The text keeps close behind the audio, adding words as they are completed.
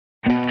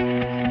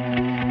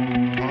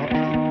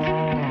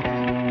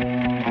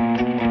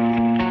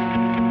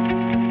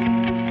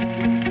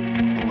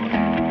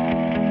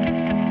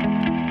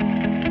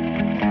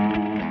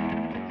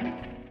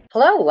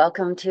Hello,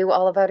 welcome to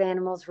All About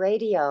Animals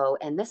Radio,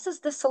 and this is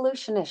the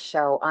Solutionist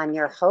Show. I'm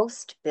your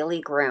host,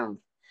 Billy Groom.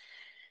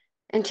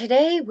 And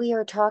today we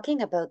are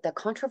talking about the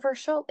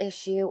controversial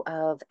issue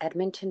of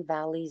Edmonton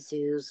Valley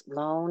Zoo's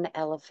lone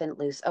elephant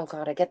loose. Oh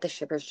God, I get the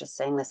shivers just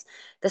saying this.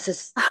 This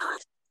is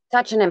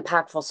such an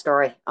impactful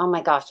story. Oh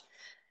my gosh.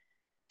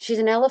 She's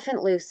an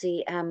elephant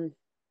Lucy.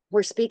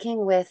 We're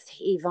speaking with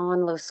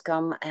Yvonne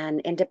Luscombe, an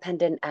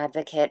independent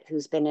advocate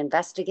who's been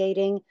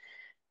investigating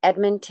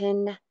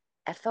Edmonton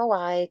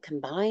FOI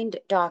combined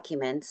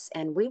documents,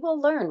 and we will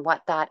learn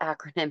what that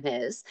acronym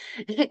is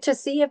to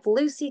see if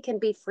Lucy can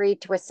be freed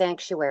to a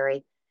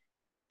sanctuary.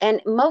 And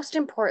most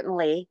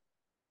importantly,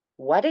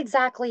 what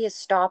exactly is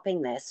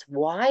stopping this,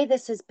 why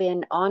this has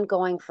been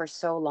ongoing for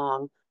so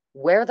long,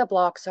 where the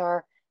blocks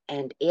are,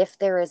 and if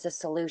there is a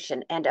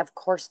solution. And of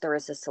course, there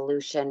is a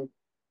solution.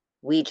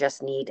 We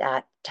just need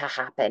that to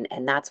happen.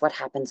 And that's what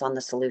happens on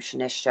the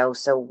Solutionist Show.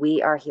 So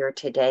we are here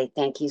today.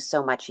 Thank you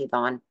so much,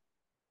 Yvonne.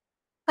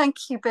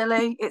 Thank you,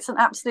 Billy. It's an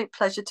absolute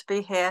pleasure to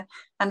be here,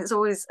 and it's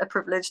always a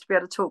privilege to be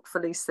able to talk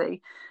for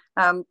Lucy.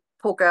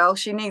 Poor girl,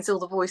 she needs all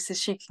the voices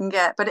she can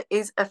get, but it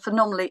is a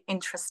phenomenally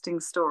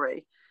interesting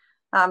story.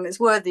 It's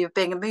worthy of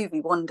being a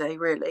movie one day,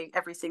 really,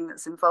 everything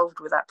that's involved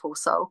with that poor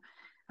soul.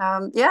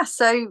 Yeah,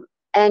 so.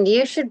 And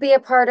you should be a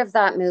part of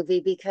that movie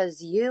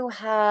because you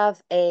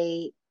have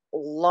a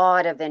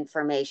lot of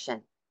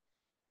information.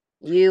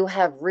 You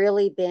have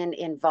really been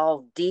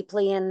involved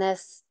deeply in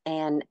this.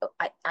 And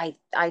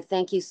I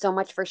thank you so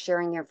much for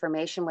sharing your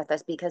information with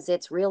us because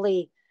it's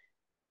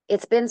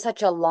been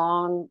such a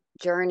long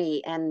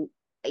journey. And,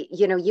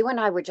 you and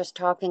I were just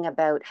talking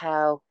about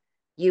how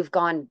you've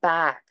gone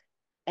back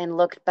and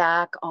looked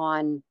back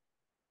on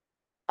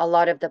a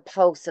lot of the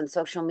posts and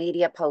social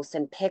media posts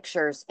and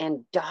pictures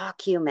and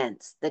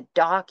documents, the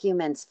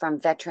documents from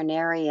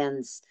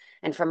veterinarians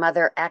and from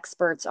other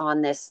experts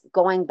on this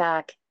going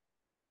back.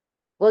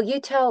 Will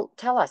you tell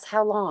us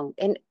how long?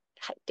 And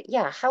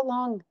yeah, how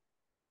long?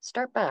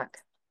 Start back.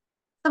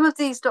 Some of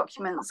these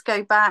documents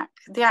go back,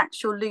 the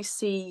actual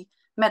Lucy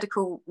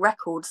medical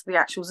records, the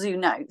actual zoo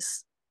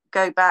notes,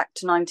 go back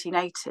to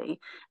 1980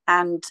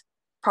 and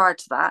prior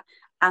to that.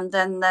 And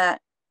then there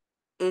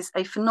is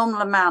a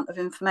phenomenal amount of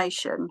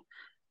information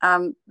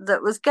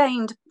that was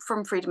gained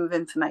from Freedom of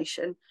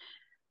Information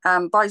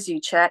by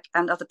ZooCheck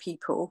and other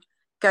people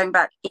going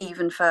back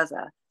even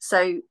further.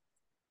 So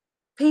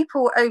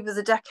people over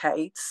the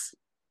decades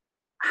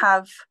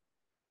have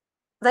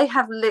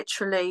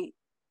literally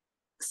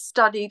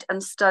studied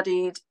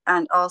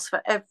and asked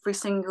for every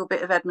single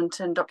bit of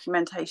Edmonton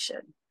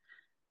documentation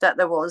that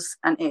there was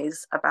and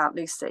is about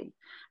Lucy.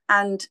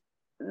 And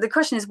the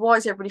question is, why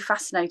is everybody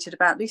fascinated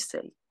about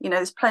Lucy?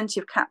 There's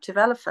plenty of captive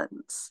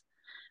elephants.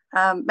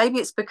 Maybe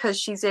it's because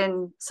she's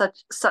in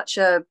such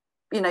a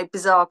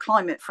bizarre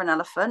climate for an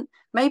elephant.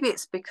 Maybe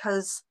it's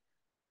because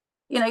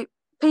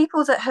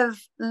people that have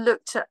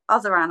looked at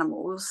other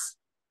animals.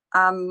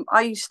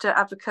 I used to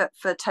advocate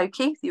for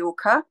Toki, the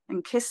orca,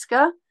 and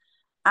Kiska,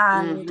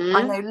 and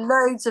I know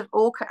loads of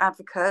orca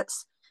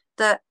advocates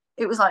that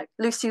it was like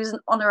Lucy was an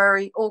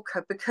honorary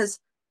orca because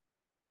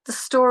the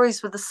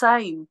stories were the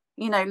same.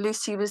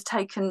 Lucy was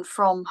taken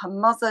from her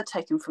mother,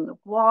 taken from the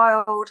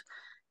wild,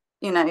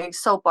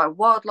 sold by a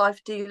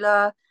wildlife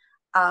dealer.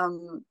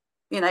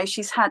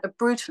 She's had a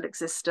brutal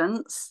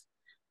existence,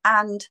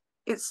 and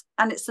it's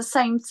the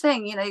same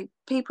thing.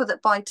 People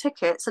that buy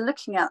tickets are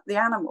looking at the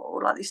animal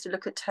like they used to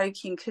look at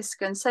Toki and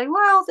Kiska and say,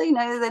 well, they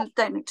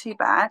don't look too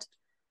bad.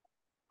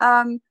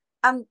 And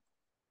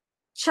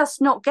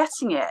just not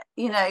getting it.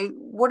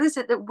 What is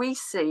it that we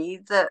see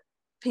that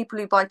people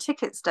who buy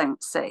tickets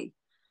don't see?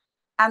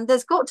 And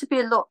there's got to be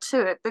a lot to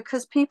it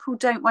because people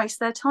don't waste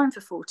their time for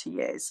 40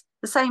 years.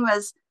 The same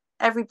as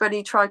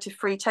everybody tried to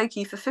free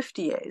Toki for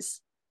 50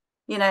 years,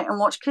 and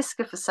watch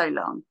Kiska for so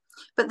long.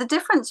 But the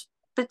difference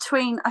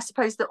between, I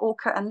suppose, the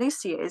orca and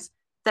Lucy is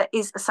there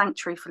is a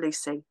sanctuary for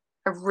Lucy,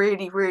 a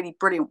really, really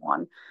brilliant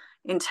one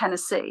in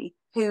Tennessee,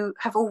 who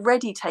have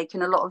already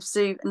taken a lot of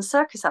zoo and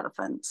circus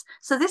elephants.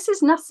 So this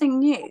is nothing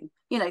new.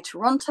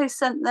 Toronto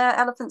sent their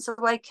elephants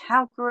away,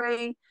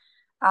 Calgary.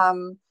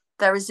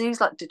 There are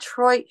zoos like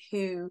Detroit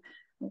who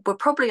were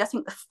probably, I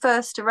think, the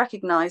first to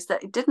recognize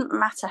that it didn't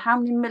matter how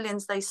many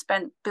millions they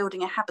spent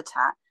building a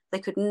habitat, they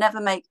could never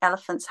make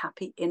elephants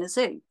happy in a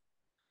zoo,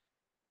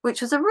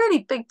 which was a really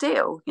big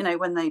deal,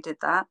 when they did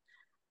that.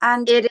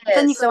 And it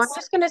then is. you So got, I'm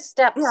just going to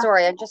step, yeah,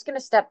 sorry, I'm just going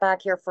to step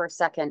back here for a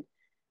second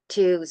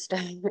to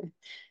start.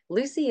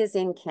 Lucy is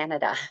in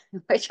Canada,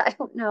 which I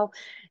don't know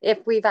if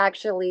we've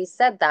actually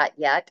said that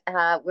yet.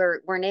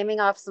 We're naming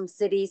off some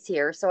cities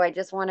here, so I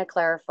just want to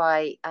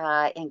clarify.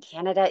 And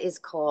Canada is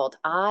cold.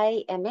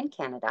 I am in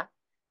Canada.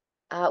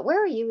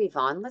 Where are you,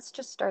 Yvonne? Let's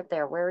just start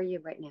there. Where are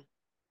you right now?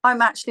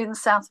 I'm actually in the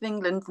south of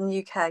England in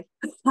the UK.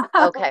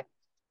 Okay,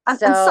 And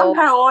so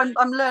somehow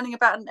I'm learning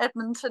about an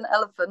Edmonton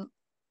elephant.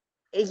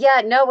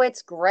 yeah, no,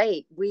 it's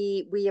great.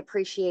 We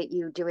appreciate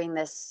you doing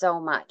this so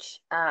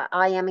much.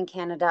 I am in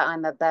Canada.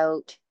 I'm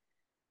about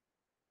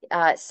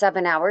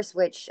 7 hours,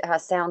 which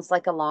sounds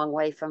like a long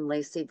way from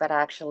Lucy, but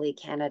actually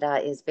Canada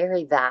is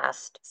very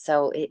vast.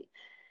 So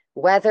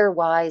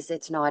weather-wise,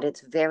 it's not.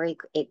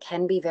 It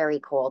can be very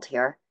cold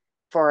here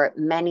for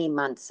many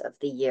months of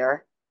the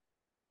year.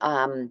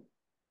 Um,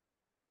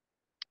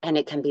 and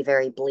it can be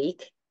very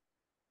bleak.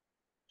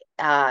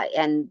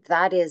 And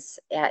that is,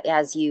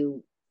 as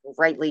you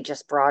rightly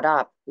just brought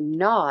up,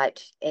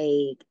 not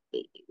a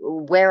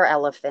where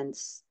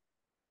elephants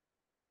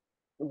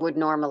would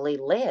normally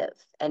live.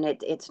 And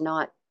it's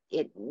not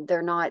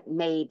they're not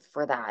made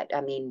for that.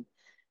 I mean,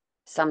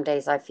 some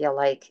days I feel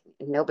like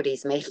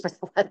nobody's made for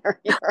the weather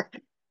here.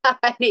 How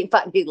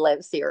anybody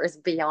lives here is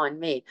beyond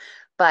me.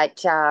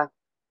 But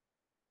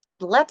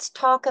let's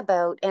talk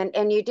about,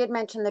 and you did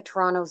mention the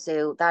Toronto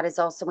Zoo. That is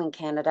also in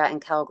Canada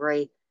and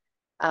Calgary.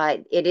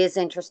 It is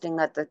interesting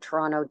that the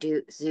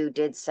Zoo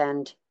did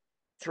send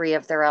three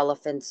of their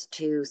elephants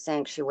to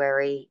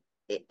sanctuary,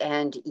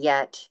 and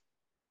yet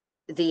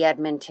the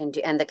Edmonton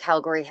and the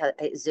Calgary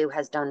Zoo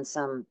has done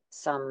some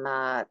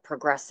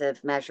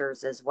progressive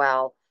measures as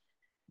well.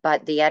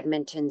 But the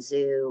Edmonton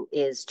Zoo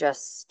is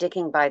just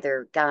sticking by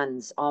their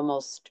guns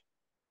almost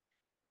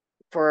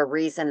for a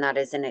reason that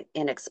is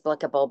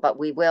inexplicable, but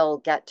we will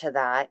get to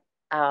that.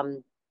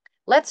 Um,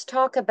 let's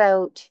talk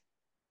about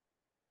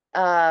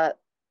uh,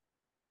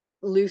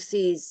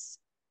 Lucy's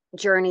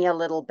journey a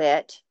little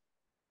bit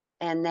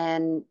and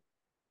then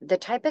the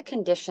type of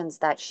conditions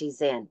that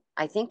she's in.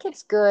 I think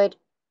it's good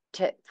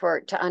to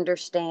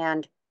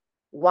understand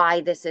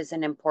why this is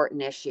an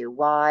important issue,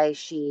 why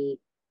she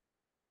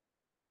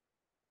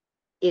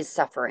is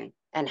suffering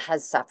and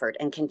has suffered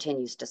and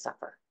continues to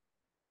suffer.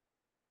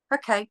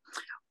 Okay.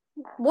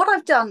 What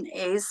I've done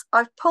is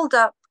I've pulled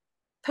up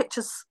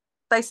pictures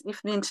basically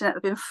from the internet that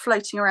have been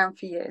floating around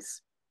for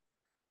years,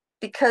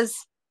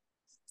 because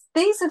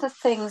these are the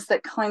things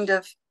that kind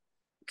of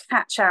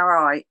catch our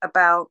eye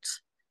about,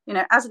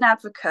 as an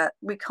advocate,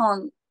 we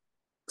can't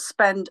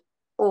spend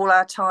all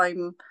our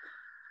time,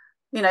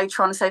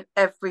 trying to save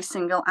every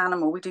single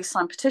animal. We do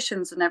sign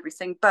petitions and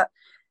everything, but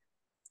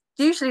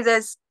usually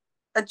there's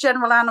a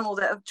general animal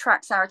that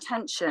attracts our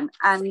attention.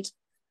 And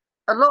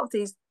a lot of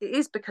these, it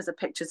is because of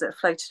pictures that are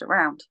floated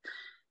around.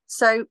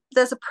 So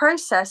there's a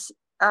process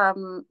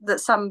that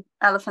some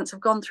elephants have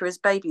gone through as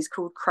babies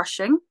called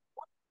crushing.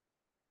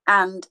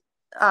 And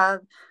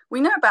we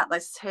know about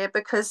this here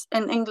because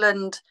in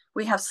England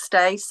we have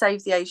Save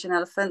the Asian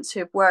Elephants,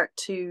 who have worked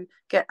to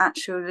get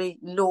actually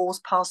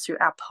laws passed through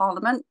our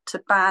parliament to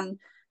ban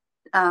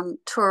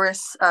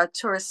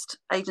tourist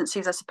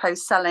agencies, I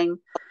suppose, selling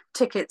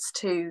tickets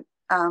to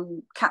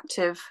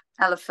captive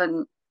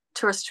elephant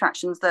tourist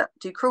attractions that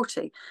do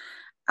cruelty.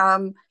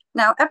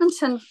 Now,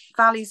 Edmonton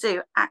Valley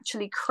Zoo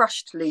actually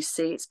crushed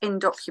Lucy. It's in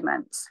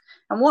documents.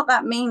 And what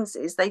that means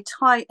is they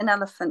tie an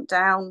elephant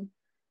down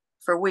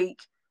for a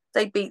week,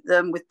 they beat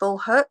them with bull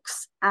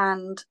hooks,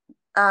 and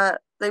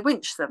they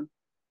winch them.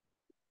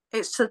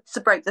 It's to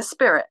break their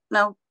spirit.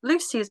 Now,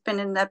 Lucy has been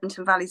in the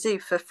Edmonton Valley Zoo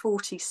for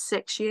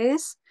 46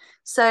 years.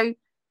 So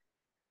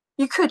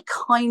you could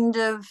kind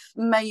of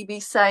maybe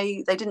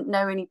say they didn't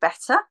know any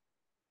better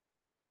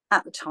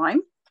at the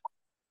time.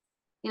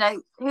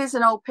 Here's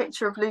an old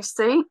picture of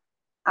Lucy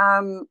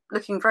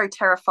looking very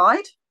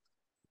terrified.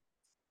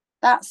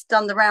 That's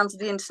done the rounds of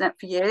the internet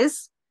for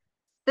years.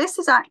 This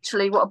is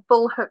actually what a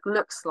bull hook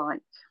looks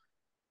like.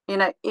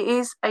 It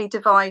is a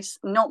device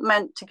not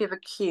meant to give a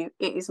cue.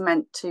 It is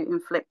meant to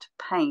inflict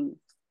pain.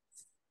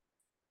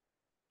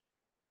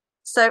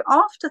 So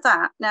after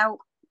that, now,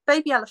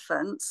 baby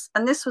elephants,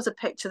 and this was a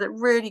picture that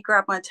really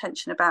grabbed my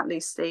attention about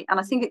Lucy, and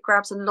I think it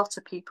grabs a lot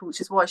of people,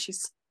 which is why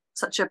she's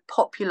such a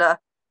popular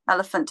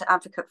elephant to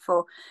advocate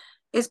for,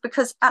 is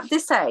because at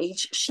this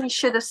age, she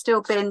should have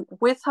still been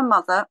with her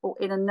mother or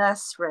in a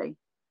nursery.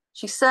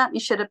 She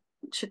certainly should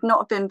not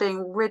have been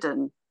being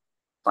ridden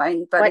by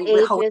anybody.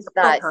 What age is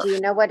that? Do you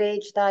know what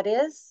age that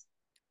is?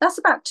 That's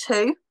about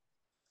 2.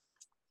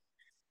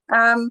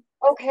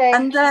 Okay.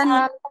 And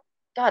then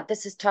God,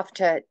 this is tough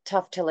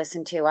to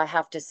listen to. I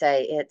have to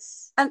say,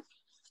 it's and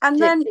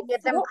to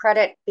give them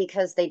credit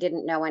because they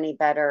didn't know any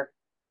better.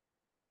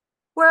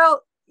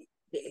 Well,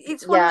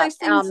 it's one of those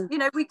things.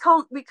 We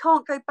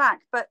can't go back,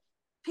 but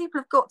people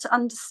have got to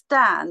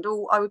understand,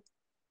 or I would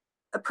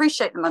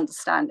appreciate them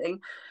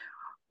understanding,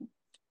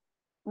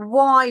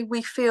 why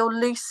we feel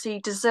Lucy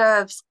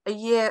deserves a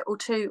year or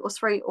 2 or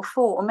 3 or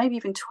 4 or maybe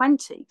even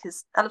 20,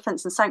 because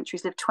elephants in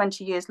sanctuaries live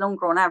 20 years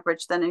longer on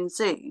average than in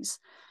zoos.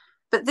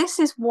 But this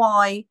is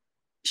why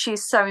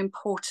she's so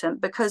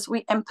important, because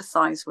we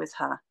empathize with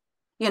her.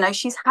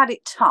 She's had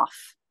it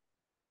tough.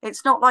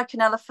 It's not like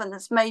an elephant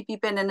that's maybe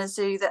been in a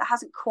zoo that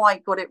hasn't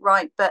quite got it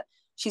right, but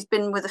she's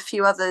been with a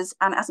few others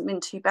and it hasn't been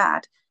too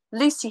bad.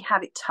 Lucy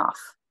had it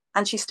tough,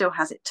 and she still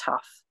has it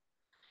tough.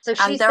 So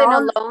she's been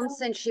alone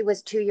since she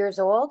was 2 years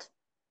old.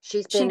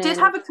 She did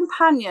have a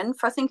companion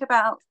for, I think,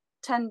 about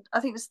 10, I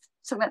think it was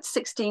something like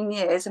 16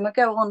 years, and we'll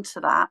go on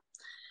to that.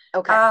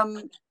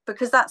 Okay.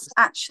 Because that's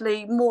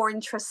actually more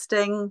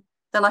interesting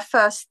than I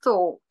first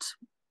thought.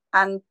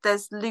 And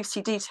there's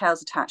Lucy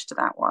details attached to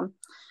that one.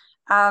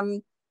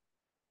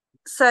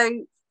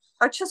 So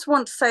I just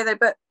want to say though,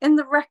 but in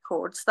the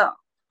records that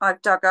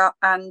I've dug up,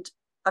 and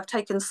I've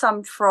taken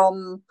some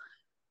from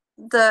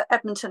the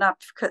Edmonton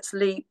Advocates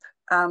Leap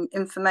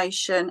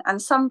information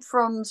and some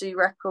from Zoo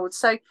Records.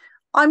 So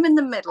I'm in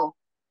the middle.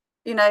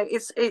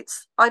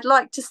 It's I'd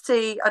like to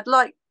see, I'd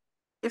like,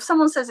 if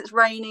someone says it's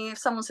raining, if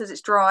someone says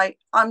it's dry,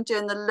 I'm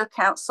doing the look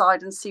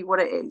outside and see what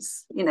it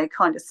is,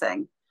 kind of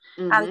thing.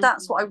 And Mm-hmm.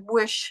 that's what I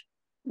wish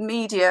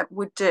media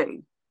would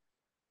do.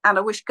 And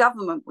I wish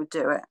government would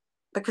do it,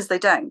 because they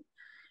don't.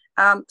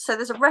 So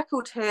there's a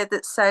record here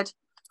that said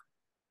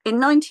in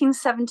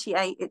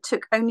 1978, it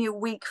took only a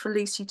week for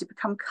Lucy to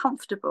become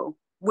comfortable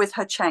with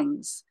her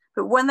chains.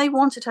 But when they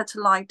wanted her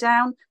to lie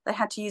down, they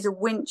had to use a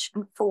winch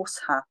and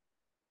force her.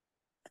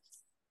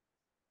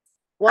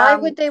 Why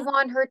would they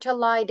want her to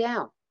lie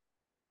down?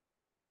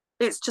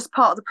 It's just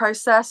part of the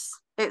process.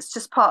 It's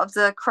just part of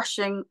the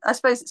crushing. I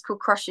suppose it's called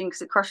crushing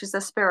because it crushes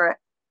their spirit.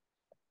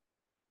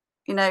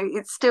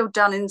 It's still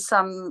done in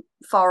some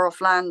far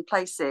off land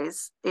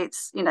places.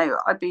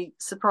 I'd be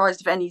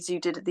surprised if any zoo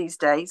did it these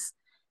days.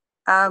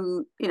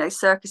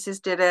 Circuses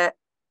did it.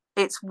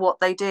 It's what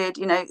they did.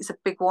 It's a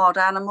big wild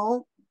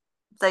animal.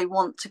 They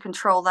want to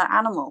control that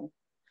animal.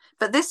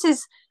 But this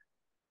is,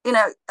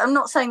 I'm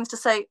not saying this to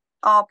say,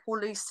 oh, poor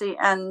Lucy,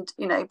 and,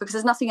 because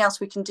there's nothing else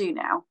we can do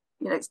now.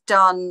 It's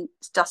done,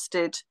 it's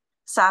dusted.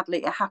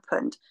 Sadly, it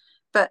happened.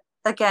 But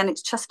again,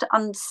 it's just to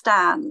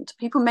understand.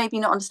 People maybe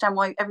not understand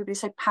why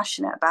everybody's so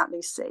passionate about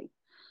Lucy.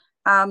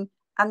 And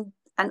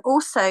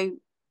also,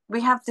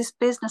 we have this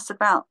business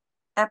about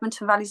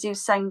Edmonton Valley Zoo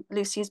saying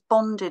Lucy is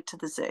bonded to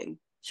the zoo.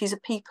 She's a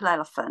people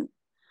elephant,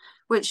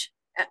 which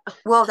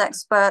world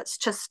experts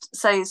just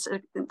say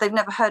they've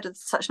never heard of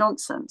such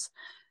nonsense.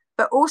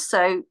 But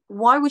also,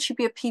 why would she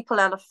be a people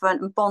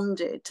elephant and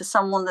bonded to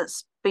someone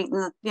that's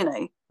beaten,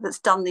 that's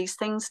done these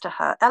things to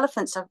her?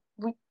 Elephants are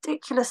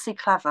ridiculously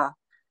clever.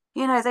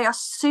 They are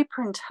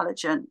super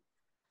intelligent.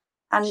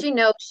 And she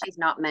knows she's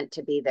not meant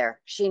to be there.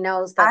 She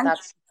knows that and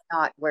that's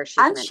not where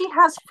she's and meant she to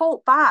has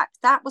fought back.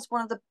 That was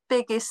one of the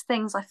biggest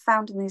things I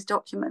found in these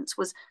documents,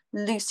 was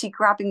Lucy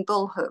grabbing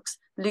bull hooks,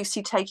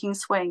 Lucy taking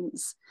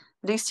swings,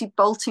 Lucy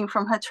bolting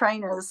from her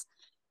trainers,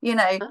 be.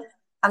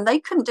 and they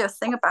couldn't do a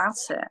thing about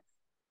it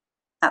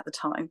at the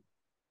time.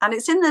 And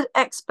it's in the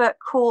expert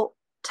court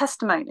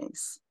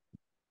testimonies,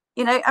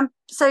 and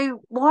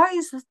so why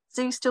is the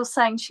zoo still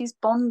saying she's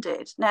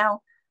bonded?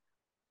 Now,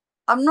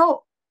 I'm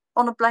not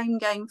on a blame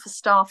game for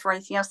staff or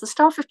anything else. The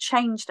staff have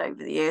changed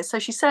over the years, so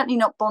she's certainly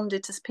not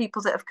bonded to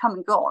people that have come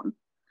and gone.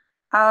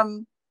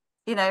 I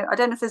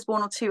don't know if there's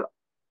one or two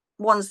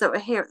ones that were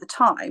here at the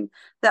time.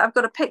 That I've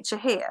got a picture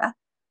here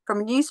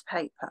from a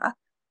newspaper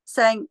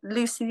saying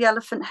Lucy the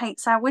elephant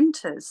hates our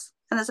winters,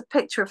 and there's a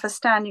picture of her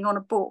standing on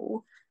a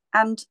ball,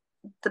 and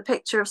the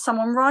picture of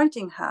someone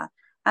riding her,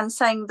 and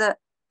saying that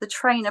the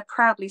trainer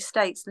proudly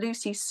states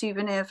Lucy's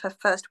souvenir of her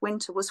first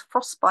winter was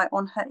frostbite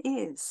on her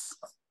ears.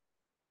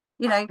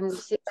 Can we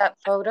see that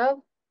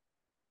photo?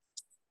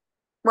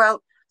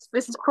 Well,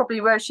 this is probably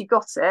where she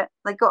got it.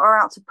 They got her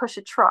out to push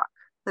a truck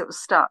that was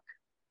stuck.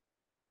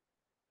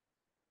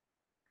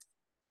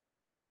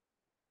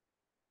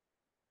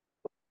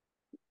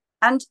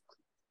 And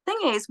thing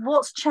is,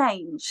 what's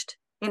changed,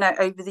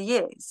 over the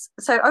years?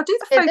 So I'll do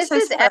the Okay, this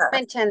photos is first.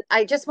 Edmonton.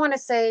 I just want to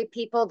say,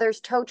 people,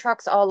 there's tow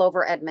trucks all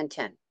over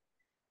Edmonton.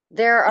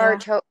 There are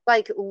Yeah,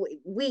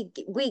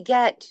 we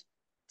get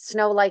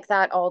snow like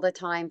that all the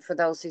time. For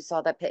those who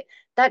saw that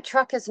that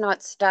truck is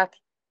not stuck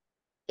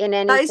in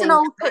that is an anything that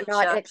old we're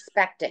not picture.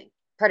 expecting.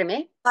 Pardon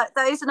me? That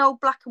is an old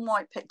black and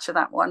white picture.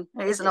 That one,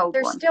 it is an old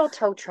There's one. still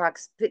tow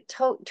trucks, but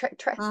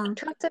Mm.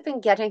 trucks have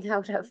been getting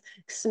out of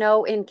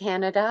snow in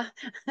Canada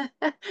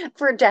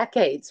for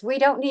decades. We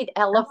don't need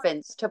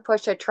elephants to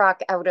push a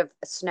truck out of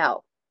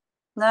snow.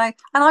 No,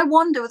 and I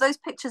wonder, with those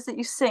pictures that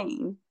you've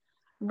seen,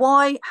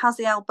 why has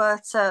the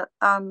Alberta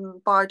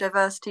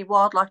Biodiversity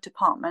Wildlife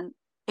Department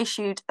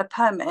issued a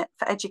permit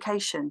for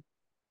education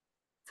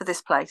for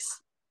this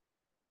place?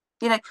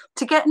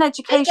 To get an They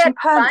education get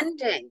permit,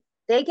 funding.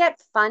 They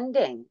get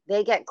funding.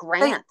 They get they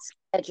grants.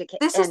 Educate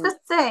this is and the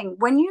thing.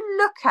 When you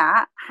look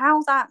at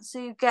how that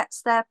zoo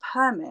gets their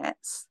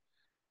permits,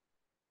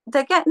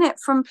 they're getting it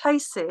from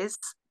places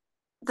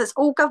that's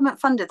all government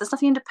funded. There's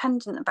nothing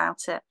independent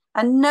about it.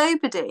 And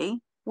nobody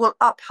will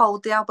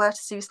uphold the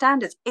Alberta Zoo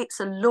standards. It's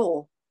a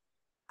law.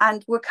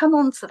 And we'll come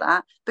on to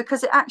that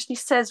because it actually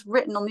says,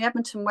 written on the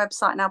Edmonton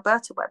website and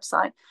Alberta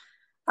website,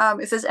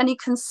 if there's any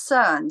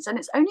concerns, and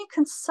it's only a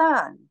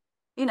concern.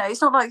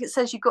 It's not like it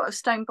says you've got a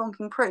stone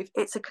bonking proof.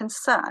 It's a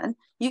concern.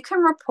 You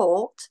can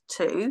report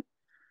to,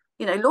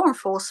 law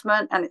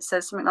enforcement, and it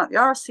says something like the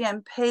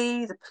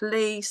RCMP, the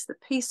police, the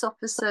peace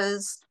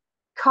officers,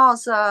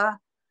 CASA,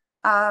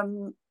 I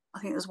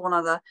think there's one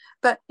other,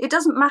 but it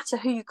doesn't matter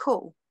who you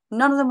call.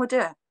 None of them will do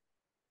it.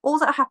 All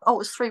that happened, it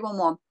was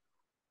 311.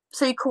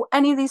 So you call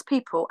any of these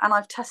people, and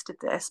I've tested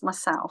this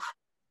myself,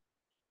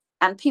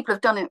 and people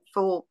have done it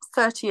for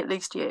 30 at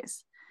least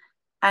years.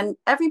 And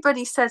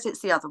everybody says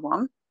it's the other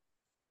one.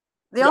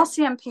 The yes.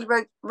 RCMP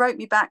wrote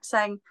me back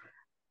saying,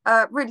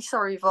 really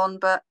sorry, Yvonne,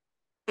 but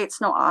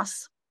it's not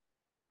us.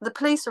 The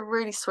police are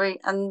really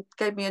sweet and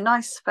gave me a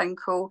nice phone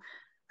call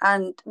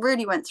and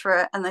really went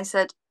through it. And they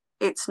said,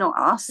 it's not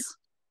us.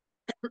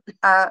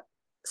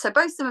 So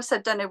both of them have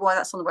said, don't know why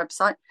that's on the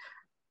website.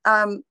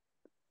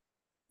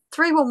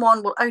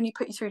 311 will only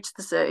put you through to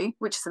the zoo,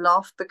 which is a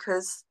laugh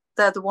because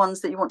they're the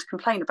ones that you want to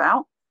complain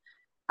about.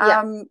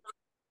 Yeah.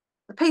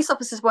 The peace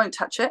officers won't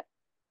touch it.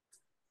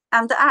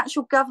 And the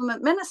actual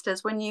government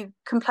ministers, when you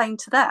complain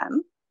to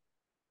them,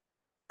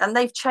 and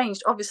they've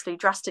changed obviously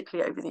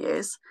drastically over the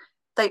years,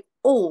 they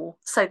all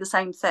say the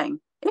same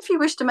thing. If you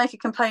wish to make a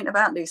complaint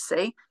about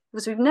Lucy,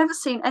 because we've never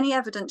seen any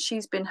evidence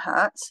she's been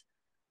hurt,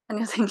 and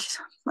you're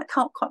thinking, that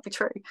can't quite be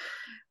true,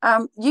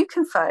 you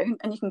can phone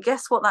and you can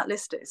guess what that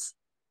list is.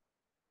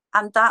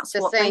 And that's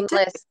The what they same do.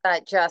 list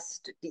that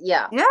just,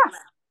 yeah. Yeah.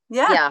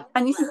 Yeah. Yeah.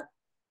 And you think,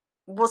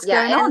 what's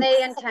Yeah, going and on?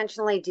 they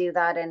intentionally do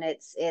that, and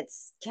it's Yeah.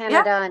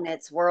 Canada and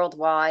it's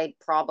worldwide,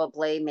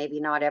 probably, maybe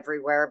not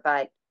everywhere,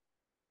 but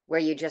where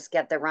you just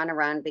get the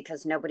runaround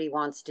because nobody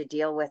wants to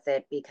deal with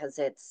it because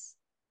it's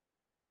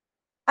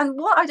And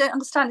what I don't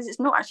understand is it's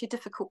not actually a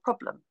difficult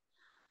problem.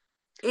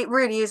 It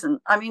really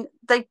isn't. I mean,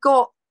 they've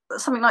got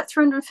something like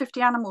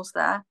 350 animals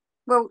there.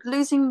 Well,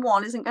 losing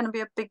one isn't going to be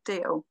a big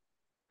deal.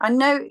 I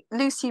know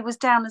Lucy was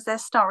down as their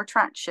star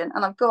attraction,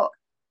 and I've got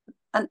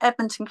an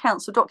Edmonton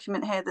Council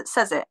document here that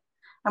says it.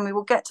 And we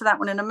will get to that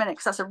one in a minute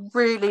because that's a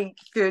really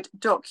good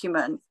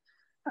document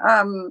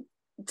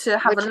to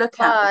have a which look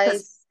at.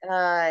 Because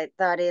implies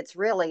that it's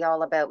really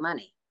all about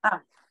money.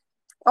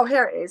 oh,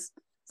 here it is.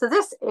 So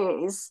this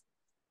is,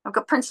 I've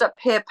got printed up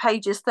here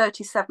pages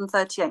 37,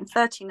 38, and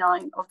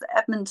 39 of the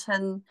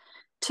Edmonton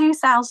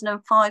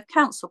 2005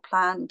 council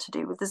plan to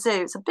do with the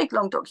zoo. It's a big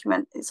long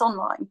document. It's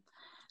online.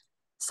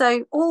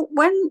 So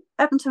when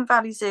Edmonton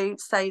Valley Zoo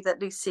say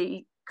that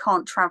Lucy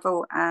can't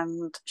travel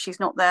and she's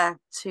not there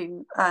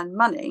to earn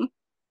money,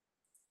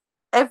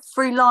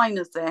 every line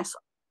of this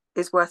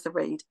is worth a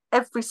read.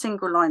 Every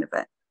single line of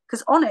it.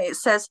 Because on it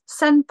says,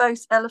 send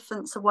both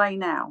elephants away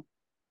now.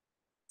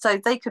 So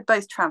they could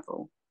both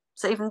travel.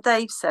 So even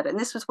Dave said it. And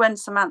this was when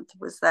Samantha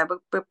was there.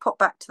 We'll pop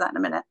back to that in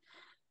a minute.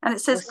 And it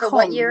says So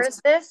what year cons.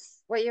 is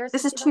this? What year is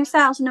This this? is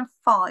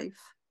 2005.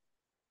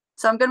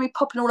 So I'm going to be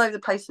popping all over the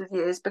place with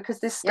years because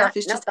this Yeah, stuff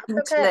is no, just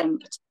that's okay.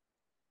 interlinked.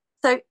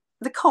 So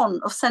the con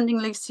of sending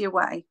Lucy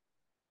away,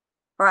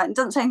 right? It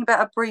doesn't say anything about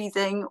her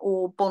breathing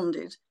or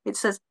bonded. It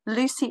says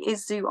Lucy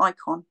is zoo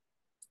icon.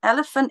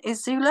 Elephant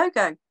is zoo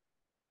logo.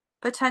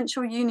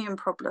 Potential union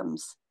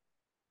problems.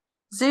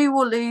 Zoo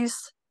will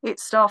lose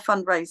its star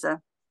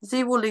fundraiser.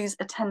 Zoo will lose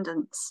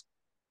attendance.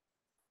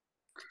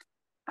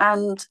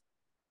 And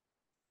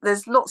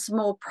there's lots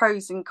more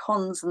pros and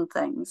cons and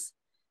things.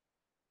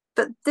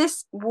 But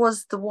this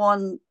was the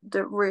one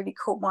that really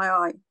caught my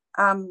eye.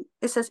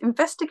 It says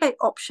investigate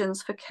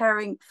options for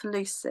caring for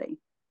Lucy.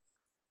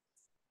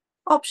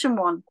 Option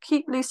 1,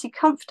 keep Lucy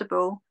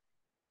comfortable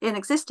in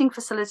existing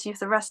facility for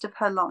the rest of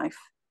her life.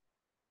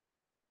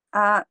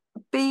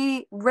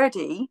 Be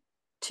ready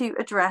to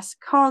address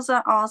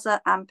CASA, ARSA,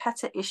 and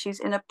PETA issues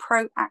in a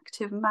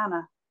proactive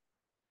manner.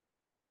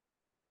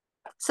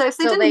 So if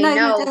they So didn't they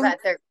know know that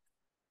they're,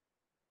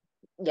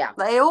 yeah,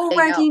 they they know.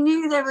 already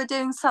knew they were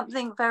doing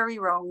something very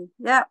wrong.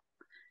 Yeah.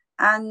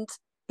 And,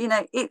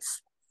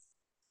 it's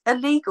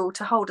illegal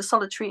to hold a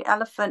solitary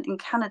elephant in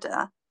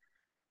Canada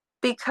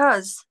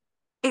because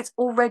it's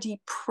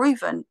already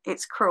proven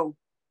it's cruel,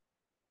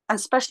 and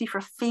especially for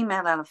a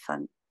female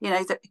elephant.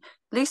 That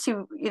Lucy,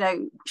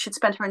 should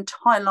spend her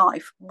entire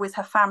life with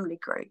her family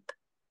group.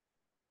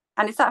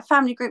 And if that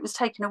family group was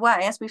taken away,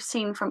 as we've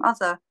seen from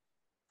other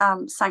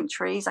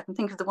sanctuaries, I can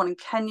think of the one in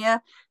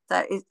Kenya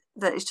that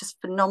is just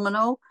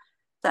phenomenal,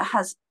 that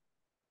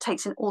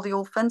takes in all the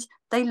orphans.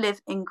 They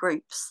live in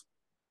groups,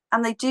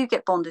 and they do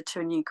get bonded to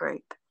a new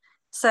group.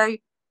 So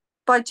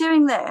by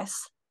doing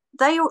this,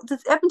 the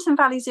Edmonton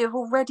Valley Zoo have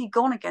already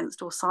gone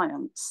against all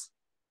science.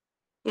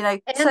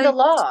 And the So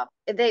law,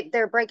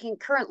 they're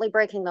currently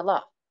breaking the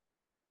law.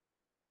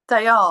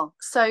 they are.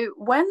 So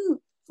when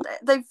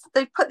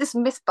they've put this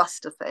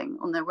Mythbuster thing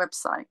on their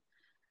website,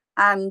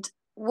 and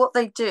what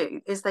they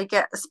do is they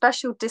get a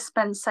special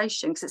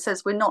dispensation because it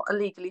says we're not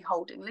illegally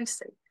holding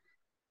Lucy.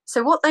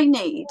 So what they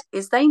need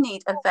is they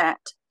need a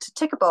vet to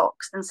tick a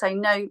box and say,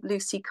 no,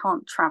 Lucy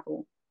can't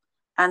travel.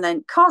 And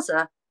then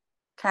CASA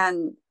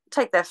can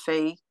take their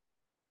fee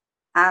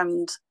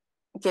and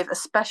give a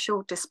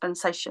special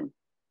dispensation.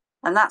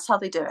 And that's how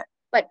they do it.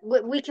 But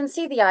we can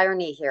see the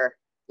irony here.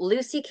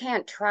 Lucy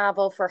can't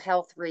travel for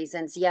health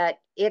reasons, yet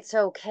it's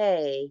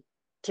okay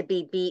to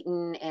be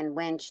beaten and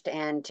lynched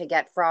and to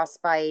get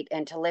frostbite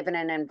and to live in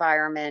an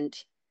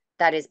environment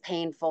that is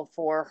painful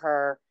for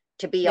her,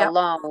 to be Yep.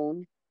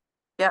 alone,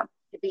 Yep.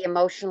 to be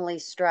emotionally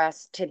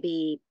stressed, to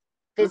be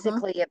Mm-hmm.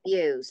 physically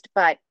abused,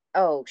 but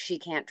oh, she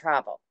can't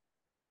travel.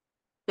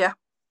 Yeah.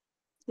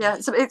 Yeah.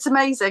 It's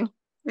amazing.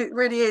 It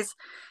really is.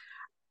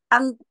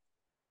 And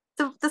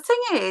the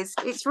thing is,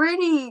 it's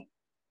really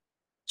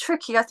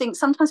tricky. I think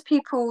sometimes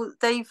people,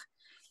 if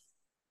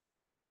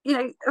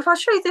I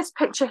show you this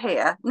picture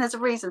here, and there's a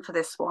reason for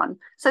this one.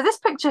 So this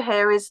picture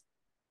here is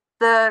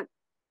the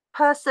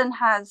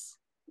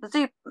the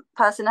zoo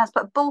person has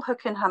put a bull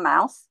hook in her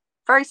mouth,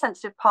 very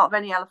sensitive part of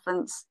any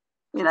elephant's,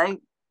 you know,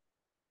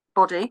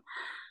 body.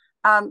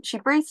 She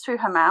breathes through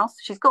her mouth.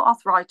 She's got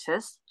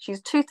arthritis.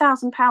 She's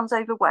 2,000 pounds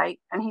overweight,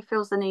 and he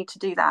feels the need to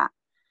do that.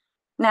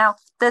 Now,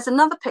 there's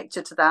another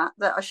picture to that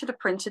I should have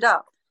printed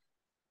up.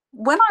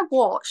 When I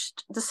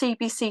watched the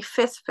CBC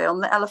fifth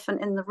film, The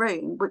Elephant in the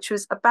Room, which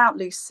was about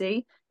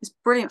Lucy, this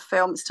brilliant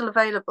film, it's still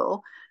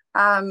available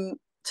to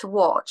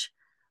watch.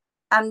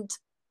 And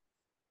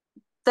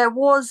there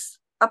was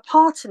a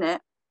part in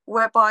it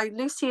whereby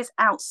Lucy is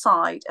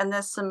outside and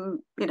there's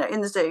some, you know,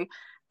 in the zoo,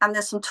 and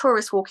there's some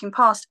tourists walking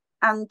past,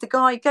 and the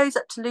guy goes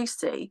up to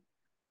Lucy,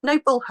 no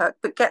bull hook,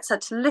 but gets her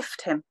to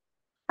lift him.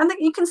 And then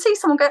you can see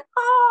someone go,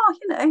 oh,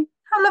 you know,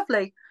 how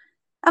lovely.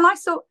 And I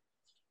thought,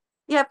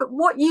 yeah, but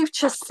what you've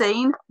just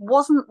seen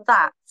wasn't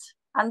that.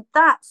 And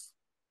that's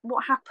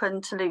what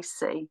happened to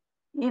Lucy,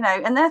 you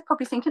know, and they're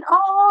probably thinking,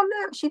 oh,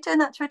 look, she's doing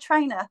that to a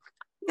trainer.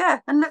 Yeah,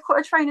 and look what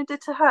a trainer did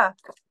to her,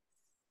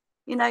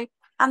 you know,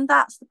 and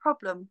that's the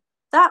problem.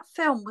 That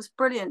film was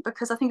brilliant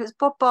because I think it was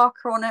Bob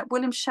Barker on it,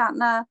 William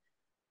Shatner.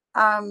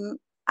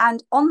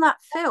 And on that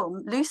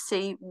film,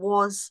 Lucy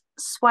was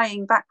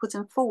swaying backwards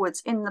and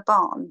forwards in the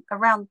barn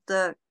around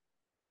the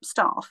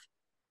staff,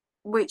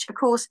 which of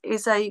course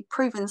is a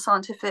proven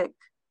scientific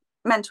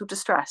mental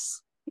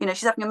distress. You know,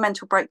 she's having a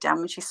mental breakdown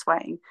when she's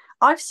swaying.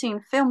 I've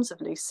seen films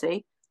of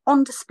Lucy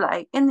on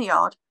display in the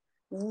yard,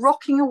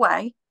 rocking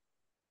away,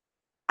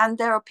 and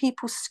there are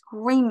people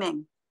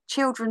screaming,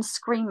 children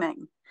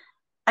screaming.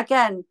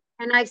 Again,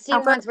 and I've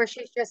seen ones where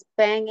she's just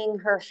banging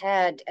her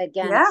head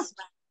against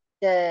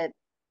the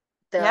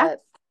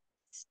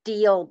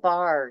steel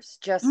bars,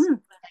 just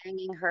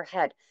banging her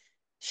head.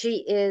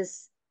 She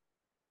is,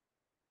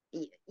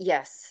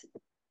 yes.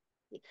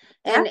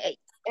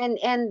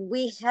 And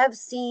we have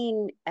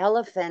seen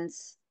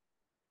elephants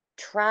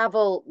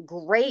travel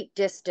great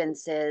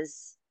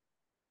distances,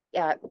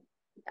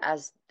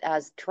 as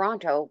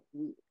Toronto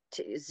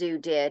Zoo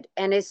did,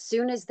 and as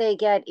soon as they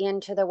get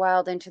into the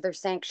wild, into their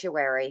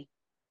sanctuary,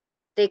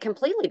 they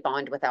completely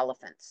bond with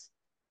elephants.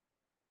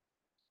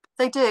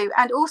 They do,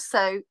 and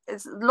also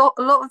it's a lot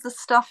of the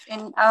stuff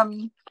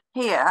in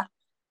here,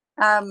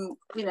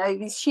 you know,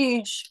 these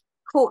huge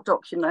court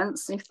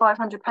documents,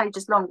 500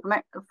 pages long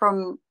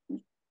from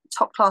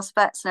top class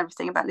vets and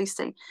everything about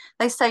Lucy.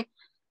 They say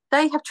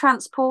they have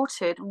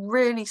transported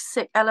really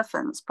sick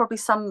elephants, probably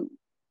some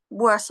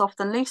worse off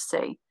than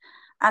Lucy,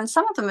 and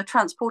some of them have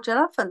transported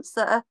elephants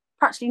that are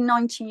practically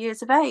 90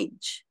 years of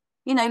age.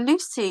 You know,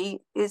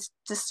 Lucy is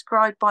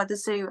described by the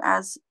zoo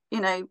as,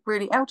 you know,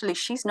 really elderly.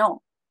 She's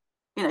not.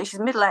 You know, she's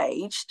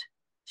middle-aged.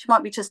 She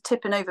might be just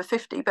tipping over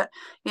 50, but,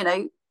 you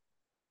know,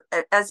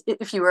 as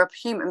if you were a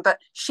human, but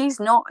she's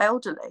not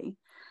elderly.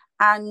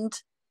 And,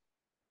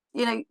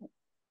 you know,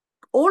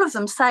 all of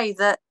them say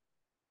that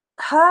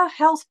her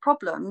health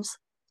problems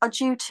are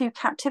due to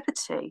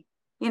captivity.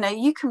 You know,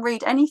 you can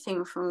read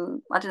anything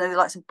from, I don't know, the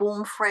likes of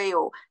Born Free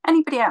or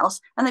anybody else,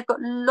 and they've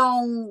got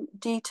long,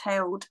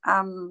 detailed,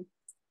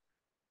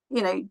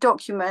 you know,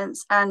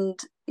 documents, and,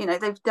 you know,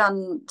 they've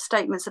done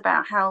statements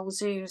about how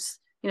zoos,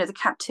 you know, the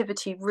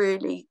captivity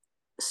really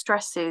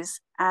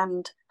stresses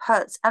and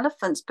hurts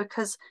elephants,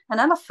 because an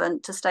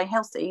elephant, to stay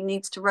healthy,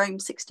 needs to roam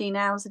 16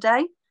 hours a day.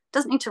 It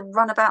doesn't need to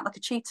run about like a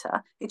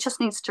cheetah. It just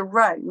needs to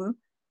roam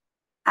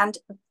and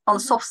on a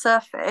soft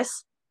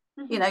surface,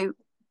 you know,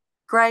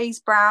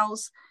 graze,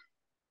 browse,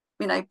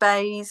 you know,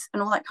 bays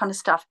and all that kind of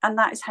stuff. And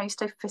that is how you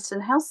stay fit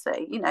and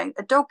healthy. You know,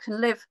 a dog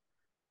can live,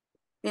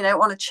 you know,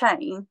 on a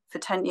chain for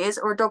 10 years,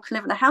 or a dog can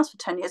live in a house for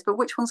 10 years, but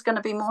which one's going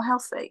to be more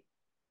healthy?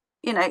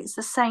 You know, it's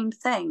the same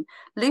thing.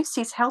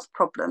 Lucy's health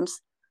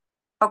problems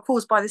are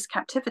caused by this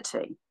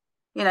captivity,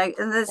 you know,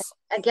 and there's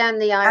again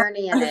the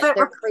irony in it.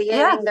 They're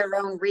creating their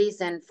own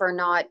reason for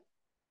not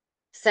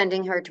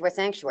sending her to a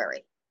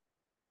sanctuary.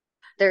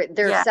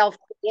 They're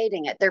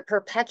self-creating it. They're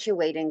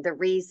perpetuating the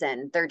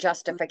reason, their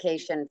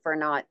justification for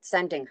not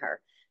sending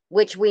her,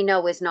 which we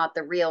know is not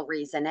the real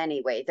reason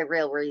anyway. The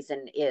real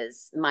reason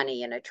is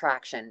money and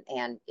attraction,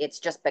 and it's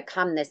just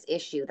become this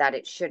issue that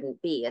it shouldn't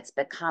be. It's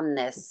become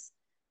this,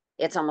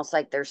 it's almost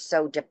like they're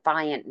so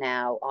defiant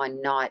now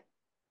on not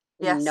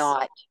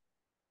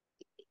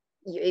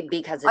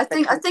because it's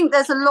I think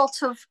there's a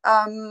lot of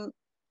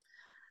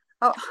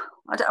oh,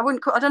 I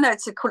don't know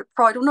to call it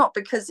pride or not,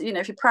 because, you know,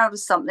 if you're proud of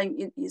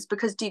something, it's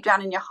because deep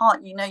down in your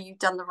heart, you know, you've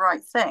done the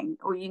right thing,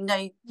 or you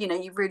know,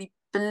 you really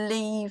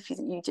believe that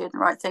you did the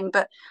right thing.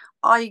 But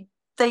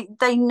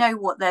they know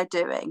what they're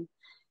doing,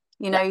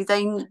 you know,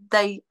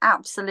 they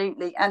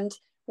absolutely. And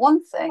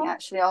one thing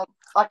actually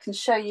I can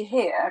show you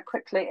here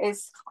quickly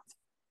is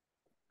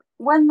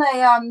when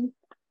they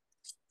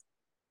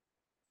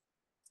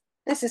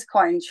this is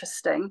quite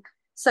interesting.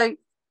 So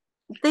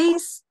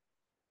these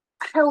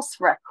health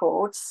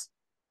records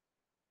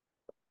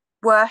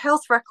were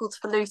health records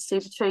for Lucy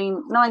between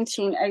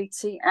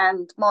 1980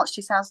 and March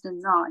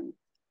 2009.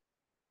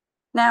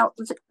 Now,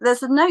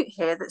 there's a note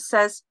here that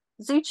says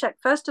ZooCheck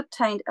first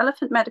obtained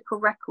elephant medical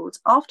records.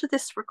 After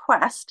this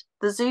request,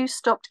 the zoo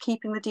stopped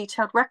keeping the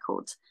detailed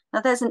records.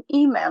 Now, there's an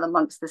email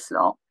amongst this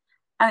lot,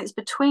 and it's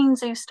between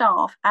zoo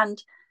staff,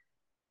 and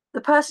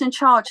the person in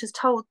charge has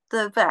told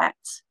the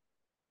vet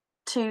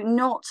to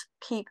not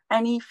keep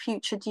any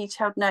future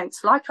detailed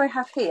notes like I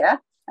have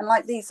here and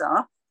like these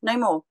are, no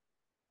more.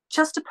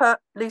 Just to put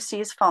Lucy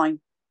is fine.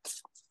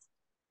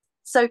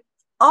 So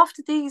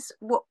after these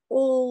were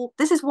all,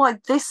 this is why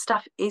this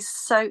stuff is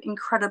so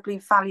incredibly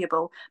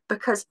valuable,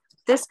 because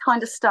this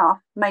kind of stuff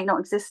may not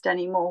exist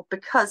anymore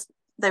because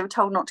they were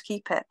told not to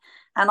keep it.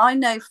 And I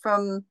know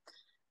from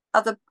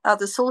other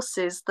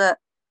sources that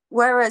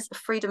whereas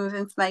freedom of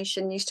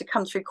information used to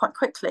come through quite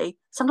quickly,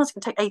 sometimes it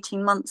can take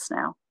 18 months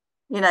now.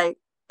 You know,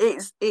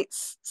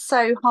 it's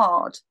so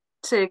hard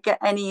to get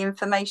any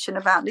information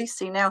about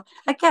Lucy. Now,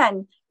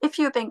 again, if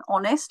you're being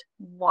honest,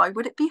 why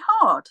would it be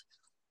hard?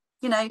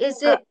 You know,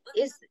 but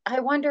I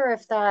wonder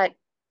if that,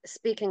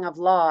 speaking of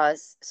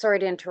laws, sorry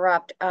to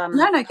interrupt,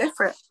 no, go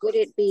for it. would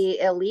it be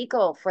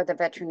illegal for the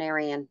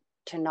veterinarian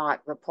to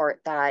not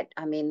report that?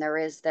 I mean, there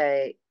is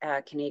the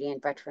Canadian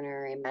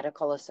Veterinary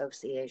Medical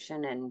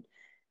Association, and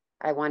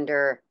I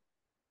wonder,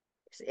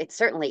 it's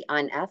certainly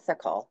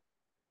unethical,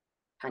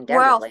 Well,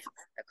 undoubtedly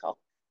unethical.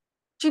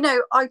 do you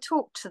know, I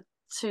talked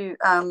to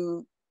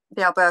the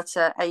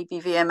Alberta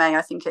ABVMA,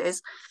 I think it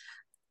is,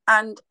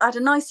 and I had a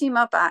nice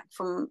email back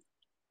from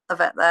a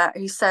vet there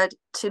who said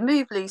to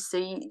move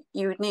Lucy,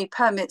 you would need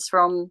permits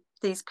from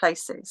these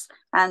places.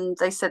 And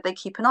they said they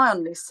keep an eye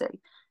on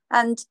Lucy.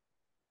 And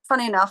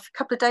funny enough, a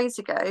couple of days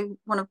ago,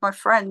 one of my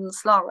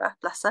friends, Lara,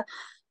 bless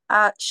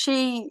her,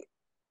 she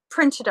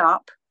printed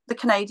up the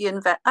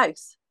Canadian vet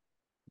oath.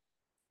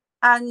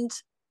 And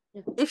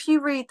if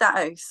you read that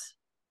oath,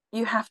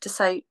 you have to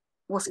say,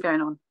 what's going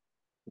on?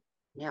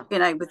 Yeah. You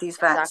know, with these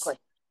vets. Exactly.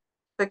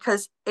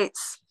 Because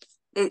it's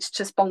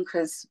just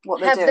bonkers what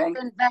they're Have there doing.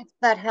 been vets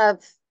that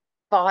have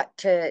fought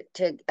to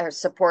or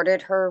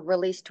supported her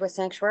release to a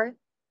sanctuary?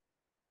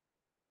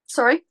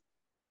 Sorry?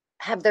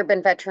 Have there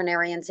been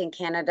veterinarians in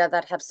Canada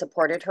that have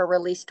supported her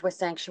release to a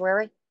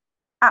sanctuary?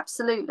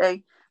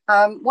 Absolutely.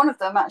 One of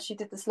them actually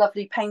did this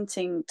lovely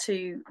painting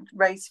to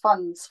raise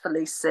funds for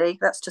Lucy.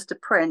 That's just a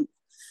print.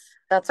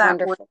 That's that was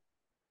wonderful.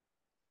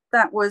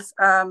 that was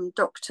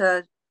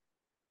Dr.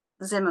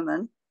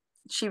 Zimmerman.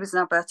 She was an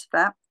Alberta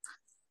vet.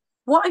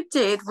 What I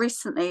did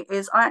recently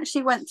is I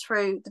actually went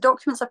through the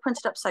documents I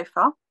printed up so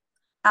far,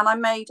 and I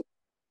made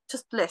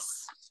just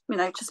lists, you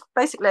know, just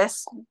basic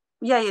lists,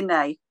 yay and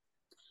nay.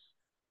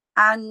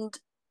 And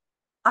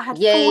I had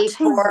Yay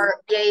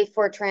 14.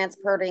 for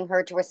transporting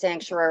her to a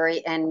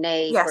sanctuary, and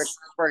nay Yes.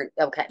 for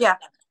okay.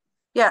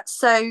 Yeah.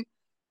 So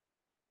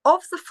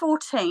of the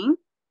 14,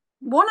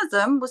 one of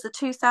them was the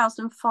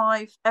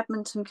 2005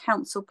 Edmonton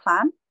Council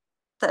plan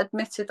that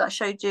admitted that I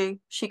showed you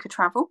she could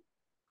travel.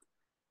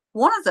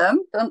 One of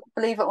them,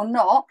 believe it or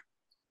not,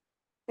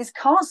 is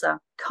CASA.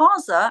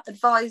 CASA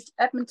advised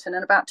Edmonton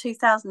in about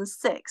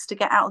 2006 to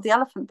get out of the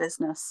elephant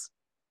business.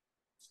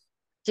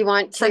 Do you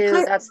want So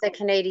to? That's the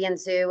Canadian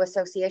Zoo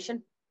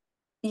Association.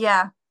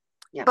 Yeah.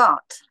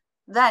 But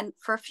then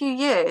for a few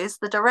years,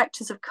 the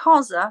directors of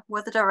CASA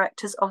were the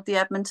directors of the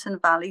Edmonton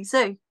Valley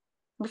Zoo.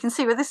 We can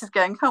see where this is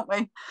going, can't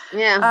we?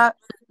 Yeah.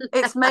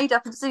 It's made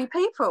up of zoo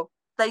people.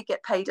 They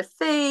get paid a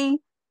fee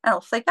and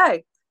off they go.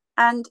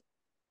 And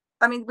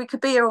I mean, we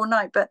could be here all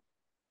night, but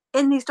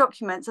in these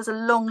documents, there's a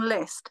long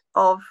list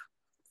of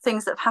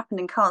things that have happened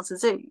in CASA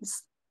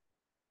zoos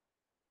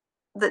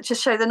that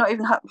just show they're not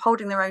even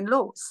holding their own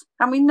laws.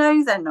 And we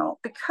know they're not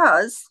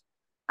because,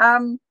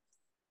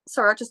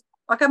 sorry,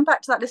 I'll come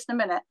back to that list in a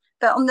minute.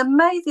 But on the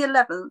May the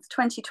 11th,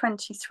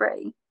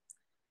 2023,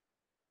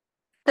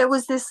 there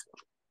was this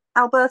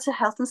Alberta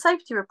Health and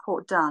Safety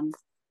report done.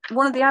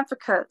 One of the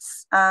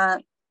advocates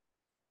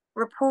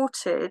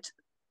reported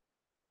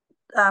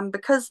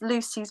because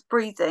Lucy's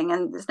breathing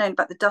and there's known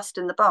about the dust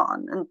in the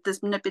barn and there's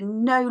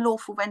been no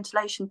lawful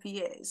ventilation for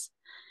years,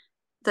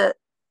 that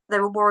they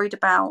were worried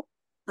about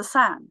the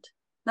sand.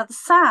 Now, the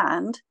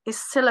sand is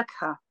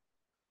silica.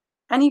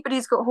 Anybody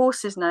who's got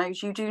horses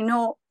knows you do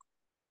not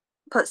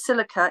put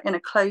silica in a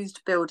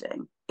closed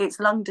building. It's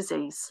lung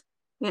disease.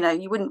 You know,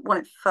 you wouldn't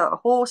want it for a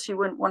horse, you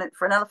wouldn't want it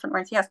for an elephant or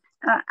anything else.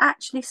 And it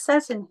actually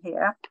says in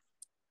here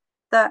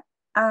that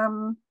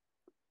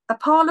a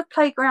pile of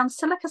playground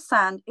silica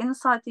sand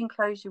inside the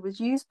enclosure was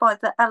used by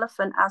the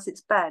elephant as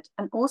its bed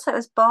and also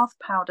as bath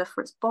powder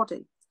for its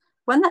body.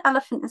 When the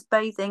elephant is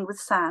bathing with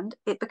sand,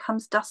 it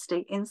becomes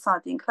dusty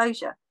inside the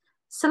enclosure.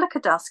 Silica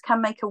dust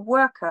can make a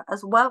worker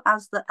as well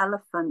as the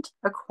elephant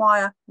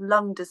acquire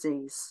lung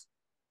disease.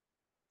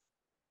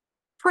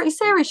 Pretty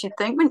serious, you'd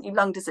think, wouldn't you,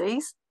 lung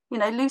disease? You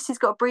know, Lucy's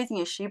got a breathing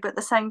issue, but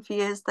the same for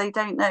years, they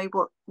don't know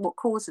what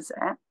causes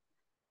it.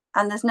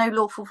 And there's no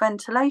lawful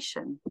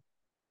ventilation.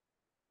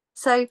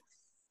 So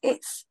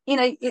it's, you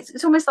know,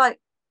 it's almost like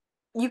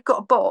you've got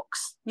a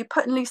box, you're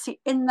putting Lucy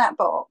in that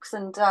box.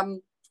 And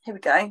here we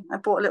go. I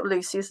bought a little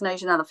Lucy as an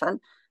Asian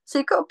elephant. So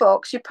you've got a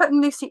box, you're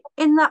putting Lucy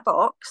in that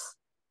box.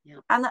 Yeah.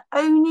 And the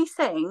only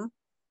thing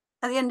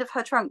at the end of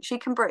her trunk she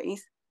can breathe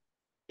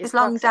Is is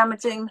lung toxic.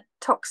 damaging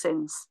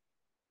toxins.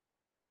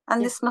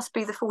 And Yeah. this must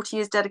be the 40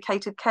 years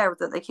dedicated care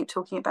that they keep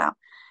talking about.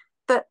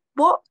 But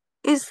what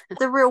is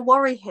the real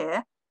worry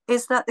here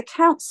is that the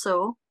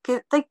council,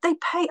 they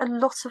pay a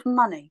lot of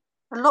money.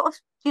 A lot of,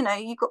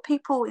 you've got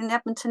people in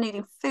Edmonton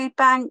needing food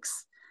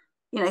banks,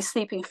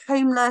 sleeping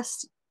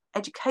homeless,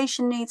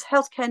 education needs,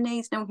 healthcare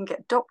needs, no one can get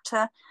a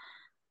doctor.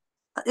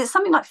 It's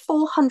something like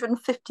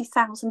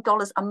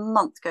 $450,000 a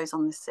month goes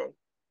on this zoo.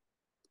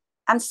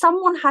 And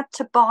someone had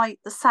to buy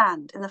the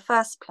sand in the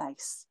first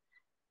place.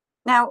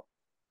 Now,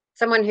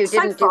 Someone who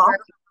so far,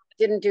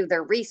 didn't do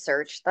their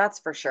research, that's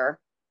for sure.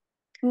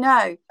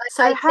 no. But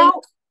So I think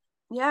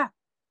yeah.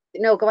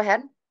 no, go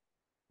ahead.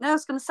 No, I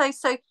was going to say,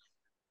 so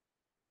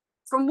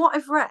from what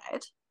I've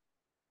read,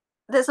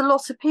 there's a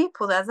lot of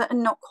people there that are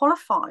not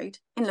qualified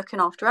in looking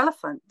after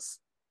elephants.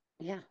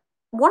 Yeah.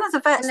 One of the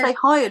And vets there's they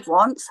hired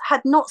once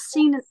had not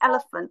seen an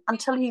elephant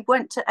until he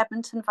went to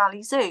Edmonton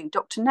Valley Zoo,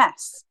 Dr.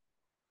 Ness.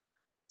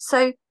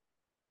 So,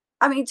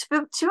 I mean, to be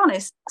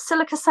honest,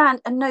 silica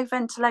sand and no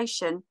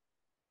ventilation,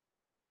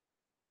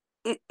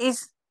 it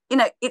is,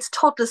 it's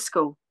toddler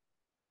school.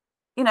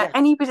 yeah.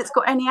 Anybody that's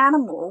got any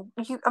animal,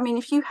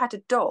 if you had a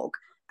dog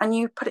and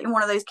you put it in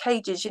one of those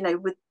cages,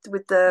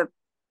 with the,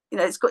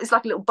 it's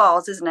like a little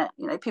bars, isn't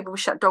it? People will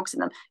shut dogs in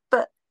them,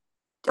 but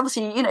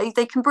obviously,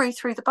 they can breathe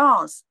through the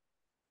bars.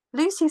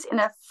 Lucy's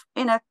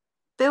in a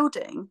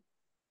building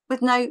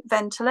with no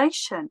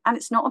ventilation, and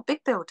it's not a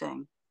big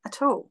building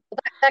at all. Well,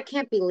 that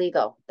can't be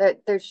legal.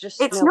 There's just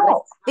It's no way.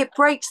 not. It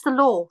breaks the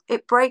law.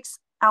 It breaks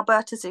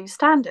Alberta Zoo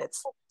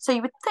standards. So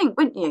you would think,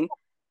 wouldn't you?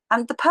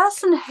 And the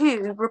person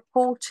who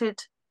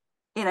reported,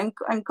 and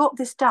got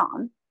this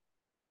done,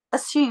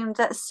 assumed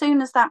that as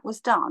soon as that was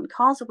done,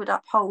 CASA would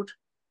uphold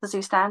the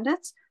zoo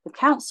standards, the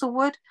council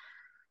would,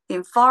 the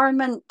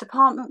environment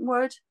department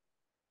would,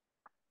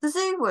 the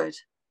zoo would,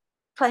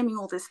 claiming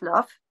all this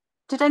love.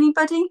 Did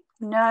anybody?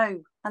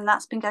 No. And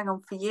that's been going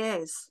on for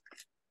years.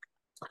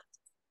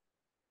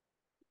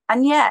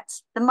 And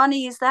yet the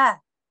money is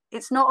there.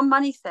 It's not a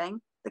money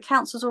thing. The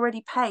council's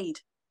already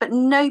paid, but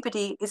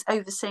nobody is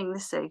overseeing the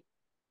zoo.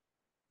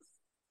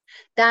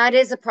 That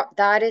is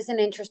an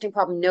interesting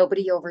problem.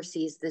 Nobody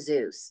oversees the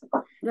zoos.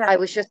 Yeah. I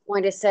was just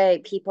going to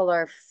say people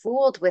are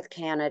fooled with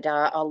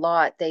Canada a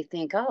lot. They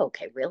think, oh,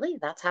 okay, really?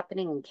 That's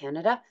happening in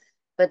Canada?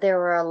 But there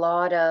are a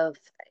lot of,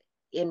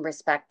 in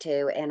respect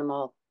to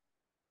animal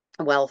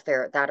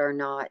welfare, that are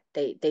not,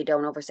 they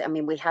don't oversee. I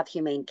mean, we have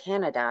Humane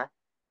Canada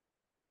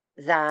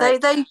They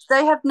that they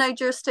they have no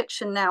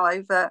jurisdiction now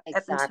over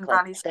Edmonton exactly.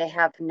 Valley. They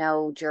have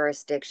no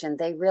jurisdiction.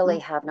 They really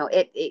Mm. have no.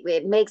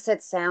 It makes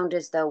it sound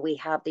as though we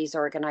have these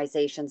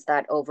organizations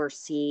that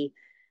oversee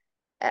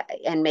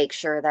and make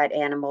sure that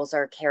animals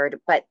are cared,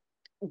 but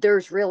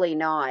there's really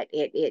not.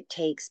 It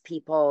takes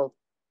people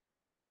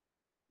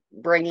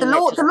The bringing it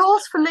law, to the the.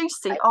 laws for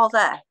Lucy are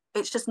there.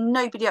 It's just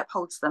nobody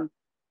upholds them.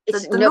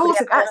 It's The nobody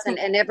laws are upholds, actually.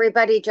 and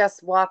everybody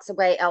just walks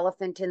away.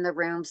 Elephant in the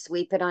room,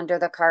 sweep it under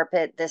the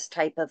carpet. This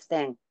type of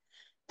thing.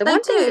 The They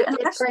one thing do, you and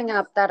did actually, bring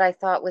up that I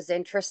thought was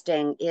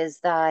interesting is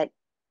that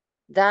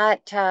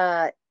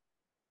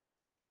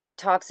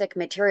toxic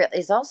material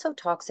is also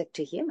toxic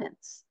to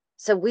humans.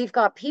 So we've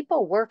got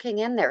people working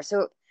in there.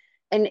 So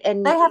and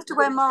they have to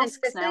wear since masks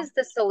this now. is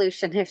the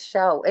solutionist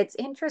show, it's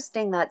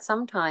interesting that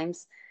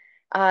sometimes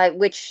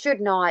which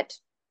should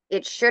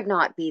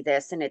not be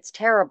this, and it's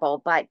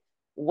terrible, but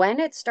when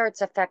it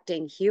starts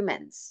affecting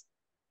humans,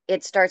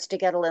 it starts to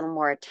get a little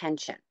more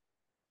attention.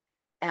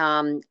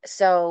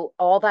 So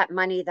all that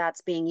money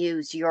that's being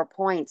used, your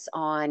points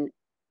on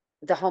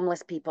the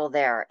homeless people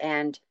there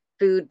and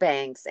food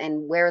banks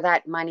and where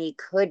that money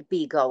could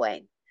be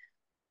going.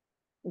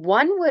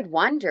 One would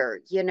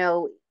wonder,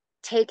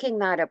 taking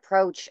that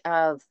approach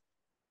of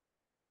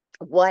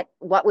what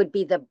would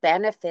be the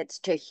benefits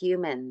to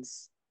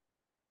humans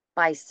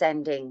by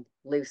sending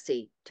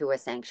Lucy to a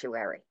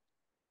sanctuary.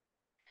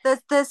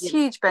 There's You know,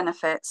 huge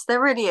benefits. There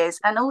really is,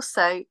 and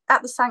also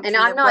at the and sanctuary,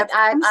 I'm they have not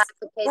webcams.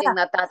 advocating Yeah.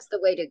 that that's the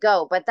way to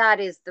go, but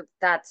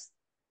that's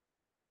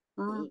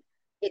Mm.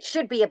 it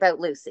should be about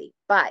Lucy.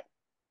 But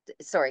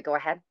sorry, go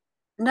ahead.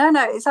 No,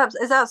 no, it's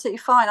absolutely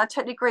fine. I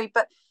totally agree.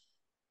 But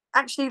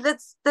actually,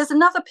 there's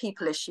another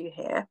people issue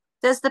here.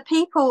 There's the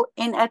people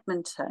in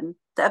Edmonton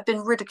that have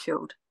been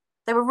ridiculed.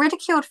 They were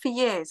ridiculed for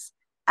years,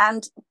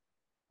 and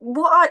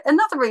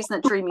another reason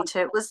that drew me to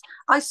it was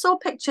I saw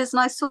pictures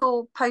and I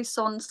saw posts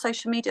on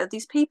social media of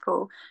these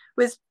people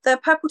with their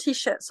purple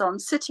t-shirts on,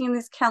 sitting in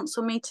these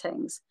council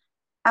meetings,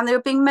 and they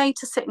were being made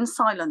to sit in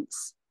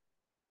silence.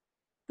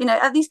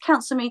 At these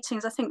council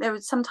meetings, I think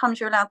sometimes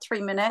you're allowed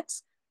 3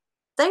 minutes.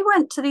 They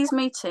went to these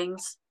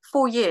meetings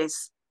 4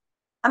 years,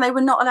 and they were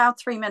not allowed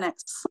 3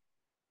 minutes.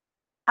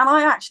 And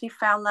I actually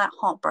found that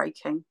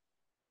heartbreaking.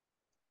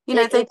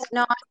 It's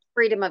not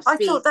freedom of I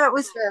thought speech, that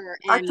was, sure,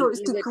 I thought and it was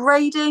you would.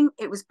 degrading.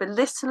 It was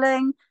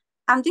belittling,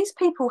 and these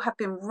people have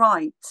been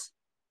right.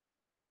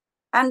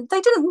 And they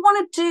didn't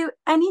want to do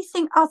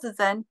anything other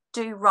than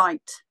do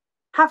right,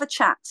 have a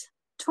chat,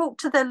 talk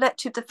to their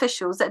elected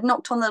officials that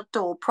knocked on their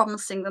door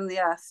promising them the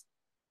earth.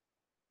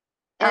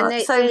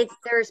 And So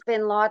there's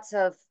been lots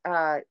of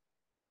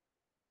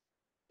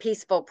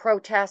peaceful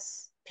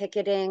protests,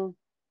 picketing.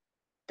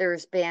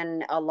 There's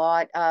been a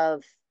lot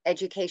of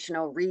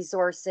educational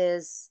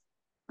resources,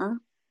 mm,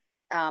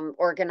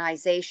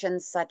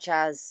 organizations such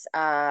as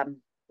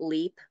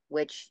LEAP,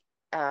 which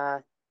uh,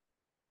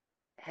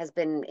 has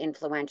been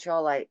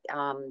influential.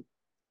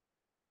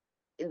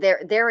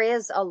 There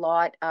is a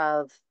lot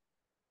of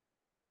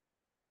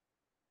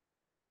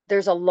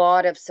there's a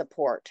lot of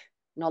support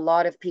and a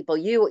lot of people.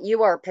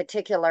 You are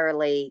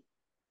particularly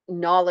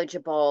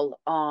knowledgeable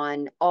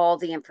on all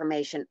the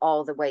information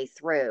all the way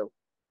through.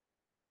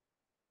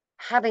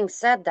 Having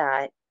said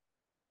that,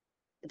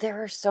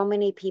 there are so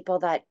many people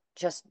that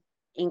just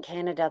in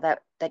Canada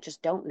that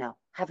just don't know,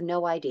 have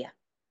no idea,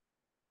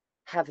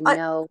 have I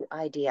no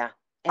idea.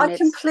 And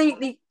it's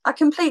I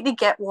completely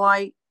get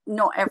why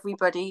not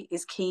everybody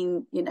is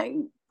keen, you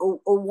know,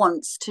 or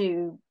wants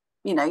to,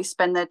 you know,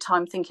 spend their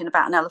time thinking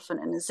about an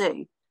elephant in a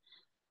zoo.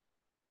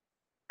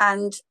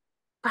 And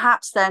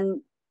perhaps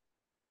then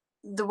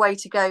the way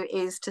to go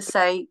is to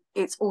say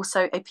it's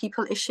also a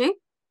people issue.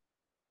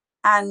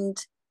 And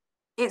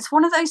it's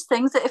one of those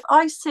things that if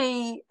I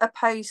see a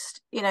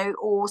post, you know,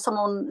 or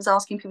someone is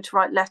asking people to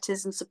write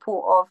letters in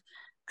support of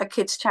a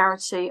kids'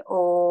 charity,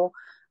 or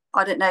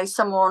I don't know,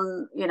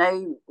 someone, you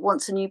know,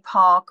 wants a new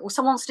park, or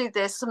someone wants to do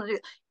this, someone do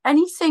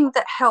anything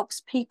that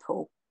helps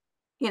people,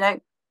 you know,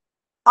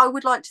 I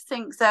would like to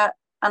think that,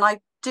 and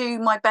I do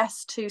my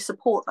best to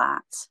support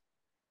that.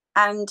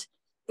 And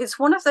it's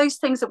one of those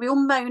things that we all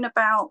moan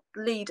about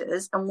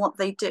leaders and what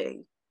they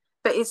do,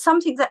 but it's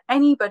something that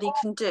anybody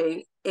can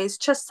do is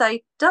just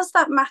say, does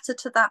that matter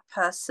to that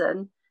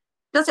person?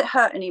 Does it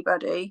hurt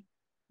anybody?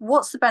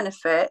 What's the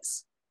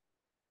benefits?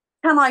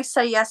 Can I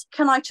say yes?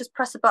 Can I just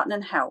press a button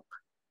and help?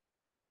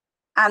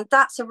 And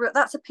that's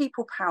a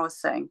people power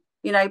thing.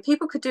 You know,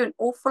 people could do an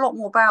awful lot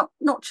more about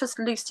not just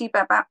Lucy,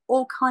 but about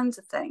all kinds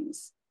of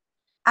things.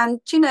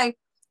 And you know,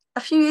 a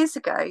few years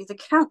ago, the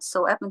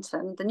council,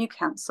 Edmonton, the new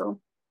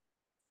council,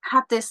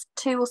 had this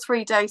 2 or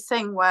 3 day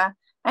thing where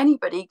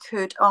anybody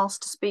could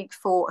ask to speak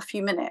for a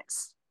few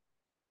minutes.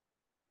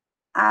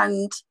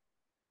 And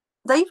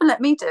they even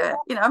let me do it.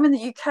 You know, I'm in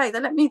the UK, they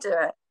let me do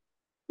it.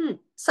 hmm.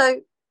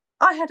 So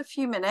I had a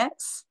few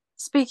minutes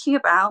speaking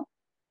about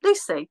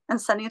Lucy and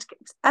sending it.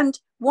 And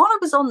while I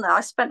was on there,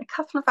 I spent a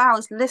couple of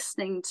hours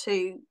listening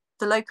to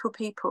the local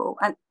people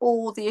and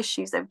all the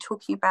issues they were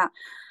talking about.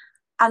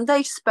 And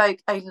they spoke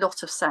a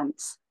lot of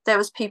sense. There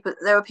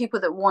were people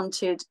that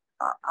wanted,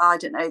 I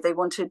don't know, they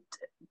wanted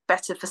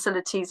better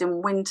facilities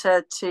in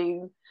winter to,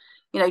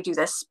 you know, do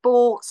their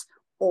sports,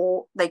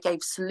 or they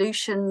gave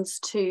solutions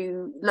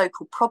to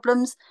local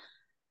problems.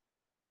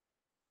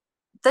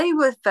 They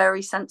were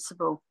very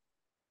sensible.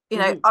 You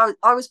know, Mm-hmm.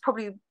 I was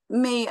probably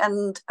me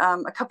and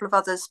a couple of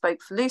others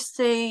spoke for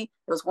Lucy.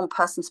 There was one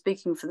person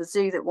speaking for the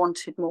zoo that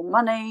wanted more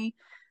money.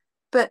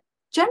 But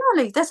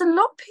generally, there's a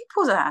lot of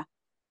people there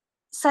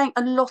saying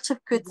a lot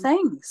of good Mm-hmm.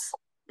 things.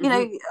 You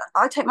Mm-hmm. know,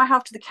 I take my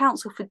hat to the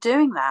council for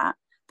doing that,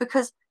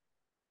 because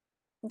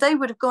they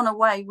would have gone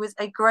away with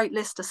a great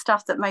list of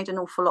stuff that made an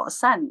awful lot of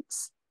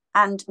sense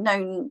and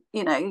known,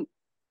 you know,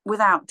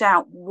 without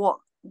doubt what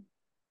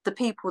the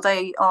people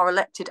they are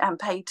elected and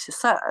paid to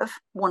serve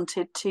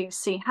wanted to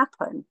see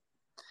happen.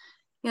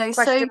 You know,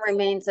 Question so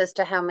remains as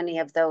to how many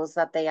of those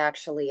that they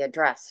actually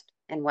addressed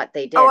and what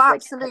they oh, did,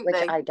 which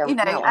absolutely. I You don't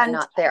know, know. I'm and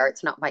not there.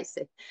 It's not my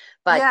city.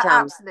 But yeah,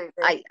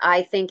 absolutely.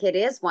 I think it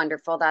is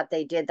wonderful that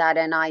they did that,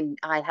 and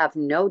I have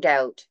no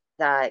doubt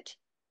that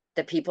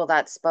the people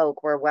that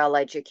spoke were well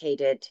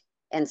educated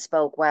and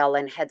spoke well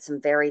and had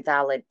some very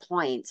valid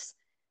points.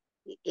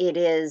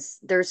 There's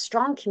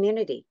strong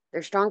community.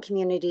 There's strong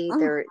community.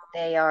 Mm,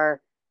 They are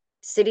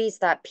cities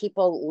that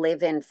people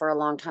live in for a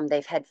long time.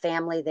 They've had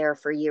family there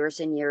for years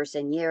and years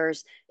and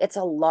years. It's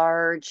a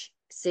large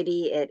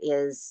city. It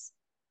is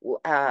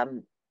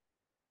um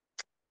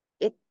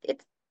it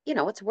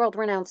it's a world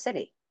renowned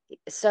city.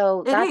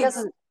 So it that is.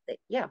 doesn't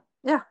yeah.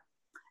 Yeah.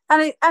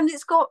 And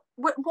it's got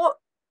what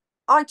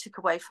I took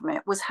away from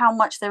it was how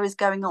much there is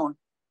going on.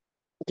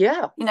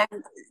 Yeah. You know,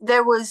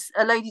 there was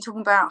a lady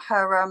talking about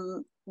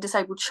her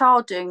disabled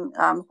child doing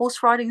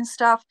horse riding and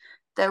stuff.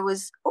 There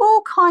was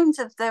all kinds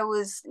of, there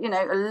was, you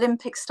know,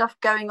 Olympic stuff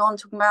going on,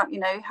 talking about, you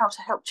know, how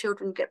to help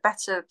children get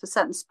better for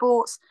certain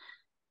sports.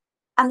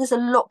 And there's a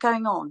lot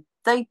going on.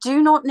 They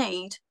do not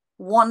need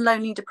one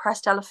lonely,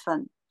 depressed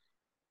elephant.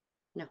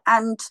 No.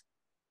 And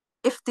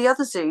if the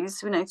other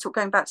zoos, you know, sort of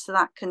going back to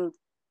that, can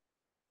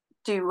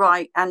do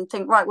right and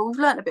think, right, well, we've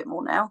learned a bit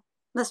more now,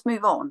 let's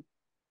move on.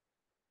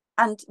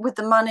 And with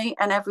the money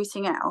and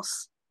everything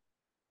else,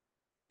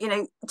 you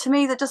know, to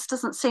me, there just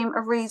doesn't seem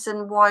a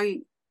reason why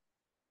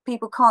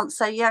people can't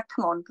say, yeah,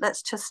 come on,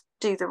 let's just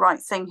do the right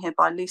thing here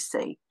by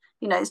Lucy.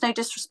 You know, it's no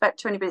disrespect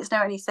to anybody, it's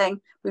no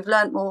anything. We've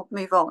learned more,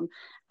 move on.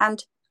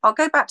 And I'll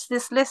go back to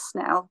this list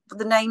now,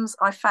 the names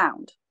I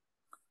found.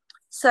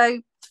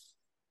 So,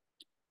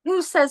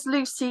 who says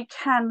Lucy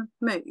can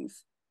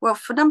move? Well,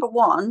 for number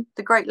one,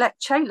 the great Lek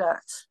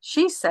Chaylert.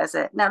 She says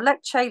it. Now,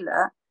 Lek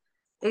Chaylert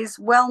is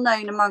well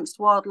known amongst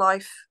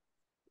wildlife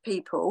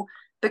people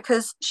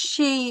because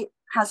she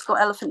has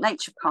got Elephant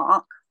Nature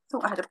Park. I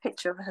thought I had a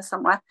picture of her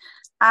somewhere.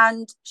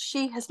 And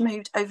she has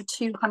moved over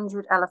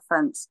 200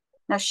 elephants.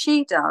 Now,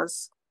 she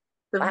does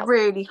the Wow.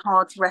 really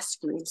hard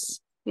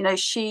rescues. You know,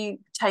 she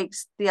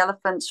takes the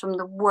elephants from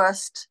the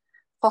worst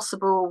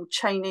possible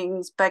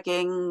chainings,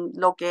 begging,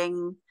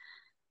 logging.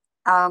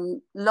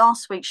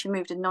 Last week, she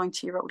moved a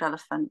 90-year-old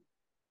elephant.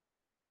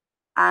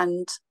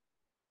 And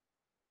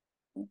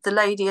the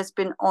lady has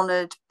been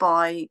honoured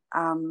by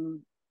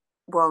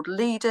world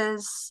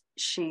leaders.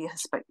 She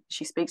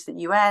speaks at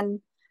the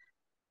UN.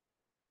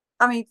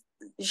 I mean,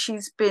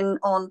 she's been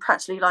on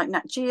practically like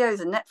Nat Geo,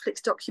 the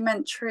Netflix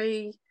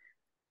documentary.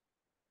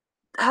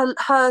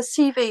 Her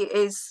CV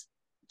is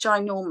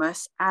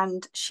ginormous,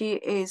 and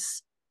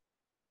she's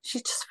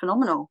just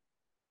phenomenal,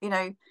 you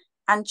know.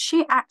 And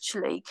she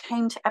actually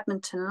came to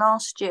Edmonton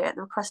last year at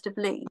the request of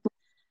Lee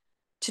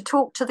to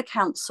talk to the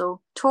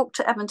council, talk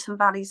to Edmonton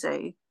Valley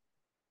Zoo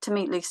to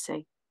meet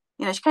Lucy.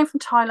 You know, she came from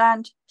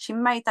Thailand. She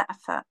made that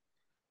effort.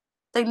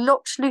 They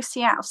locked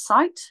Lucy out of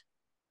sight,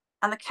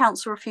 and the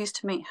council refused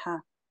to meet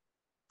her.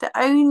 The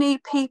only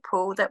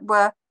people that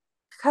were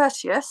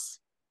courteous,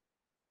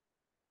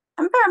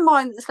 and bear in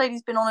mind that this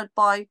lady's been honoured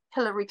by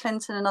Hillary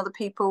Clinton and other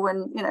people,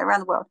 and you know,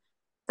 around the world.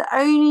 The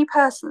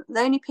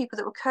only people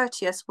that were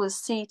courteous was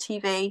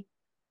CTV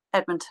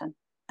Edmonton,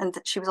 and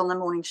that she was on their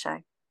morning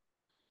show.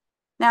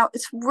 Now,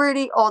 it's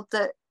really odd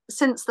that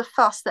since the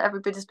fuss that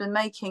everybody's been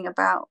making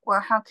about, well,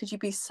 how could you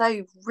be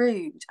so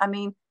rude? I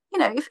mean, you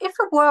know, if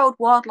a world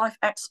wildlife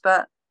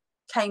expert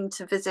came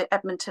to visit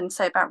Edmonton,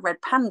 say about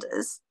red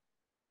pandas,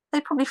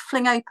 they'd probably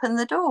fling open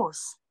the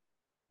doors,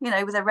 you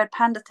know, with their red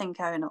panda thing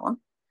going on.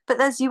 But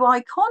there's you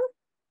Icon,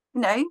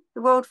 you know,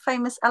 the world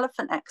famous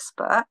elephant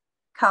expert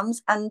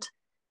comes and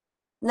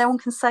no one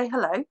can say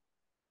hello.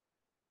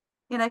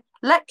 You know,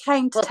 Let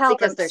came to Well, it's tell them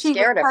because they're she was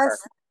scared of her.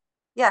 person.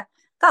 Yeah,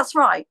 that's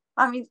right.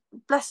 I mean,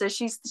 bless her.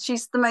 She's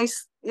the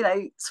most, you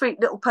know, sweet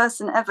little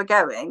person ever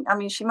going. I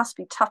mean, she must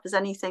be tough as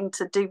anything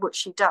to do what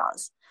she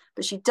does,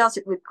 but she does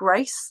it with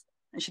grace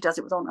and she does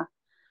it with honour.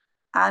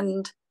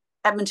 And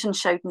Edmonton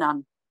showed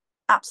none,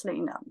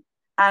 absolutely none.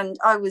 And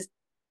I was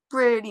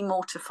really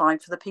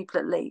mortified for the people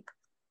at Leap.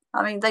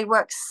 I mean, they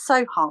work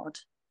so hard,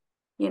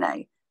 you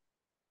know.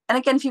 And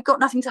again, if you've got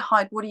nothing to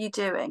hide, what are you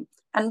doing?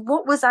 And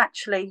what was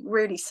actually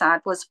really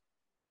sad was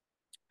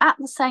at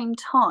the same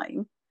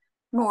time,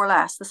 more or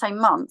less the same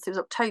month, it was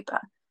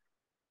October,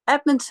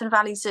 Edmonton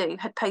Valley Zoo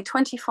had paid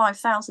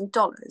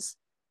 $25,000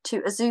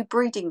 to a zoo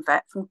breeding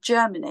vet from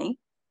Germany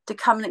to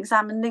come and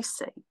examine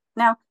Lucy.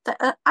 Now,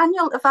 the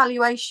annual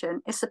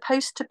evaluation is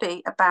supposed to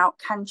be about,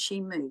 can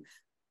she move?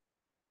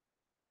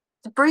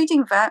 The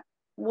breeding vets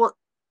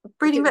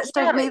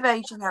don't Yeah, move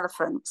aging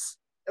elephants.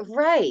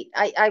 right.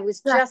 I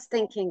was Yeah, just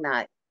thinking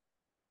that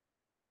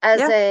as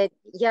yeah. a,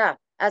 yeah,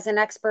 as an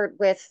expert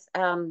with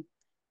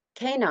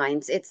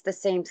canines, it's the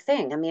same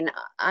thing. I mean,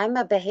 I'm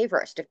a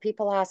behaviorist. If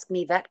people ask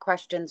me vet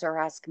questions or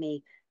ask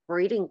me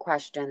breeding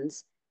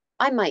questions,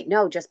 I might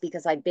know just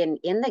because I've been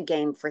in the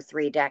game for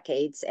 3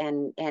 decades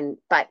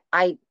but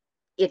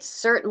it's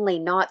certainly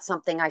not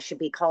something I should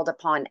be called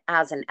upon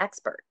as an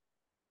expert.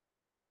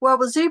 Well,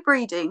 the zoo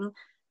breeding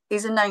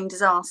is a known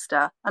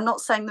disaster. I'm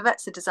not saying the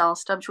vet's a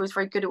disaster. I'm sure he's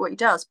very good at what he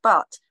does,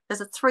 but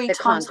there's a three The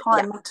times con,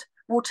 higher yeah,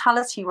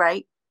 mortality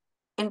rate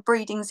in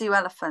breeding zoo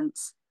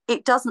elephants.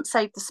 It doesn't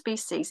save the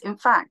species. In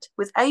fact,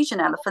 with Asian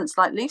elephants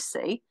like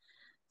Lucy,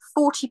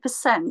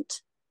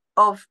 40%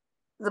 of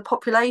the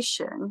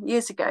population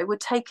years ago were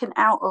taken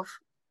out of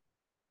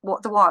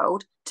the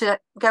wild to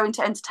go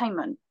into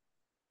entertainment.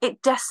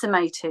 It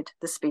decimated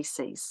the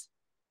species.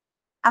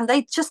 And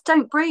they just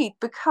don't breed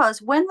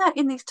because when they're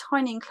in these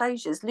tiny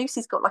enclosures,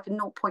 Lucy's got like a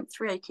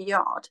 0.3 acre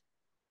yard,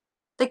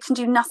 they can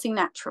do nothing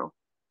natural.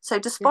 So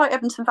yeah, despite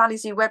Edmonton Valley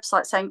Zoo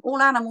website saying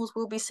all animals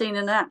will be seen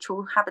in a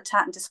natural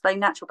habitat and display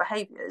natural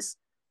behaviours,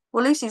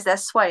 well, Lucy's there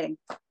swaying.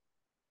 You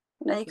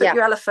know, you've got yeah,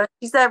 your elephant,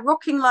 she's there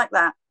rocking like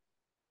that.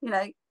 You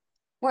know,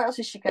 what else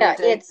is she going yeah.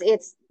 to do?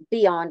 It's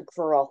beyond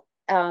cruel.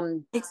 The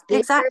other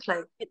Exactly.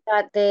 thing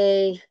that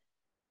they,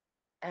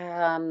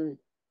 um,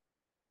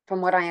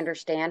 from what I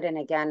understand, and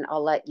again,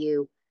 I'll let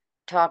you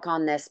talk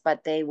on this,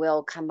 but they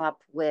will come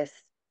up with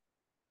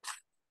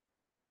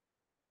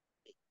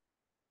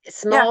Yeah.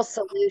 small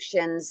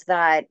solutions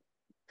that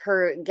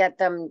get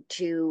them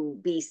to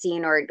be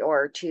seen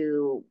or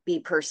to be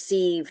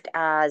perceived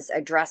as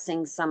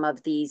addressing some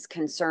of these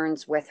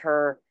concerns with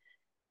her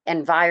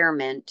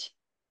environment,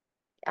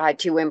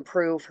 to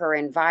improve her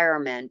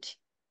environment.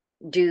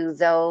 Do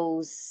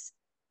those,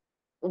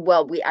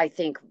 well, I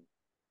think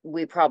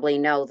we probably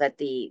know that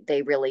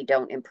they really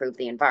don't improve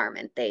the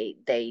environment.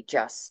 They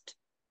just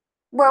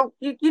Well,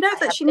 you know that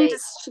have they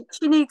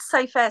she needs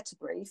safe air to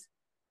breathe.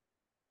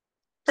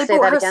 They say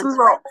bought that her again, some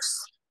sorry?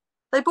 rocks.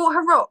 They bought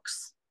her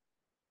rocks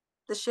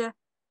this year,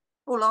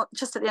 or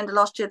just at the end of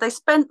last year. They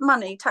spent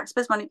money,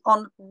 taxpayers' money,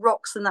 on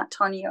rocks in that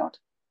tiny yard.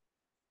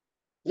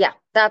 Yeah,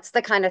 that's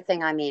the kind of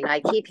thing I mean.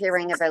 I keep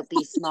hearing about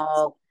these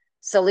small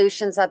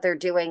solutions that they're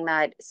doing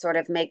that sort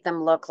of make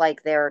them look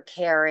like they're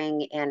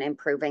caring and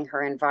improving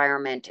her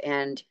environment.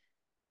 And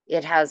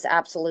it has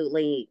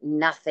absolutely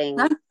No, nothing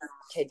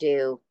to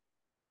do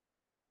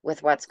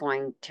with what's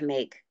going to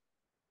make,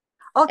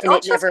 and I'll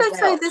it just never go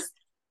through will. this.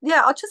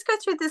 Yeah, I'll just go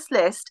through this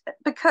list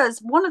because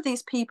one of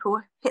these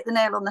people hit the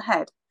nail on the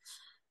head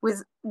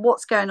with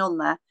what's going on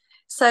there.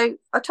 So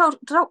I talked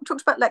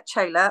about Lech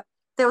Taylor.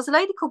 There was a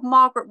lady called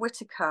Margaret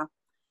Whitaker,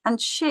 and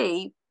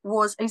she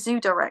was a zoo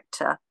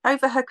director.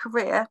 Over her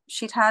career,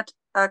 she'd had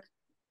a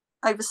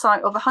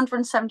oversight of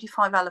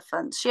 175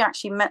 elephants. She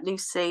actually met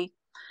Lucy,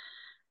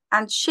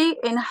 and she,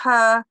 in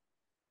her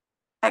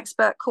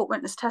expert court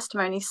witness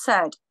testimony,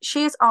 said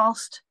she has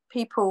asked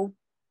people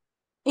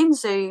in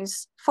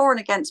zoos for and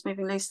against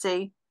moving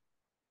Lucy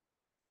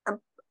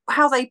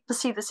how they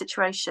perceive the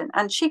situation.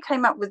 And she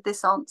came up with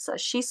this answer.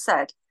 She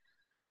said,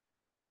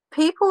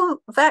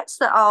 vets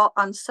that are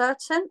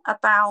uncertain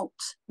about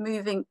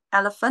moving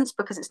elephants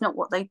because it's not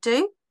what they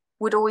do,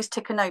 would always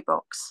tick a no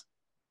box.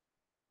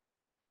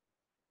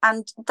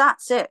 And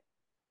that's it.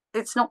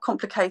 It's not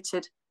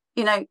complicated.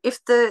 You know,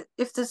 if the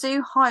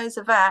zoo hires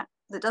a vet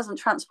that doesn't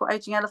transport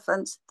aging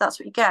elephants, that's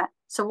what you get.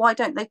 So why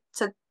don't they?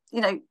 So,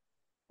 you know,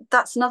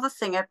 that's another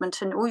thing,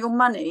 Edmonton. All your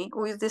money,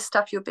 all of this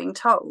stuff you're being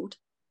told,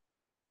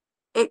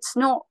 it's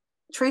not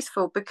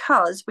truthful,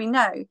 because we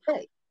know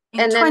Right. in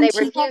And then they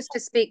 20 refuse to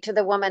speak to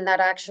the woman that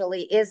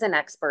actually is an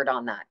expert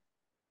on that.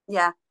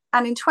 yeah,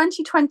 and in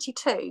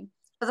 2022,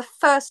 for the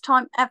first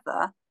time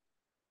ever,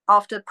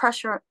 after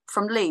pressure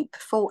from Leap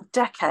for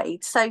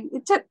decades, so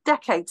it took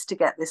decades to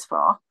get this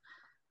far,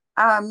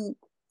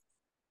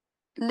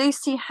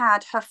 Lucy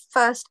had her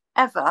first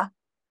ever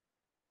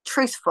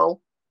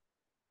truthful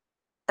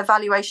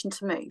evaluation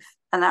to move,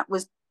 and that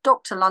was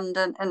Dr.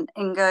 London and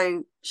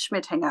Ingo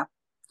Schmidhinger.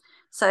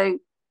 So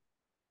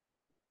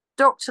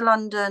Dr.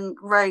 London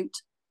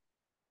wrote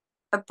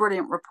a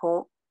brilliant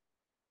report,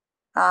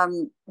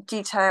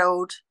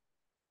 detailed,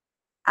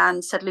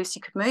 and said Lucy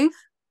could move.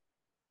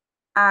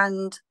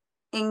 And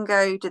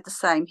Ingo did the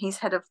same. He's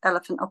head of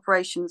elephant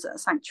operations at a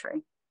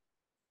sanctuary.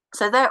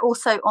 So they're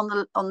also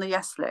on the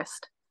yes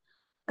list,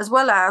 as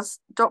well as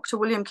Dr.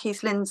 William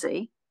Keith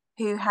Lindsay,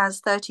 who has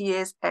 30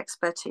 years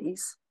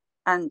expertise,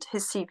 and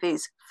his CV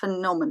is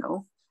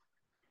phenomenal.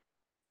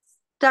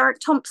 Derek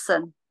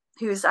Thompson,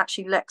 who is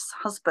actually Lex's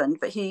husband,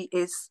 but he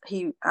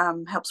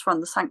helps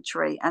run the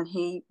sanctuary, and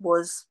he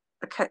is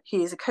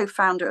a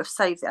co-founder of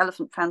Save the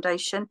Elephant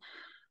Foundation.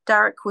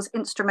 Derek was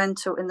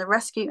instrumental in the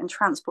rescue and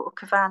transport of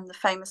Kavan, the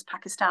famous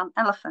Pakistan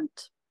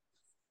elephant.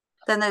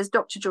 Then there's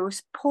Dr.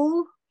 Joyce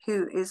Paul,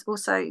 who is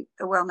also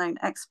a well-known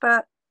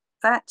expert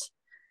vet.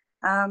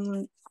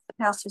 Who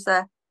else was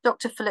there?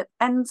 Dr. Philip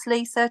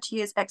Ensley, 30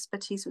 years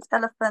expertise with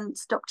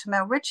elephants. Dr.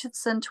 Mel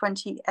Richardson,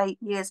 28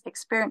 years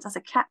experience as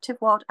a captive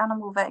wild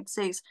animal vet at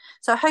zoos.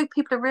 So I hope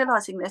people are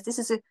realising this.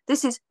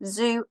 This is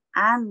zoo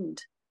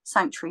and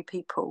sanctuary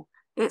people.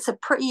 It's a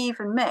pretty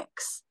even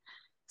mix.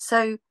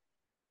 So,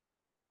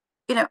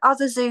 you know,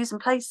 other zoos and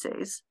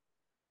places,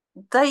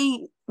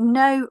 they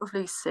know of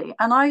Lucy.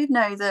 And I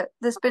know that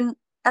there's been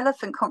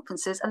elephant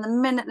conferences, and the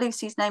minute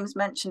Lucy's name is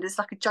mentioned, it's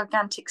like a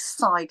gigantic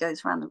sigh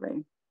goes around the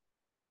room.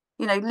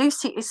 You know,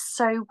 Lucy is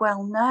so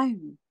well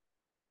known.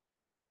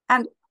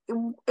 And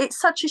it's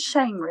such a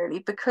shame, really,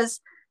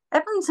 because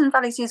Edmonton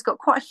Valley Zoo's got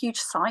quite a huge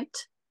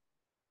site.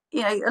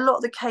 You know, a lot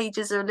of the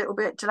cages are a little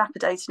bit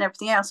dilapidated and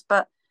everything else,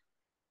 but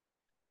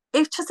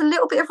if just a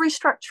little bit of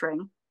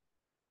restructuring,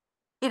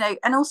 you know,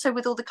 and also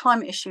with all the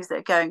climate issues that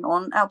are going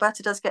on,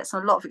 Alberta does get a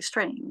lot of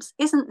extremes.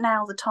 Isn't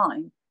now the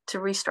time to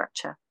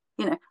restructure?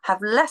 You know,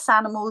 have less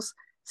animals,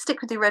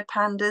 stick with your red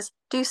pandas,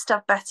 do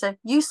stuff better,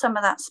 use some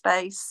of that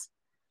space.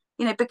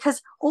 You know,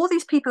 because all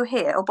these people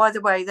here, oh, by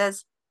the way,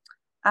 there's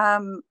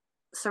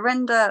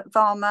Surinder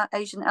Varma,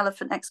 Asian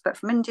elephant expert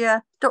from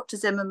India, Dr.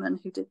 Zimmerman,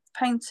 who did the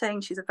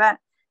painting, she's a vet,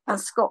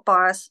 and Scott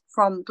Byers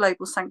from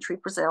Global Sanctuary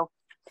Brazil.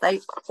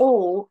 They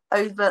all,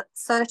 over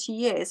 30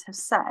 years, have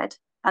said,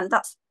 and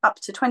that's up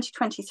to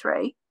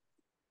 2023,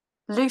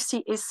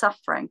 Lucy is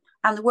suffering.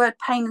 And the word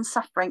pain and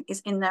suffering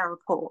is in their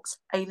reports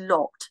a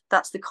lot.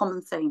 That's the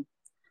common theme.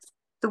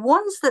 The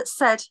ones that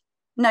said,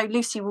 no,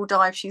 Lucy will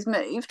die if she's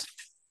moved,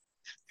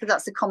 because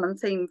that's the common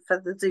theme for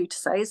the zoo to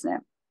say, isn't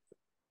it?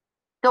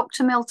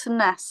 Dr. Milton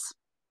Ness,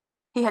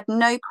 he had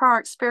no prior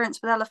experience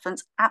with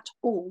elephants at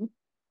all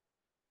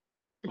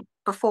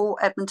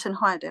before Edmonton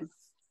hired him.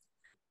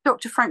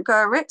 Dr. Frank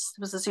Goeritz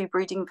was a zoo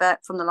breeding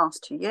vet from the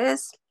last 2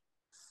 years.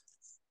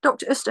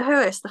 Dr.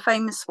 Oosterhuis, the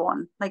famous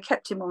one, they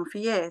kept him on for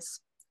years.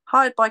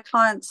 Hired by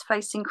clients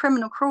facing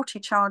criminal cruelty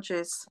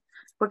charges.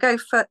 We'll go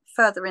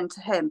further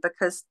into him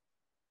because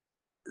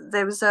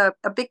there was a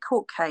big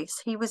court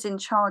case. He was in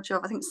charge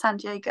of, I think, San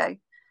Diego,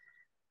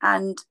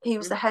 and he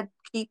was the head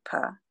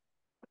keeper,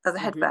 or the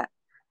head vet.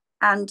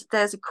 And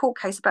there's a court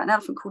case about an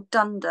elephant called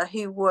Dunder,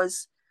 who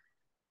was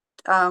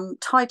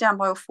tied down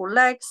by all four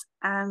legs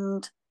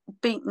and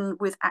beaten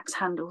with axe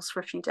handles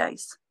for a few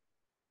days.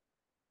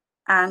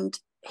 And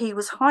he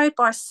was hired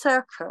by a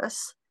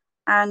circus,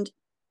 and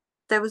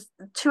there was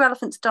 2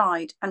 elephants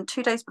died, and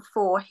 2 days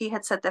before he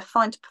had said they're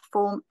fine to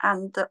perform,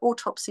 and the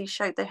autopsy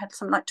showed they had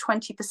something like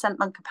 20%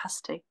 lung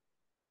capacity,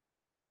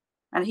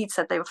 and he'd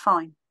said they were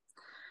fine.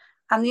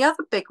 And the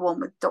other big one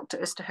with Dr.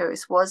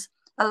 Oosterhuis was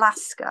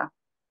Alaska,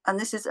 and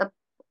this is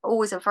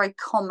always a very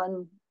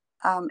common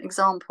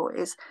example.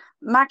 Is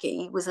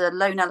Maggie was a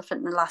lone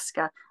elephant in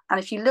Alaska, and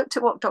if you looked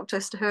at what Dr.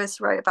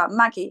 Oosterhuis wrote about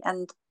Maggie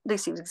and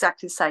Lucy, was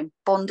exactly the same: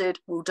 bonded,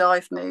 will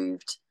dive,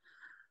 moved,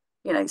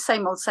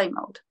 same old, same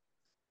old.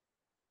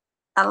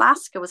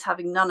 Alaska was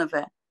having none of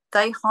it.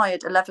 They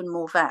hired 11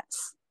 more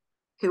vets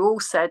who all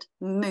said,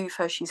 move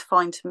her, she's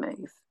fine to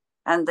move.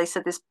 And they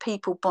said this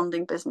people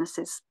bonding business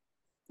is,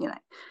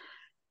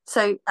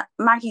 So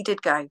Maggie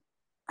did go,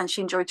 and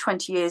she enjoyed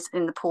 20 years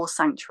in the poor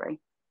sanctuary.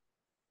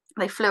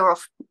 They flew her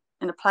off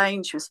in a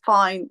plane. She was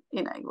fine,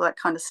 all that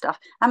kind of stuff.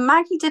 And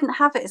Maggie didn't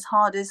have it as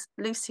hard as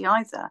Lucy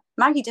either.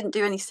 Maggie didn't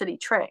do any silly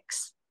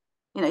tricks.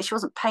 She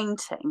wasn't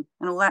painting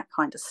and all that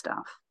kind of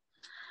stuff.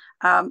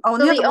 And So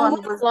the the other one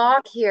only was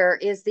block here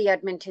is the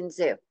Edmonton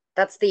Zoo.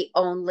 That's the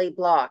only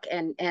block,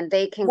 and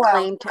they can well,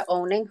 claim to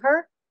owning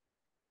her,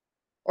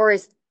 or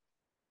is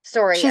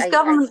sorry, she's I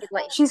government. feel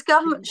like She's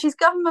government. She's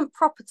government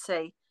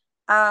property.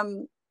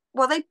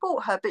 Well, they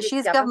bought her, but she's she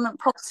is government. government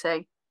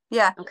property.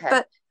 Yeah, Okay.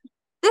 but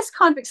this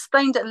kind of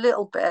explained it a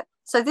little bit.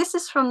 So this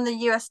is from the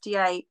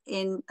USDA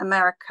in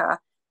America.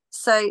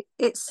 So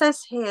it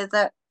says here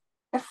that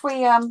if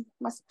we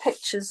there's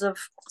pictures of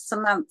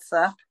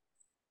Samantha.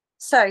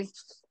 So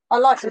I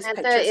like this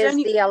Samantha picture. It's is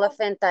only the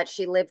elephant that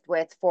she lived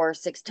with for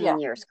 16 yeah,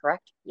 years,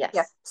 correct? yeah.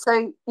 Yes.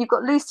 So you've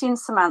got Lucy and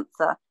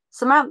Samantha.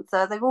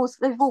 Samantha, they've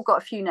all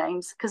got a few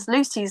names because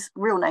Lucy's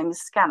real name is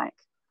Scannick.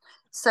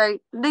 So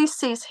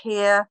Lucy's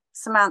here,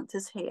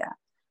 Samantha's here.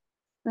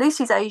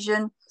 Lucy's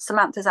Asian,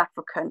 Samantha's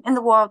African. In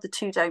the wild, the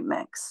two don't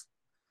mix.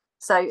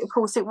 So of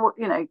course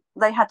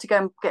they had to go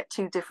and get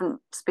 2 different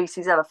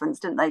species elephants,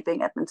 didn't they,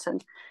 being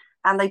Edmonton,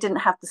 and they didn't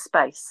have the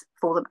space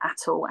for them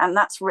at all. And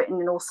that's written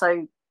in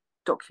also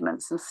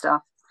documents and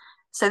stuff.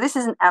 So this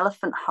is an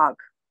elephant hug.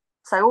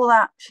 So all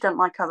that, she don't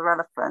like other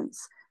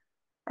elephants.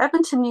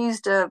 Edmonton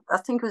used I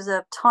think it was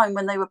a time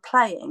when they were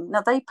playing.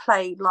 Now they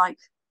play like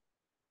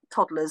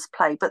toddlers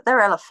play, but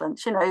they're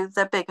elephants,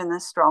 they're big and they're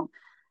strong.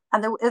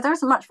 And there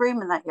isn't much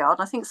room in that yard.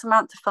 I think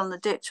Samantha fell in the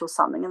ditch or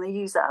something, and they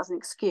use that as an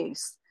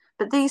excuse.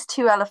 But these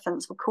 2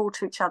 elephants were called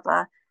to each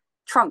other,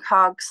 trunk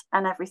hugs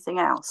and everything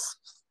else.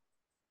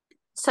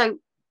 So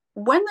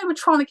when they were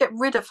trying to get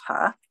rid of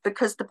her,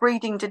 because the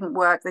breeding didn't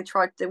work, they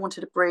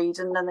wanted to breed,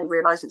 and then they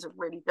realised it's a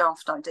really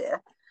daft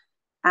idea.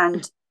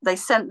 And they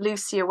sent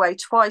Lucy away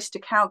twice to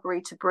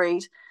Calgary to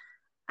breed.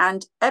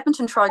 And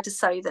Edmonton tried to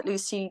say that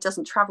Lucy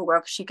doesn't travel well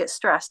because she gets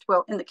stressed.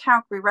 Well, in the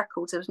Calgary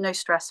records, there was no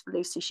stress for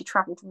Lucy. She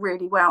travelled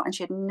really well, and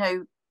she had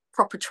no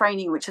proper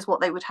training, which is what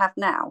they would have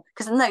now.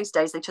 Because in those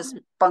days, they just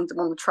bunged them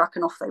on the truck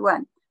and off they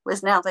went.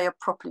 Whereas now they are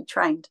properly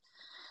trained.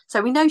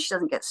 So we know she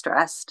doesn't get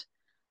stressed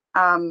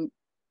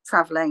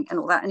travelling and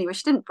all that. Anyway,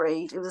 she didn't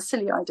breed. It was a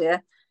silly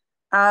idea.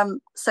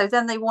 So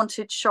then they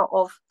wanted shot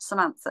of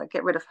Samantha,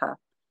 get rid of her.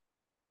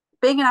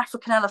 Being an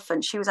African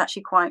elephant, she was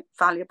actually quite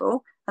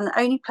valuable. And the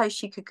only place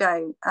she could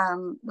go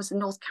was the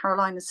North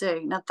Carolina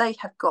Zoo. Now, they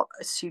have got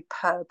a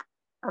superb,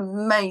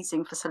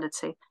 amazing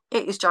facility.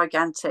 It is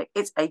gigantic.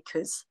 It's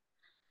acres.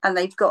 And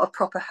they've got a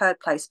proper herd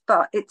place.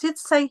 But it did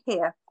say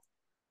here,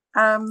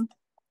 to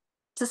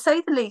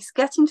say the least,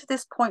 getting to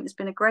this point has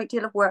been a great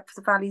deal of work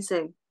for the Valley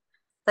Zoo.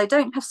 They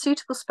don't have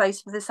suitable space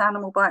for this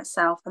animal by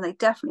itself, and they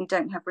definitely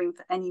don't have room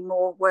for any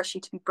more were she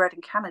to be bred in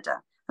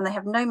Canada. And they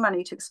have no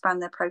money to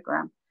expand their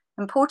program.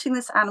 Importing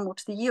this animal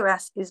to the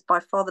US is by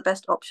far the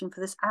best option for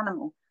this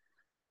animal.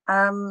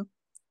 And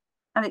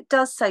it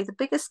does say the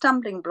biggest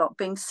stumbling block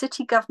being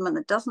city government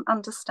that doesn't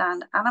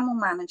understand animal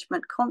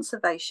management,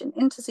 conservation,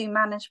 interzoo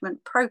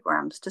management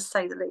programs, to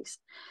say the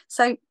least.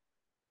 So,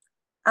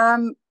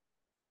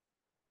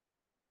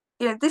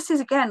 this is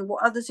again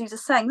what other zoos are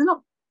saying. They're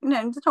not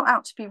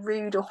out to be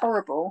rude or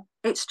horrible.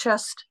 It's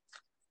just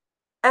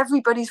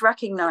everybody's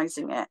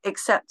recognising it,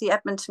 except the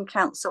Edmonton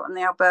Council and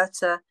the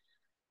Alberta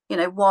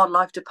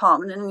wildlife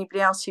department and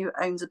anybody else who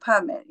owns a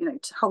permit,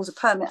 holds a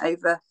permit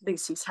over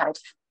Lucy's head.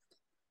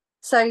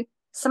 So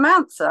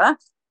Samantha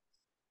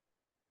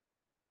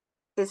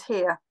is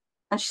here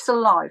and she's still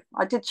alive.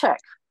 I did check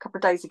a couple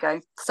of days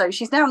ago. So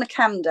she's now in a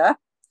Canada.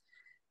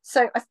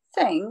 So I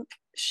think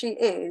she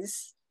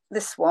is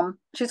this one.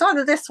 She's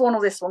either this one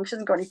or this one. She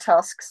hasn't got any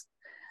tusks.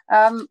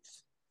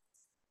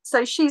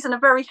 So she's in a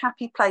very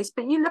happy place.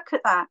 But you look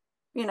at that,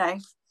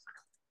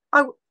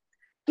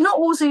 not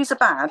all zoos are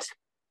bad.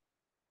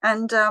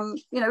 And,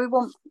 we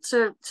want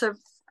to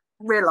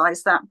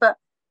realise that. But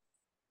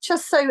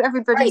just so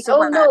everybody's Right. Oh,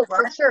 aware, no,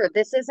 for right? sure.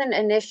 This isn't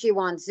an issue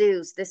on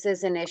zoos. This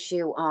is an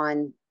issue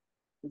on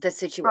the Right.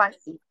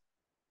 situation.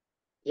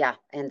 Yeah,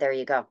 and there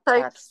you go.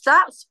 So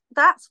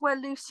that's where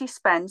Lucy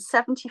spends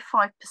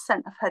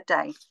 75% of her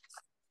day.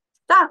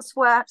 That's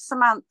where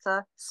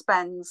Samantha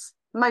spends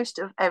most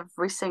of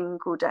every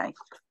single day.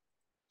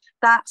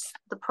 That's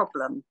the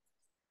problem.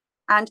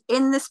 And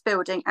in this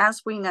building,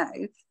 as we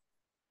know,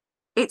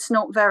 It's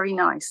not very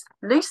nice.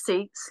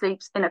 Lucy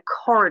sleeps in a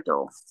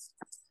corridor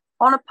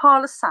on a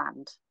pile of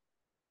sand,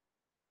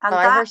 and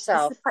By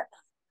herself.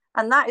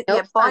 No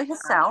yeah, by sunshine.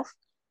 herself.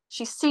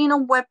 She's seen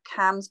on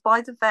webcams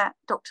by the vet,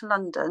 Dr.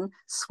 London,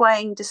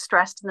 swaying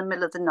distressed in the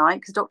middle of the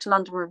night because Dr.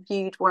 London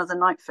reviewed one of the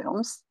night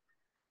films.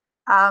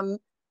 Um,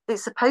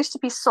 it's supposed to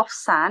be soft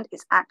sand.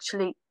 It's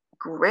actually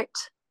grit,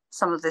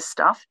 some of this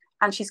stuff,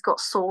 and she's got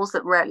sores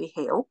that rarely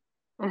heal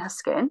in her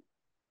skin.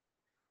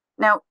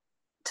 Now,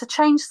 to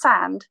change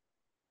sand,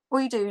 all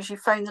you do is you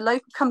phone the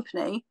local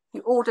company, you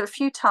order a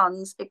few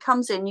tons, it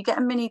comes in, you get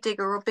a mini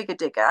digger or a bigger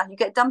digger, you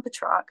get a dumper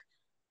truck,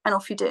 and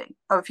off you do,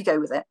 or if you go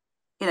with it.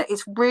 You know,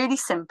 it's really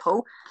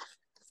simple.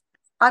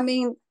 I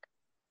mean,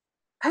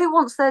 who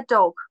wants their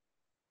dog,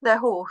 their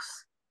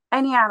horse,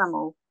 any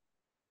animal?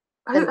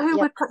 Who Yeah,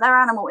 would put their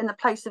animal in the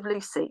place of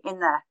Lucy in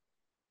there?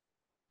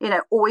 You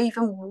know, or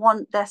even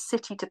want their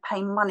city to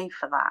pay money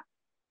for that.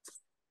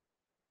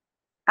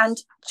 And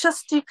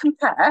just to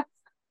compare,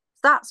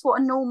 that's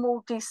what a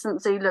normal,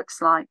 decent zoo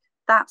looks like.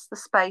 That's the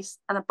space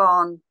and a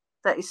barn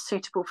that is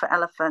suitable for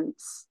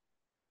elephants.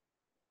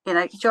 You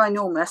know,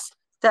 ginormous.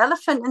 The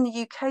elephant in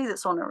the UK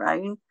that's on her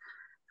own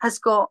has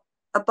got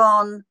a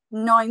barn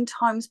 9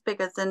 times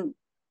bigger than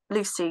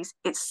Lucy's.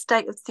 It's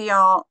state of the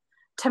art,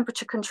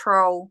 temperature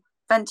control,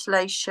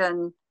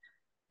 ventilation,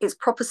 it's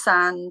proper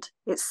sand,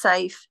 it's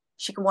safe.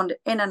 She can wander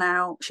in and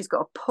out. She's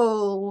got a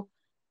pool.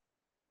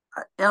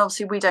 And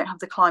obviously, we don't have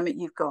the climate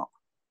you've got.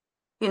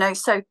 You know,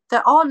 so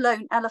there are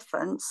lone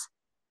elephants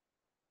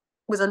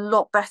with a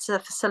lot better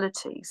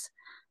facilities.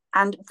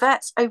 And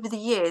vets over the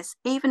years,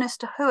 even as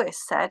to Huis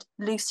said,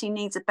 Lucy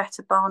needs a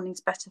better barn, needs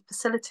better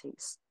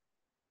facilities.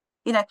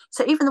 You know,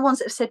 so even the ones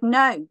that have said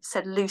no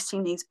said Lucy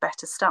needs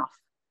better stuff.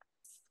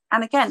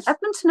 And again,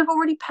 Edmonton have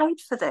already paid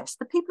for this.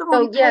 The people have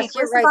already so paid. yes,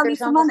 you're Where's the right. value There's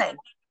for almost money?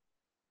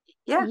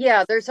 Yeah.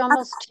 Yeah, there's And,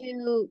 almost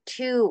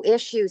two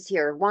issues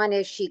here. One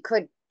is she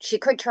could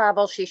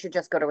travel, she should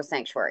just go to a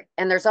sanctuary.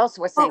 And there's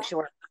also a well,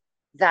 sanctuary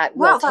that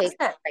will well, that's take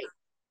it. her.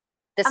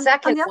 The And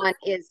second the other, one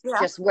is yeah.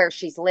 just where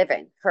she's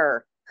living.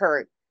 Her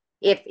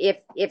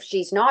if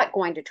she's not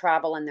going to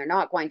travel and they're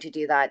not going to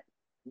do that,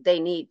 they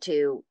need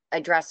to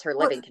address her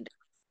Well, living condition.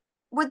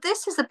 well,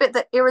 this is the bit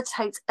that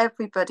irritates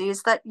everybody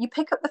is that you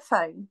pick up the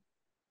phone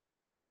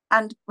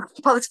and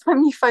by the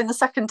time you phone the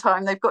second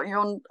time, they've got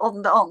you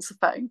on the answer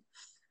phone.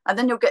 And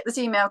then you'll get this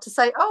email to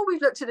say, oh,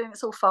 we've looked at it and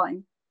it's all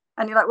fine.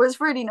 And you're like, well, it's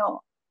really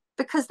not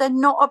because they're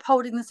not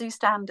upholding the zoo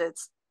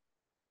standards.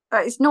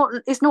 It's not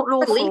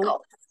lawful.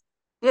 Illegal.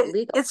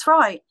 Illegal. It's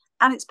right.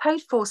 And it's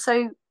paid for. So,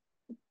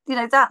 you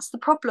know, that's the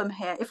problem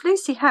here. If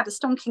Lucy had a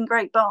stonking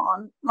great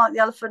barn like the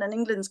elephant in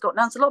England's got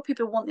now, there's a lot of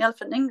people who want the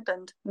elephant in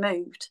England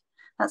moved.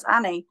 That's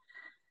Annie.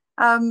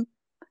 Um,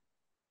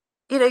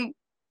 you know,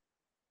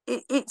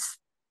 it's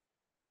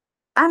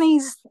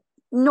Annie's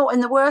not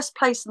in the worst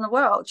place in the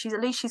world. She's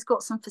at least she's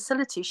got some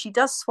facilities. She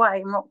does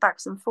sway and rock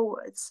backs and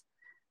forwards.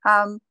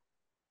 Um,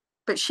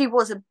 but she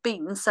was a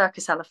beaten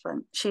circus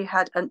elephant. She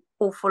had an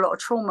awful lot of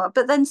trauma.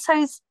 But then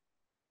says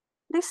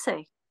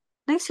Lucy.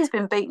 Lucy's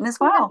been beaten as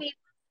Can't well. be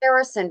a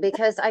comparison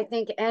because I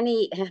think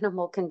any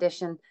animal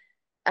condition,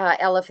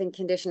 elephant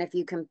condition, if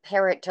you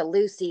compare it to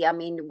Lucy, I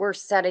mean, we're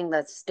setting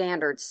the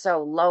standards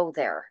so low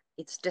there.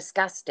 It's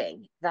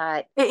disgusting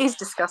that It is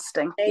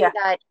disgusting. say Yeah,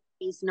 that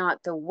he's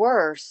not the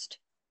worst.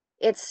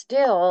 It's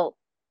still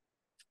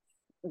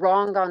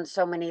wrong on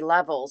so many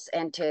levels,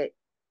 and to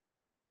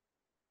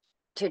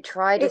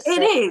try to it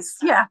say is.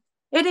 Yeah,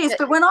 it is. that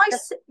But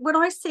when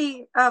I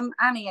see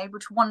Annie able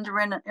to wander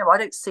in, you know, I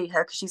don't see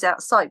her because she's out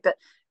of sight. But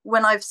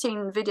when I've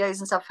seen videos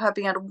and stuff, her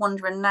being able to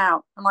wander in and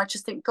out, and I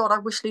just think, God, I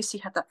wish Lucy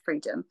had that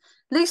freedom.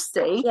 Lucy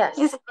is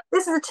yes,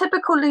 this is a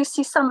typical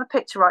Lucy summer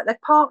picture, right? They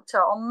parked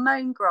her on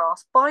mown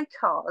grass by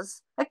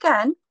cars.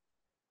 Again,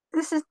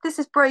 this is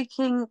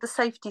breaking the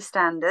safety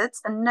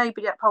standards, and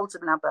nobody upholds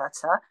them in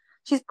Alberta.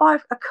 She's by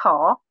a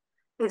car.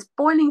 It's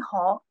boiling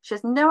hot. She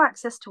has no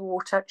access to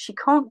water. She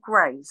can't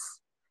graze.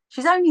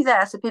 She's only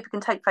there so people can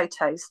take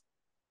photos.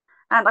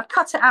 And I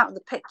cut it out of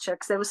the picture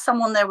because there was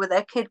someone there with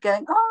their kid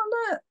going,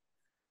 "Oh look!"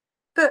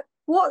 But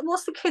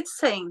what's the kids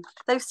seen?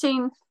 They've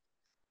seen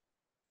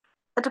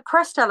a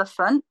depressed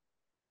elephant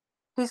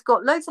who's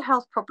got loads of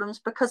health problems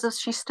because of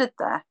she stood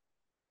there.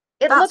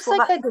 it That's looks what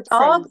like that a kid's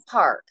dog seen.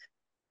 park.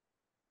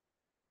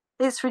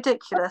 It's Looks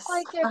ridiculous.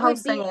 like The it whole would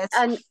thing be, is.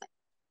 and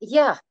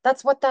yeah,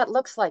 that's what that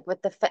looks like with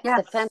Yeah.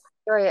 the fence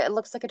area. It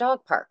looks like a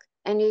dog park,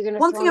 and you're going to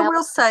One throw thing an I will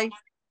elephant. say,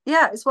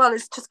 yeah, as well,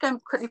 is just going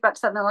quickly back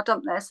to that, and then I'll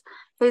dump this,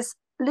 is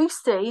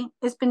Lucy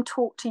has been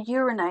taught to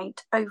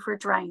urinate over a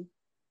drain.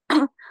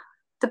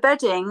 The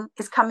bedding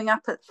is coming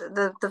up at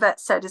the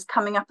vet said is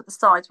coming up at the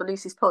sides where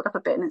Lucy's pulled up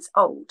a bit and it's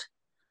old.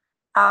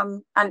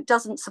 And it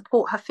doesn't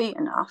support her feet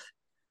enough.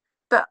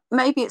 But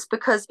maybe it's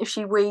because if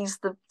she wheezes,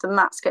 the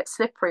mats get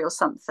slippery or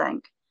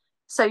something.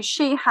 So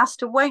she has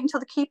to wait until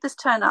the keepers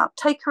turn up,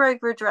 take her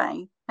over a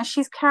drain, and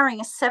she's carrying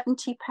a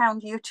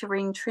 70-pound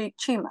uterine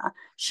tumour.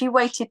 She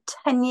waited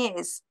 10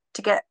 years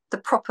to get the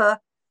proper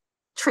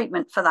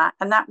treatment for that.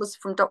 And that was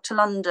from Dr.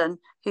 London,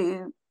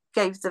 who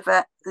gave the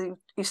vet, who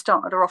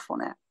started her off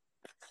on it.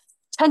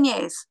 10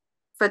 years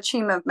for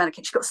tumour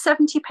medication. She's got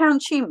 £70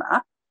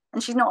 tumour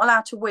and she's not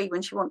allowed to wee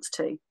when she wants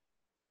to.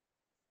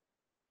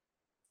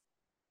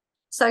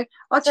 So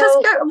I'll just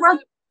So go around.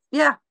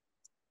 Yeah.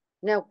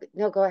 no,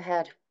 no, go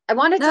ahead. I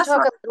wanted No, to that's talk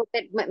right. a little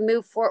bit,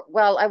 move forward.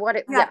 Well, I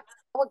wanted, Yeah. yeah.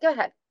 Well, go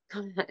ahead. Go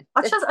ahead.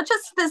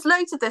 There's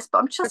loads of this, but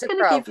I'm You're just the going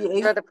to pro. give you,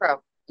 You're the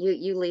pro.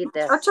 You lead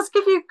I'll this. just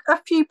give you a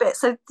few bits.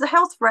 So the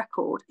health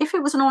record, if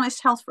it was an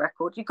honest health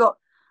record, you got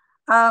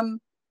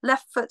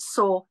left foot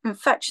sore,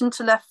 infection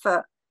to left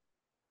foot,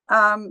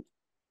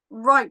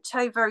 right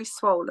toe very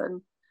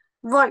swollen,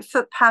 right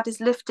foot pad is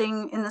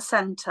lifting in the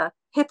centre,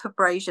 hip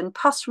abrasion,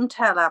 pus from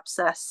tail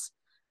abscess,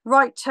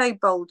 right toe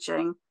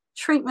bulging,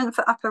 treatment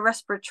for upper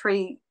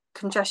respiratory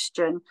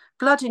congestion,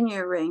 blood in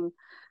urine,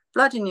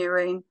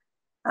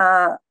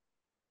 uh,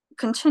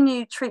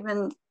 continued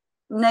treatment,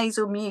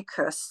 nasal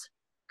mucus,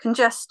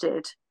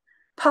 congested,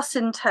 pus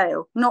in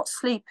tail, not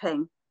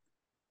sleeping,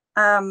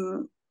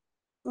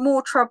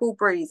 more trouble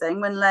breathing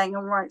when laying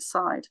on right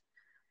side.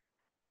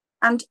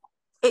 And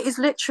it is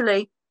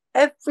literally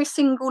every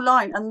single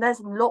line, and there's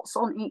lots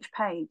on each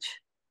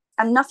page,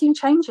 and nothing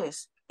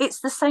changes. It's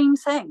the same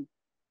thing.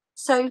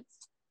 So,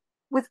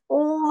 with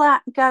all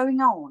that going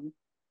on,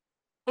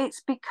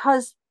 it's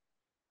because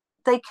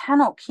they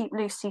cannot keep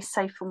Lucy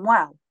safe and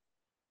well.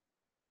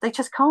 They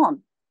just can't.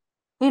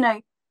 You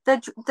know,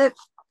 they're they're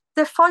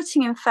they're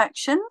fighting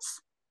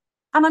infections,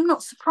 and I'm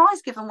not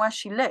surprised given where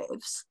she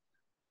lives.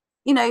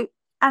 You know,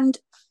 and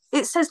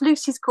it says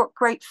Lucy's got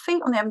great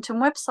feet on the Edmonton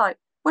website.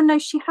 Well, no,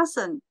 she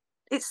hasn't.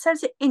 It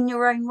says it in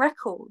your own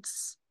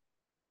records.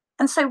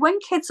 And so when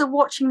kids are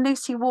watching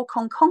Lucy walk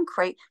on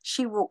concrete,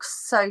 she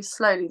walks so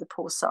slowly, the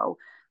poor soul,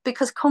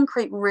 because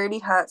concrete really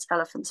hurts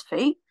elephants'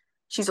 feet.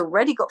 She's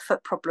already got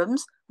foot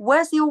problems.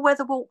 Where's the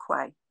all-weather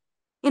walkway?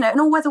 You know, an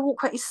all-weather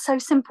walkway is so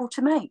simple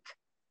to make.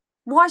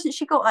 Why hasn't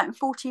she got that in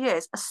 40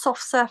 years? A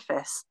soft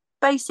surface,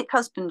 basic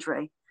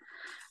husbandry.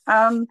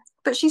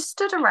 But she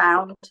stood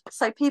around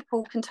so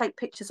people can take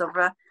pictures of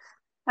her.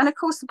 And of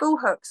course, the bull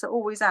hooks are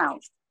always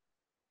out.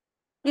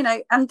 You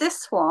know, and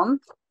this one,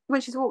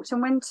 when she's walked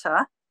in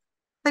winter,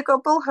 they've got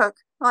a bull hook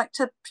like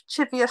to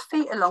chivvy her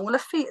feet along. Well, her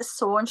feet are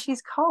sore and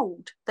she's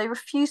cold. They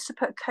refuse to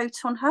put a coat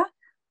on her.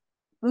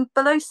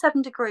 Below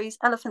 7 degrees,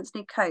 elephants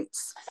need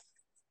coats.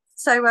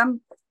 So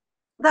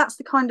that's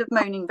the kind of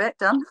moaning bit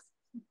done.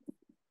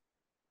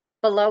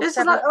 Below This is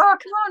seven. like, oh,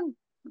 come on.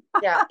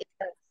 Yeah.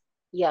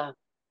 Yeah.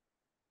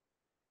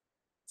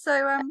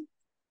 So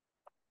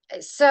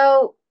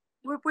So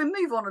we'll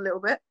move on a little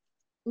bit.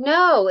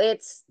 no,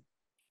 it's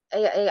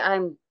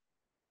I'm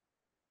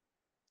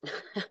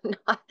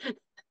not,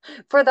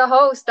 for the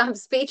host, I'm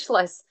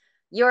speechless.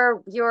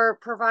 You're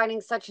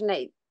providing such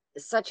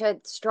a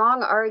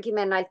strong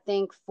argument, I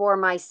think, for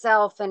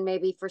myself and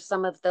maybe for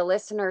some of the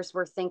listeners.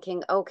 We're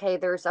thinking, okay,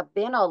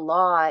 been a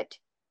lot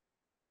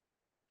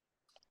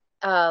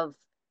of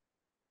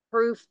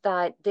proof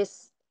that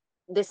this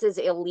is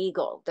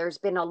illegal. There's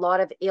been a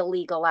lot of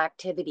illegal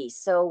activity.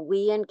 So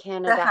we in There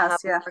Canada have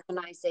has, an yeah.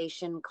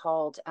 organization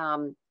called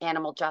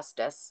Animal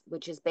Justice,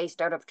 which is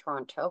based out of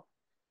Toronto.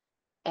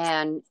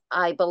 And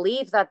I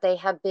believe that they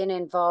have been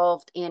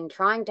involved in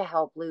trying to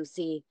help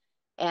Lucy.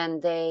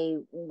 And I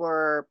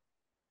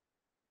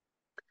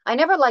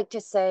never like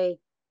to say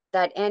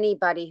that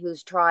anybody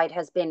who's tried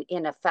has been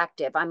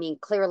ineffective. I mean,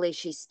 clearly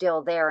she's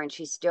still there and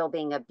she's still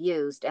being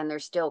abused and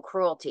there's still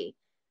cruelty.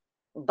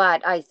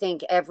 But I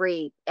think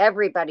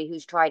everybody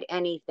who's tried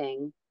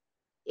anything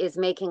is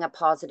making a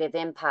positive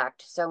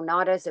impact. So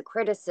not as a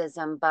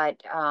criticism,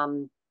 but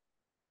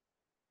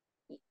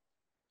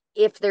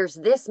if there's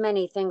this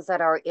many things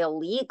that are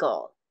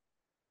illegal,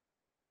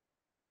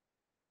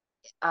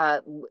 uh,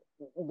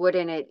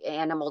 wouldn't it?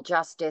 Animal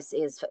justice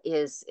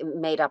is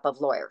made up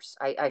of lawyers.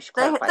 I should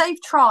clarify.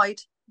 They've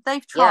tried.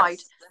 They've tried.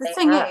 Yes, The they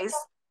thing have. is,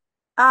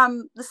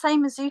 the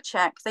same as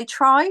Zuchek, they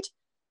tried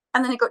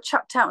and then it got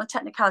chucked out on a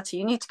technicality.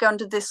 You need to go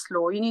under this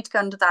law, you need to go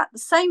under that. The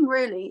same,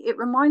 really, it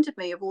reminded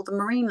me of all the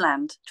marine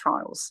land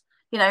trials.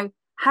 You know,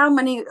 how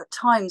many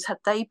times had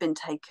they been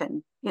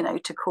taken, you know,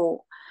 to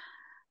court?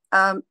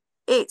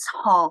 It's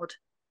hard.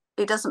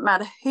 It doesn't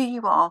matter who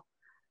you are.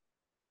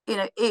 You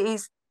know, it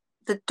is,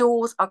 the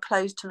doors are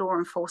closed to law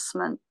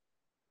enforcement.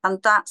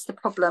 And that's the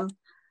problem.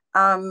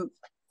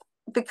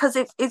 Because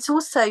it's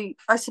also,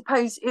 I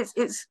suppose,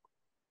 it's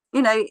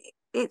you know,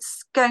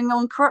 it's going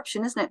on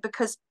corruption, isn't it?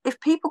 Because if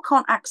people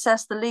can't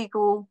access the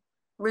legal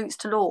routes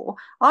to law,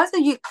 either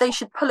they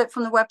should pull it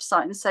from the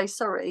website and say,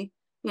 sorry,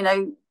 you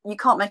know, you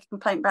can't make a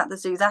complaint about the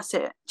zoo, that's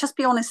it. Just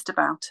be honest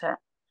about it.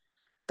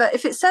 But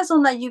if it says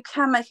on there you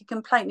can make a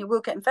complaint and it will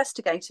get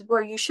investigated,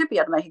 well, you should be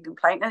able to make a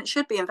complaint and it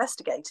should be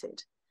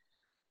investigated.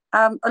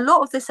 A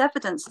lot of this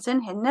evidence that's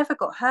in here never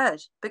got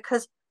heard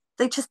because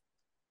they just,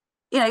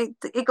 you know,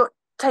 it got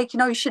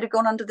taken, oh, you should have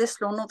gone under this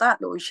law, not that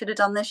law, you should have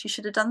done this, you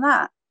should have done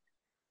that.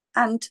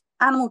 And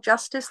Animal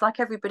Justice, like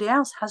everybody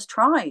else, has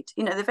tried.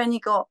 You know, they've only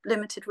got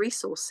limited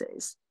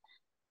resources.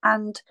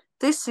 And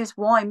this is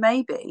why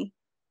maybe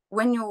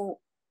when you're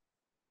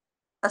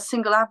a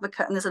single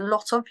advocate and there's a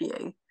lot of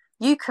you,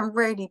 you can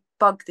really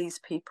bug these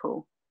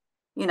people.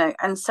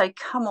 and say,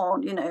 come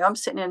on, I'm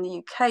sitting in the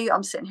UK,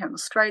 I'm sitting here in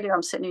Australia,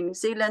 I'm sitting in New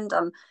Zealand,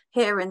 I'm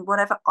here in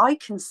whatever, I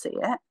can see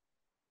it.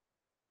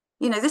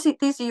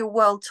 These are your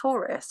world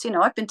tourists.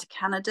 I've been to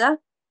Canada,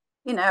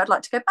 I'd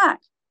like to go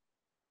back.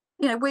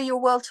 We're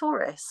your world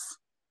tourists,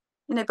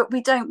 but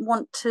we don't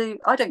want to,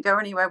 I don't go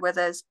anywhere where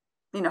there's,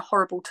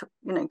 horrible,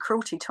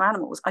 cruelty to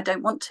animals. I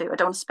don't want to. I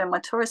don't want to spend my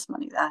tourist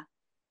money there.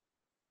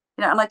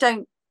 And I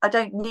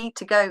don't need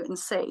to go and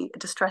see a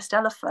distressed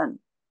elephant.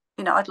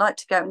 I'd like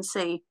to go and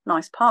see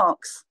nice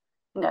parks.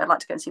 I'd like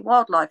to go and see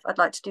wildlife. I'd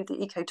like to do the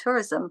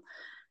ecotourism.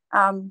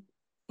 Um,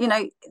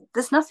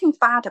 there's nothing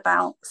bad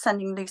about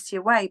sending Lucy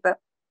away, but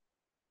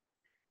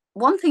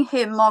one thing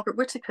here, Margaret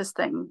Whittaker's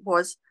thing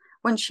was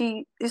when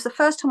she is the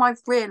first time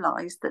I've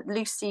realised that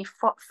Lucy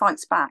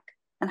fights back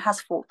and has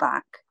fought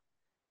back,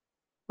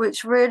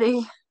 which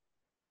really,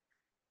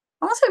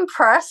 I wasn't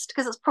impressed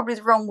because that's probably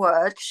the wrong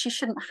word because she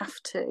shouldn't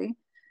have to,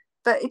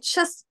 but it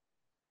just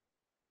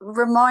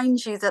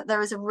reminds you that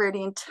there is a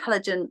really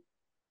intelligent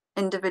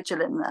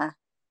individual in there.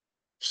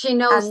 She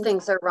knows And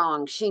things are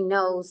wrong. She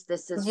knows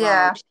this is wrong.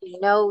 yeah, She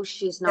knows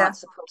she's yeah, not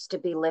supposed to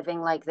be living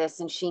like this,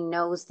 and she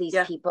knows these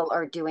yeah, people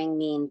are doing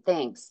mean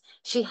things.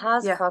 She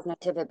has yeah,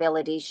 cognitive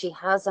abilities. She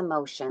has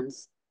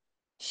emotions.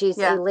 She's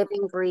a yeah,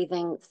 living,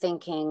 breathing,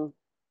 thinking,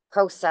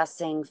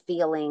 processing,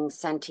 feeling,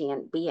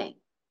 sentient being.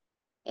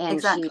 And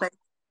exactly.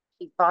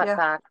 she fought Yeah.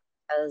 back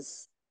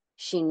because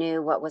she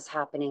knew what was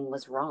happening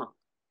was wrong.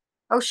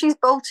 Oh, she's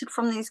bolted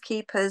from these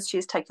keepers.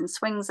 She's taken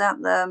swings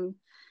at them.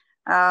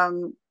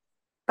 Um,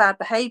 Bad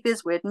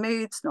behaviors, weird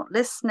moods, not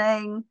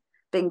listening,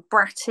 being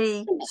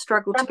bratty,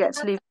 struggle to get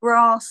to leave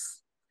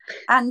grass.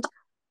 And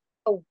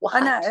Oh, I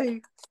what? know,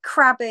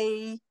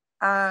 crabby.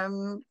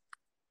 Um,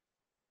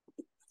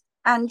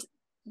 and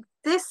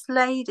this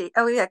lady,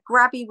 oh yeah,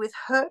 grabby with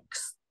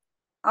hooks.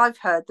 I've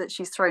heard that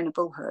she's thrown a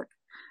bull hook.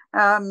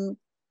 Um,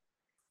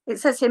 it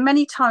says here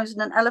many times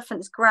when an elephant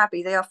is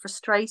grabby, they are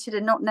frustrated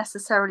and not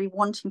necessarily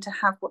wanting to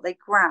have what they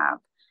grab.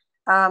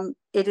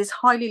 It is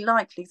highly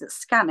likely that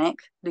Scannick,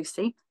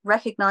 Lucy,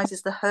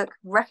 recognises the hook,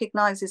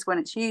 recognises when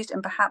it's used,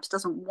 and perhaps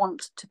doesn't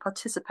want to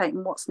participate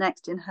in what's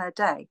next in her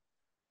day.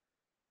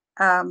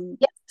 Yeah,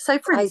 So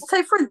for I,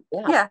 so for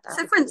yeah, yeah, that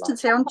so would for be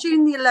instance, here on logical.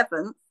 June the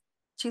 11th,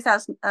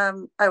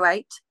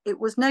 2008, it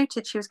was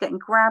noted she was getting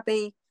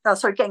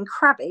getting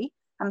crabby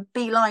and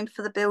beeline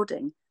for the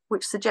building,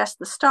 which suggests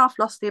the staff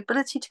lost the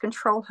ability to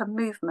control her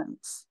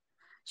movements.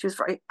 She was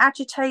very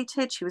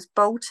agitated. She was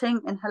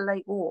bolting in her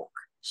late walk.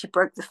 She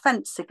broke the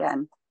fence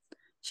again.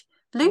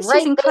 Lucy's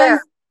Right there,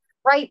 enclosed.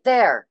 right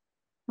there.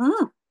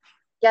 Mm,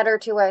 Get her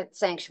to a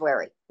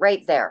sanctuary,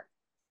 right there.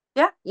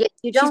 yeah, You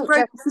she's don't just,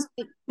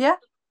 broken. Yeah,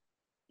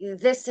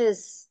 this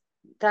is,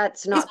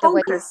 that's it's not the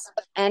way bonkers.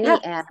 Yeah,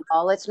 any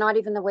animal. It's not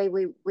even the way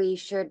we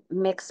should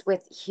mix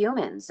with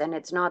humans, and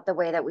it's not the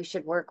way that we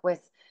should work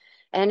with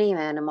any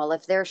animal.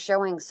 If they're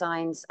showing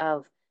signs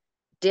of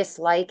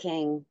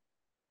disliking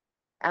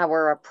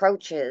our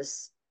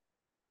approaches,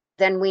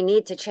 then we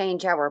need to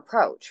change our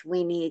approach.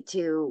 We need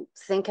to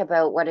think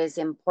about what is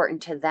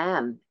important to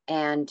them.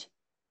 And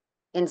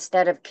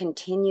instead of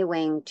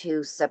continuing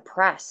to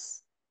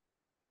suppress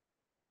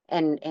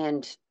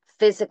and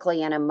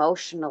physically and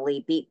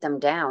emotionally beat them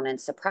down and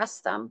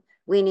suppress them,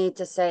 we need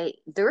to say,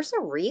 there's a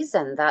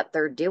reason that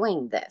they're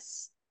doing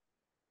this.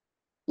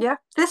 yeah.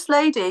 This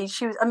lady,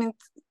 she was. I mean,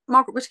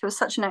 Margaret Whittaker was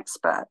such an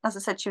expert. As I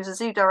said, she was a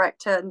zoo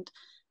director and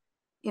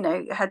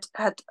had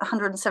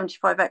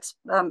 175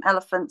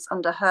 elephants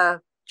under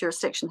her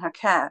jurisdiction, her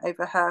care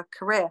over her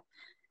career.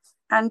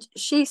 And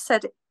she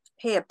said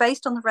here,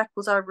 based on the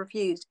records I've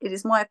reviewed, it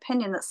is my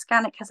opinion that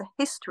Scannick has a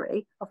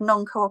history of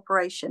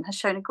non-cooperation, has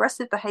shown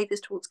aggressive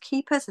behaviours towards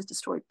keepers, has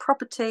destroyed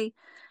property.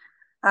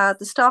 The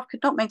staff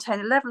could not maintain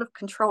a level of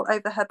control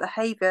over her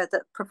behaviour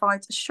that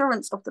provides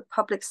assurance of the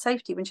public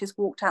safety when she's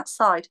walked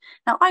outside.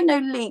 Now, I know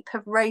LEAP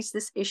have raised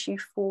this issue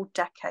for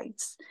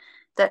decades,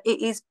 that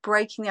it is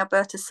breaking the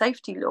Alberta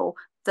safety law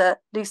that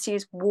Lucy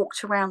has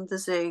walked around the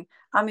zoo.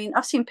 I mean,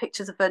 I've seen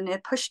pictures of her near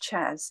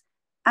pushchairs.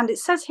 And it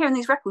says here in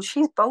these records,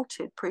 she's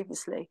bolted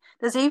previously.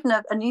 There's even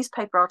a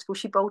newspaper article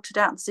she bolted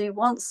out the zoo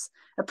once.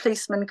 A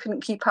policeman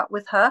couldn't keep up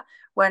with her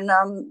when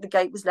the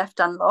gate was left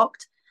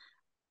unlocked.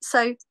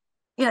 So,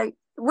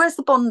 where's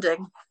the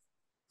bonding?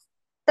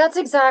 That's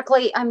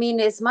exactly, I mean,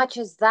 as much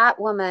as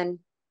that woman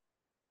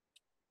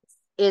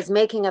is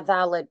making a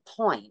valid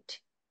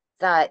point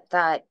that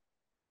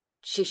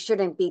she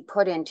shouldn't be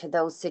put into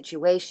those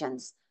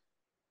situations,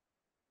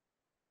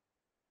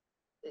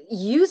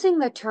 using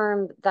the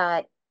term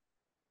that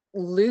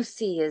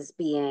Lucy is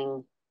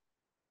being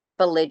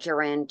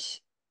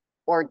belligerent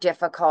or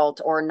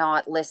difficult or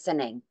not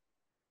listening.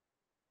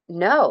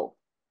 No,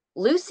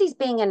 Lucy's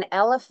being an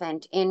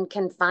elephant in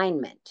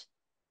confinement.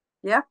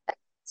 Yeah,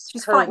 It's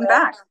she's her fighting will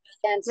back.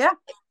 against Yeah,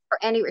 for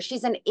any.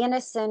 She's an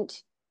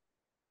innocent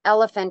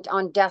elephant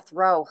on death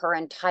row her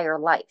entire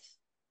life.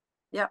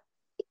 yeah,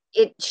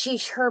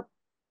 She's her.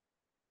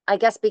 I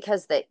guess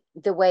because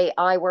the way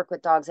I work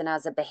with dogs and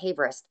as a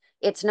behaviorist,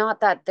 it's not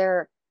that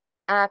their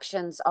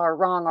actions are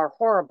wrong or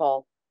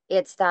horrible.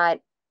 It's that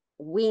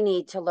we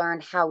need to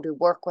learn how to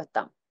work with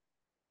them.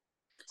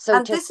 So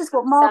And to this is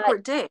what that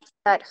Margaret did.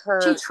 that She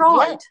her, yeah,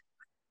 tried.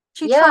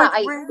 She yeah,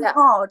 tried really yeah,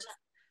 hard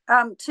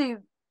to,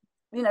 to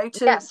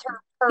yes,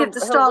 give the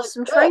her staff was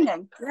some good.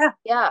 training. Yeah.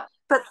 Yeah.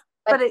 But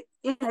But it,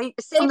 to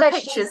say from the that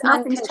she's pictures,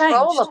 nothing's changed.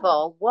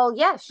 uncontrollable, well,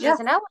 yes, Yeah. she's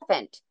an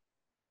elephant.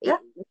 Yeah.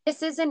 It,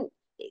 this isn't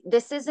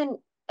this isn't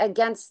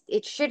against,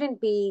 it shouldn't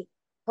be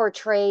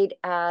portrayed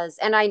as,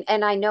 and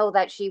I know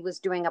that she was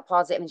doing a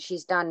positive and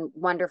she's done Mm.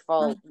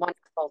 wonderful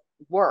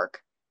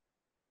work.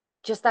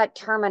 Just that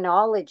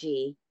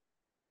terminology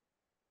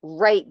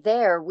right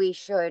there, we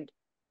should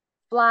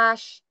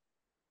flash.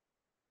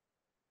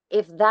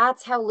 If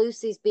that's how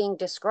Lucy's being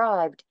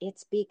described,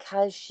 it's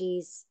because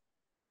she's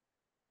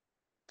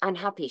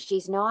unhappy.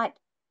 She's not,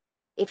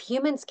 if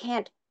humans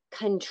can't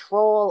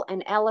control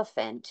an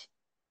elephant,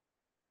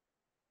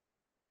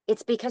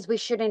 it's because we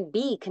shouldn't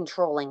be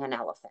controlling an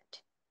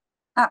elephant.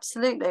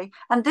 Absolutely.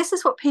 And this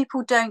is what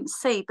people don't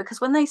see, because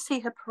when they see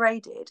her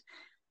paraded,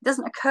 it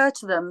doesn't occur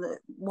to them that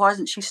why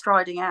isn't she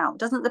striding out? It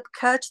doesn't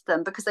occur to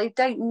them because they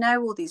don't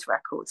know all these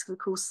records. Of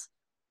course,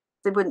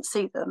 they wouldn't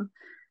see them.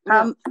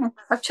 No,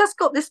 I've just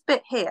got this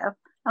bit here,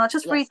 and I'll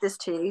just read yes, this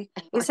to you.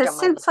 It I says, don't mind.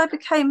 since I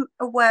became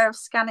aware of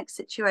Scanic's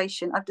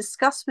situation, I've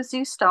discussed with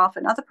zoo staff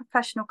and other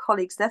professional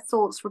colleagues their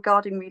thoughts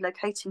regarding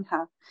relocating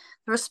her.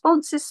 The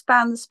responses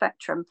span the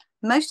spectrum.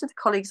 Most of the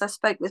colleagues I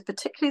spoke with,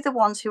 particularly the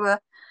ones who were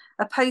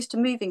opposed to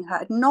moving her,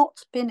 had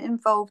not been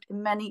involved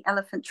in many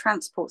elephant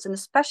transports and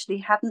especially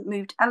hadn't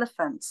moved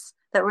elephants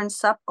that were in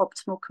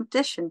suboptimal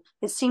condition.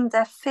 It seemed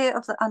their fear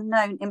of the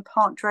unknown in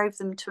part drove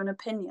them to an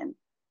opinion.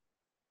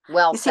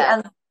 Well You see, said.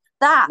 and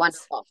that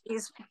Wonderful.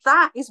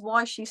 that is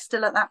why she's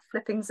still at that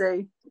flipping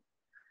zoo.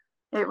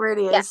 It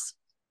really Yeah. is,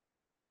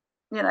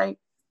 you know.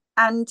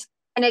 And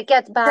And it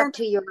gets then back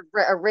to your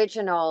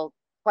original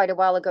quite a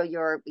while ago,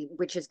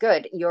 which is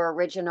good, your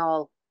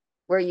original,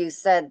 where you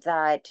said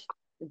that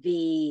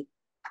the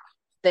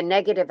the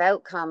negative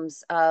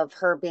outcomes of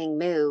her being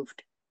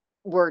moved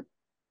were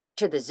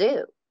to the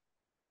zoo.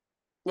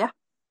 yeah,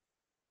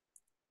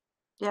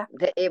 yeah.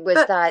 It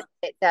was But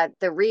that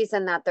the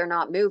reason that they're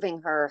not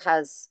moving her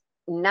has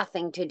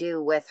nothing to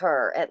do with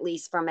her, at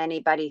least from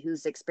anybody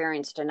who's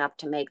experienced enough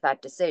to make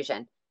that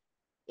decision.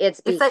 It's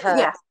if they because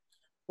yeah, it's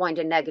going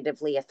to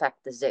negatively affect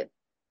the zoo.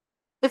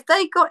 if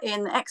they got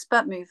in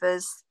expert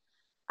movers,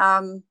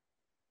 um,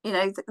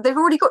 they've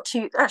already got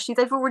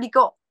they've already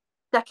got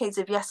decades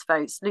of yes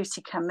votes.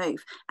 Lucy can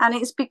move, and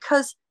it's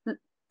because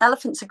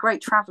elephants are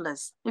great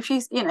travelers. If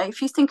you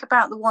think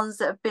about the ones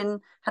that have been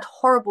had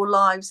horrible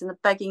lives in the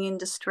begging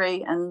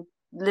industry and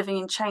living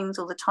in chains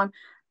all the time,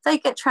 they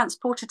get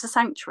transported to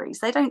sanctuaries.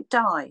 They don't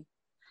die.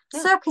 No,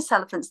 Circus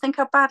elephants, think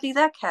how badly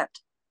they're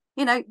kept.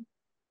 You know,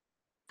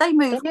 they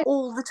move and it,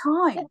 all the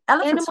yeah, time. Elephants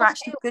are animals do.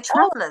 actually good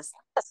Oh, travelers.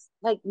 yes.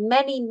 Like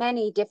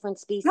many different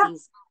Yeah.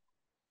 species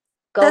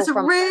go There's a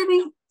from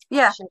really,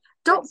 yeah, good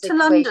Dr. situation.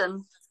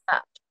 London,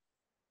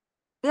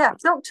 yeah,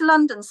 Dr.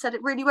 London said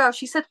it really well.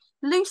 She said,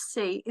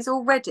 Lucy is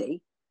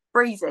already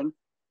breathing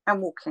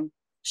and walking.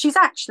 She's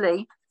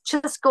actually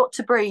just got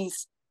to breathe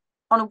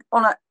on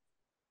a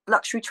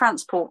luxury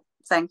transport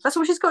thing. That's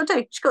all she's got to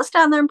do. She's got to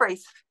stand there and breathe.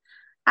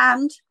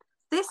 And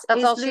this That's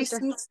is all she's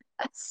doing. Lucy's,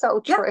 That's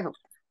so yeah, true.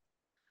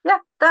 yeah,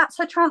 that's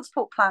her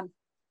transport plan.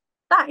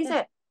 That is Yeah.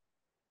 it.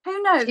 Who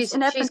knows She's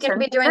in she's going to Edmonton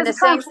be if doing there's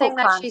the a same thing transport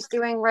that plan? she's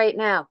doing right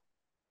now,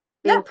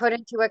 Yeah, being put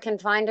into a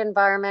confined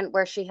environment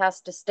where she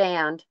has to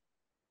stand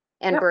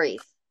and yeah, breathe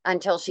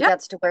until she yeah,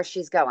 gets to where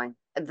she's going.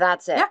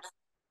 That's it. yeah,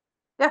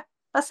 yeah.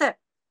 That's it.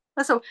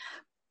 That's all.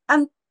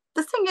 And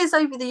the thing is,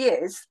 over the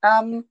years,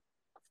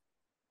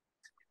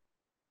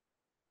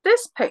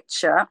 this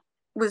picture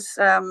was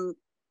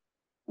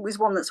was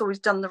one that's always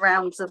done the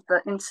rounds of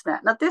the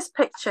internet. Now, this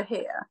picture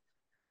here,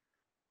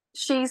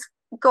 she's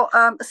got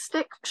a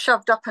stick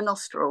shoved up her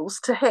nostrils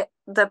to hit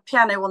the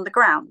piano on the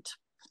ground,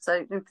 so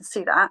you can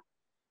see that.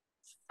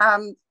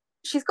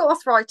 She's got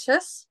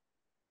arthritis,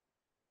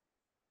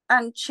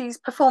 and she's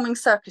performing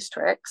circus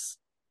tricks,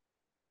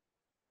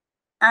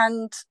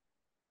 and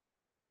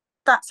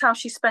that's how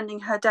she's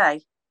spending her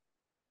day.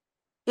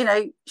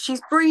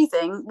 She's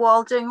breathing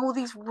while doing all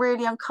these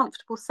really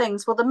uncomfortable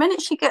things. Well, the minute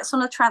she gets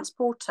on a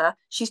transporter,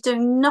 she's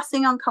doing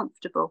nothing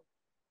uncomfortable,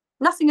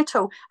 nothing at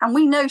all. And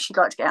we know she'd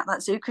like to get out of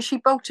that zoo because she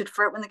bolted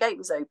for it when the gate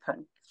was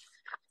open.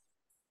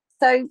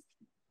 So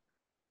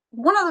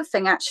one other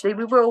thing, actually,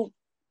 we will,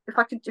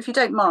 if you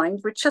don't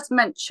mind, we just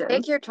mention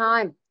Take your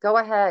time. Go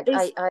ahead.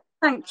 is,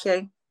 thank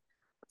you,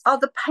 are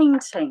the Feel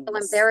paintings.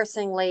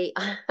 embarrassingly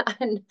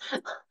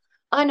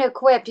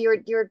unequipped.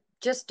 You're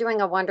just doing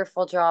a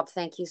wonderful job.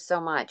 Thank you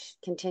so much.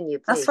 Continue,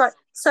 That's right. please.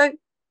 So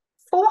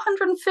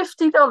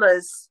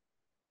 $450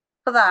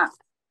 for that.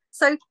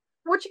 So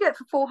what do you get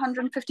for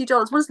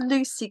 $450? What does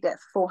Lucy get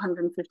for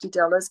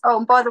 $450? Oh,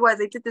 and by the way,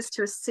 they did this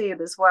to a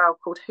seal as well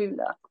called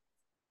Hula.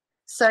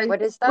 So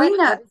What is we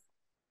that? know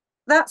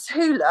that's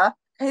Hula,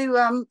 who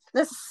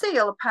there's a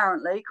seal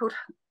apparently called,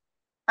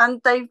 and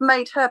they've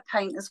made her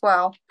paint as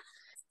well.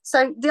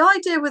 So the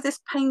idea with this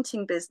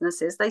painting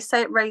business is they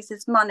say it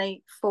raises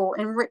money for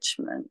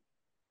enrichment.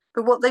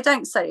 But what they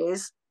don't say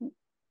is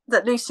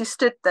that Lucy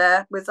stood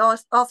there with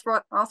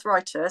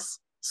arthritis,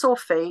 sore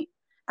feet,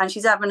 and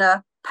she's having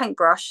a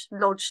paintbrush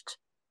lodged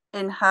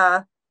in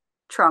her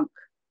trunk,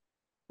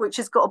 which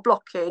has got a Yeah.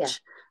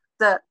 blockage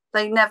that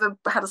they never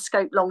had a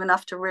scope long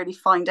enough to really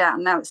find out,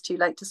 and now it's too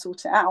late to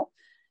sort it out.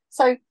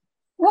 So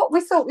what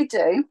we thought we'd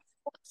do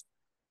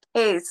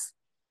is,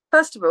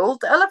 first of all,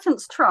 the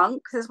elephant's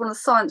trunk, this is one of the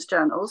science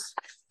journals,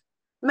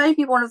 may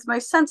be one of the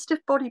most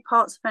sensitive body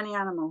parts of any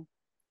animal.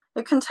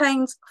 It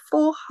contains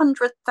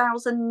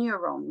 400,000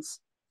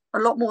 neurons, a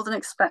lot more than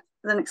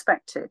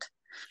expected.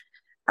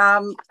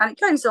 And it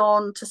goes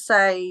on to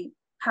say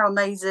how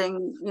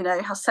amazing,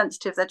 how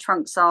sensitive their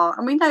trunks are.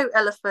 And we know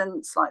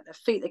elephants, like their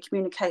feet, they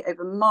communicate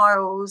over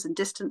miles and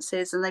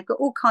distances, and they've got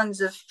all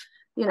kinds of,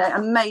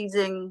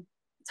 amazing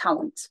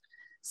talent.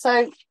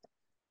 So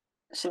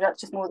actually,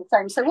 that's just more the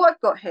same. So what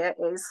I've got here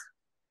is,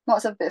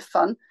 might have a bit of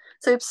fun.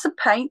 So some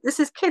paint. This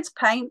is kids'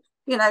 paint.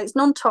 It's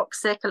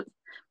non-toxic,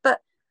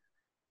 but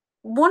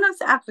one of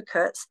the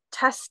advocates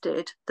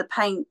tested the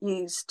paint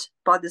used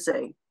by the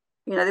zoo.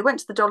 They went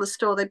to the dollar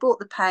store, they bought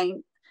the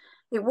paint.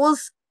 It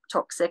was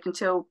toxic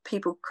until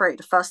people created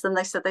a fuss. Then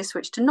they said they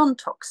switched to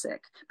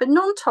non-toxic. But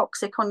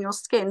non-toxic on your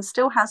skin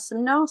still has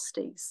some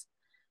nasties.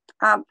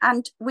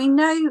 And we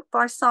know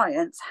by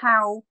science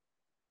how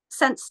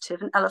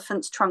sensitive an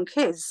elephant's trunk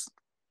is.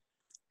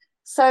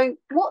 So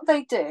what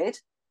they did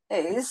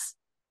is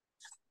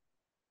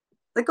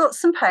they got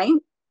some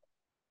paint,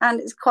 and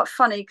it's quite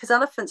funny because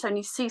elephants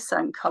only see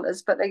certain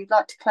colours, but they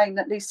like to claim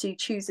that Lucy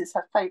chooses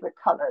her favourite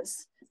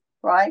colours,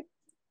 right?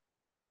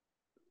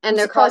 And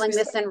they're calling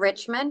this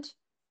enrichment?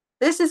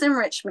 This is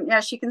enrichment. Yeah,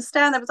 she can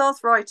stand there with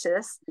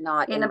arthritis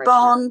Not in a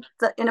enrichment.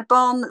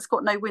 barn that's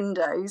got no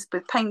windows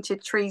with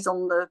painted trees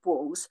on the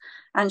walls,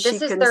 and she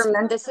This is can their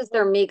spend this is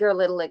their meager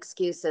little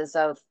excuses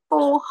of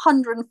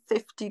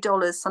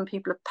 $450. Some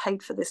people have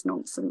paid for this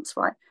nonsense,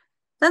 right?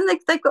 Then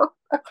they've got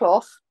a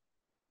cloth.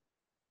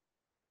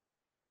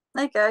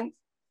 There you go.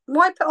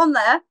 Wipe it on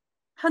there.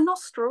 Her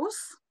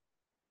nostrils,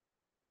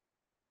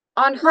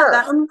 on like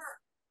that. her.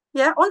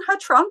 Yeah, on her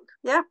trunk.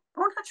 Yeah,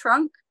 on her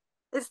trunk.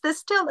 There's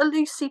still a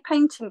Lucy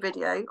painting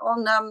video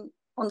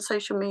on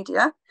social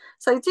media.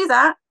 So do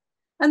that,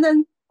 and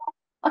then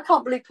I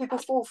can't believe people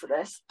fall for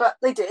this, but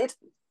they did,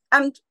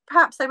 and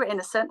perhaps they were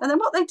innocent. And then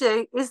what they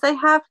do is they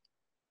have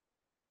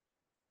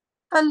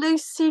a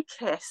Lucy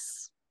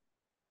kiss.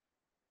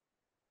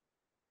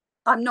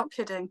 I'm not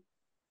kidding.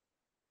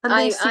 A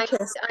I, Lucy I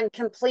kiss. I'm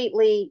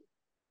completely.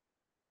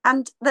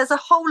 And there's a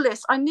whole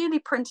list. I nearly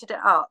printed it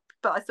up,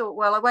 but I thought,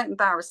 well, I won't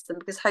embarrass them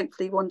because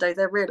hopefully one day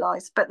they'll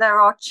realise. But there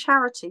are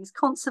charities,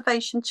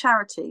 conservation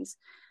charities,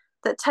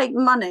 that take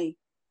money.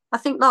 I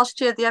think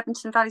last year the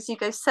Edmonton Valley Zoo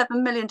gave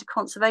 7 million to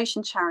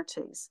conservation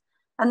charities.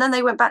 And then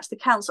they went back to the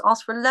council,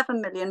 asked for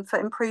 11 million for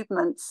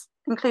improvements,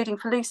 including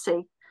for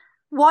Lucy.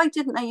 Why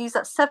didn't they use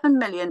that 7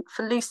 million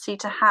for Lucy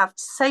to have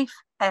safe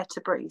air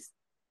to breathe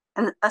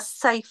and a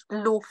safe,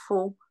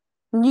 lawful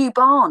new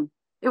barn?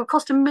 It would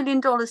cost $1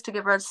 million to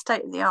give her a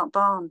state of the art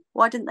barn.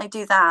 Why didn't they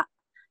do that?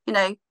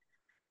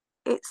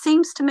 It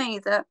seems to me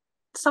that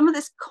some of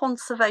this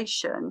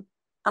conservation,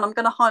 and I'm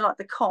going to highlight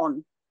the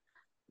con,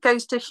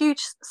 goes to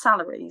huge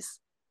salaries.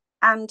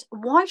 And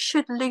why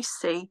should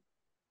Lucy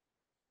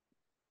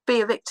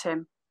be a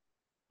victim?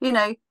 You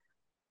know,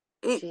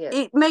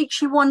 it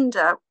makes you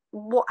wonder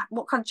what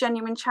kind of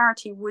genuine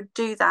charity would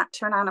do that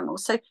to an animal.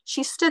 So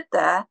she stood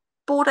there,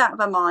 bored out of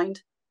her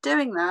mind,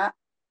 doing that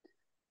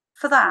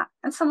for that.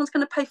 And someone's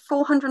going to pay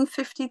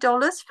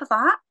 $450 for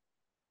that.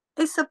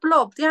 It's a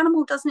blob. The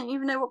animal doesn't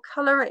even know what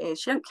colour it is.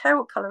 She don't care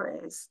what colour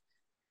it is.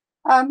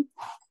 Um,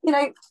 you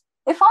know,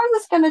 if I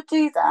was going to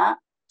do that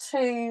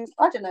to,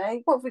 I don't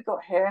know, what have we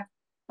got here?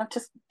 I've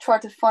just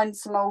tried to find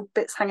some old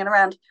bits hanging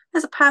around.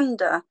 There's a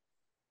panda.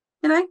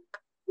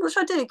 What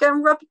should I do? Go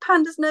and rub a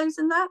panda's nose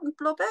in that and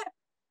blob it?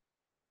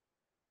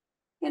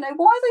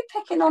 Why are they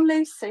picking on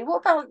Lucy?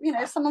 What about,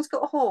 if someone's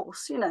got a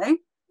horse,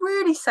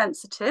 really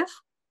sensitive?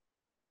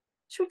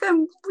 Should we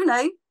go,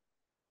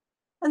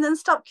 and then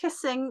start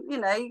kissing,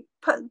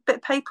 put a bit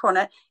of paper on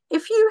it?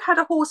 If you had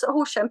a horse at a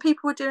horse show and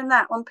people were doing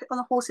that on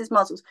the horse's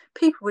muzzles,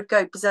 people would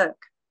go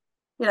berserk.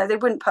 They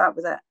wouldn't put up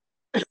with it.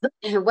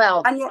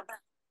 Well,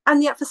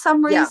 and yet for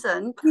some yeah.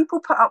 reason, people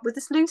put up with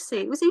this Lucy.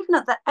 It was even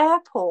at the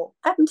airport.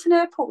 Edmonton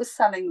Airport was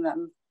selling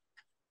them.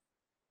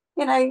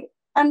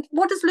 And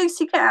what does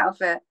Lucy get out of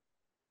it?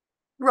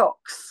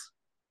 Rocks.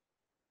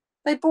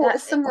 They bought her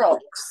some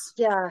rocks.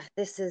 Yeah,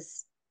 this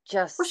is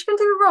just. What's she going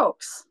to do with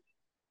rocks?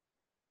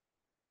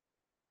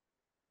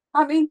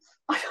 I mean,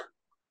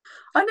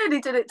 I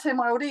nearly did it to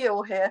my old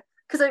Eeyore here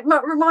because it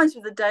reminds me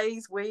of the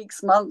days,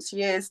 weeks, months,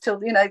 years till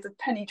the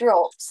penny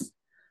drops.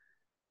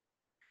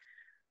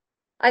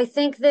 I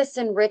think this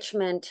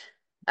enrichment,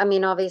 I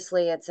mean,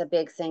 obviously it's a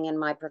big thing in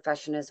my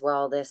profession as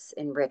well, this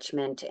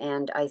enrichment,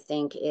 and I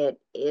think it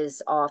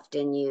is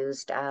often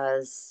used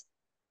as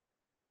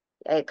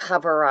a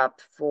cover up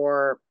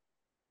for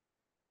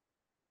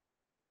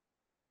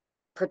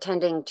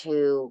pretending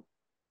to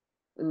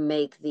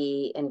make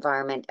the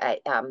environment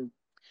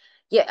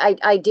Yeah,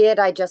 I did.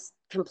 I just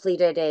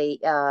completed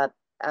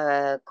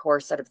a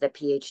course out of the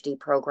PhD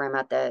program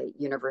at the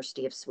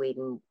University of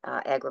Sweden,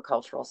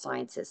 Agricultural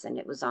Sciences, and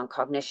it was on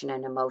cognition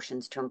and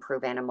emotions to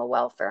improve animal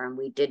welfare. And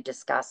we did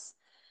discuss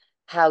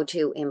how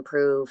to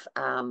improve.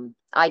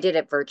 I did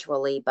it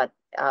virtually, but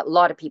a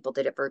lot of people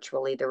did it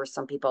virtually. There were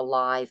some people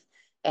live,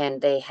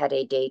 and they had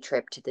a day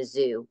trip to the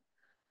zoo,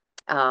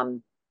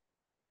 um,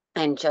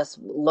 and just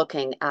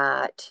looking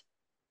at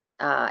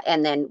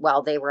and then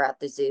while they were at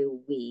the zoo,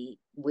 we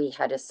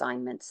had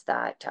assignments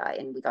that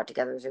and we got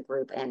together as a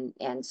group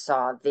and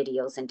saw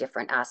videos and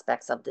different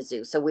aspects of the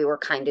zoo. So we were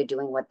kind of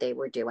doing what they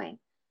were doing,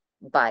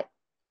 but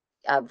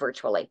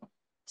virtually.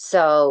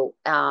 So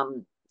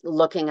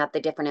looking at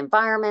the different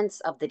environments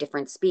of the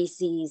different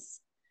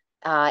species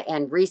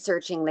and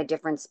researching the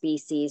different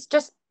species,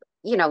 just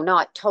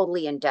not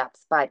totally in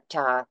depth, but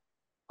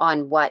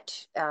on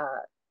what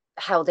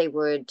how they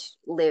would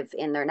live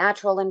in their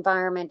natural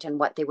environment and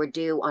what they would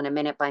do on a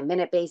minute by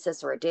minute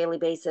basis or a daily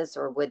basis,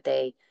 or would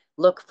they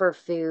look for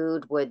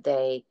food? Would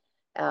they,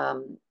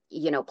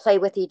 play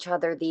with each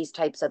other? These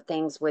types of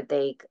things. Would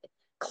they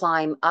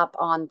climb up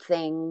on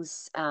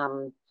things?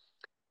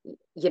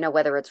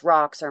 Whether it's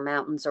rocks or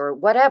mountains or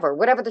whatever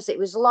this, it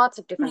was lots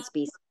of different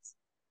species.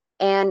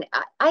 And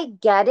I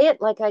get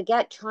it. Like, I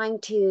get trying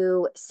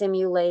to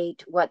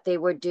simulate what they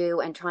would do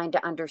and trying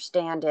to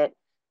understand it.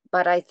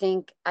 But I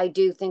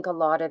do think a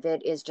lot of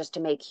it is just to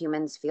make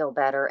humans feel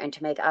better and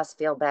to make us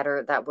feel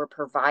better that we're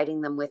providing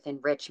them with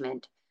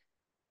enrichment.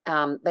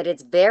 But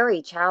it's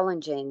very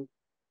challenging.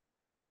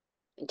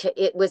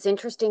 It was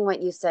interesting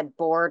what you said,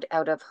 bored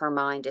out of her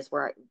mind is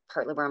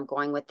partly where I'm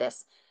going with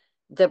this.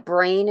 The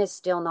brain is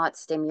still not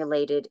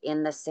stimulated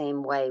in the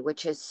same way,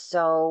 which is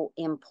so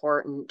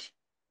important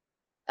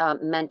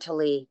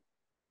mentally,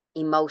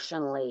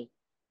 emotionally,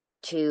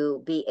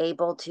 to be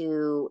able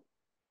to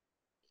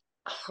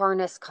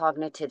harness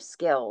cognitive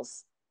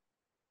skills,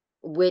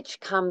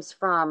 which comes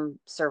from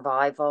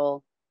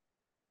survival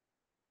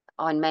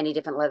on many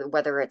different levels,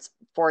 whether it's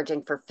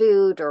foraging for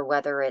food or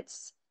whether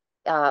it's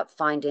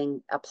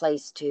finding a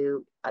place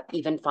to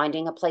even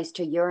finding a place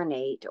to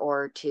urinate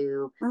or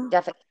to Mm.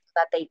 defecate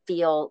that they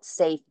feel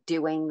safe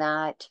doing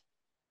that.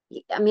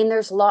 I mean,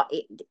 there's a lot.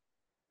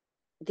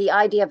 The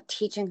idea of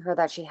teaching her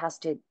that she has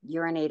to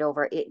urinate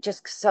over it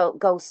just so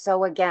goes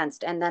so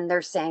against. And then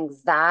they're saying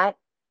that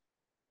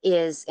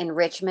is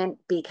enrichment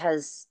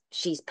because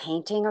she's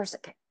painting or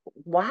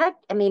what?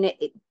 I mean,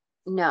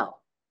 no,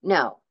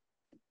 no,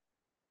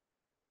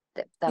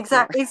 that's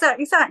not.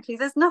 Exactly.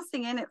 There's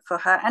nothing in it for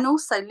her. And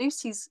also,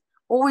 Lucy's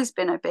always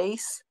been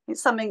obese.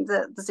 It's something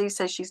that the zoo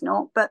says she's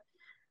not. But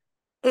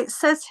it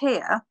says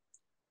here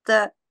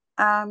that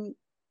in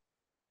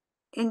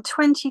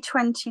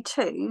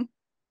 2022,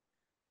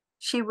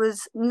 she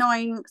was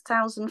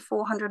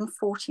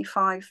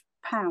 9,445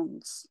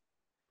 pounds.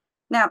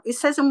 Now, it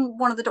says in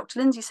one of the Dr.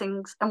 Lindsay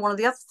things and one of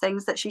the other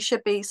things that she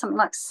should be something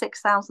like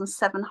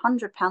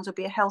 6,700 pounds would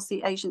be a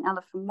healthy Asian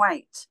elephant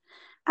weight.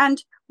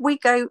 And we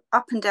go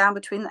up and down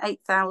between the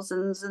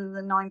 8,000s and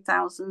the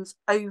 9,000s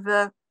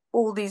over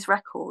all these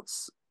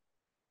records.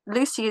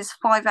 Lucy is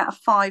 5 out of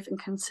 5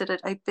 and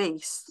considered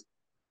obese.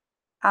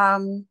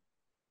 In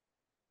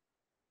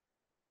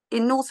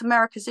North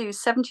America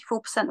zoos,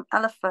 74% of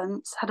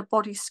elephants had a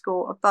body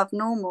score above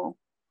normal.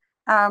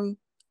 And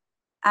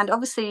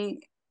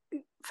obviously,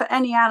 for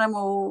any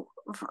animal,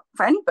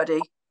 for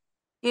anybody,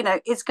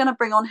 it's going to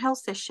bring on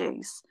health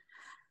issues.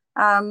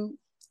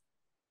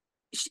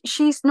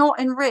 She's not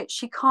enriched.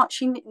 She can't,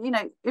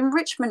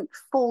 enrichment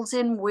falls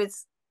in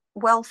with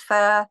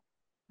welfare,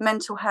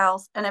 mental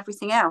health, and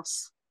everything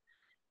else.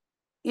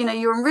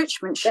 Your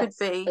enrichment should Yes,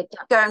 be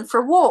going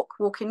for a walk,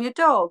 walking your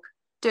dog,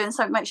 doing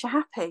something that makes you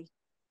happy,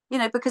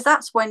 because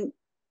that's when,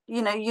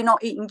 you're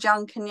not eating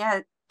junk and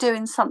you're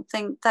doing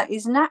something that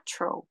is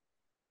natural.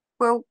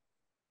 Well,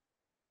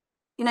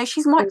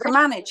 she's micromanaged.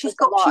 enrichment She's is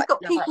a got she's lot.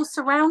 got No, people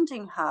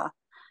surrounding her,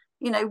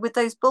 with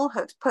those bull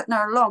hooks, putting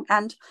her along.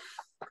 And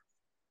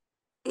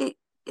it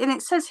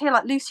says here,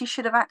 like, Lucy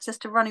should have access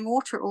to running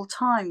water at all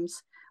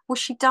times. Well,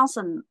 she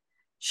doesn't.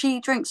 She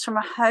drinks from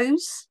a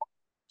hose.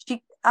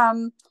 She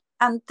and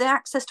the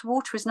access to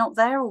water is not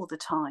there all the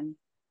time.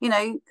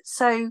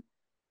 So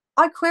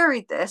I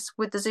queried this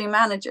with the zoo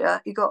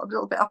manager. He got a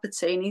little bit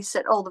uppity and he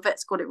said, "Oh, the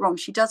vet's got it wrong.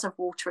 She does have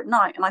water at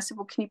night." And I said,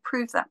 "Well, can you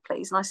prove that,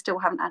 please?" And I still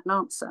haven't had an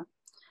answer.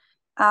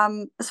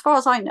 As far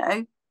as I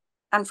know,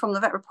 and from the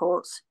vet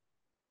reports,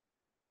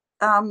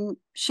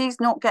 she's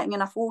not getting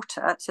enough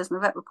water, it says in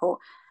the vet report.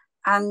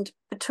 And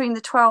between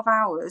the 12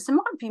 hours, there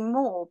might be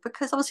more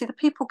because obviously the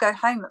people go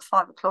home at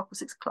 5 o'clock or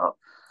 6 o'clock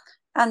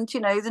and,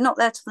 they're not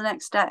there till the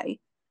next day.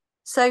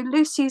 So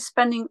Lucy's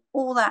spending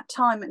all that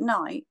time at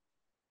night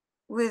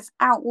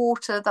without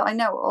water that I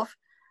know of.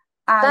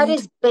 that And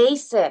is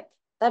basic.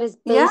 That is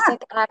yeah,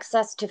 basic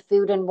access to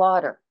food and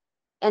water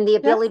and the yeah,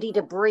 ability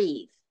to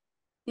breathe.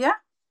 yeah,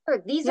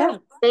 These yeah,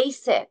 are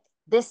basic.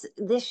 This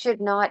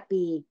should not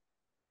be.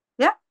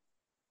 yeah,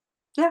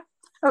 yeah.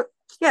 Oh,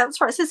 yeah,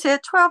 that's right. It says here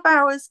 12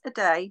 hours a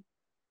day.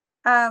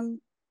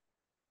 Um,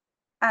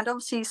 and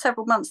obviously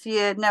several months a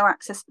year, no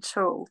access at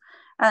all.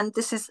 And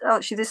this is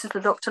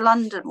the Dr.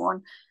 London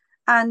one,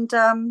 and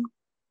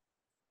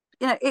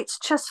it's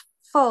just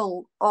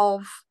full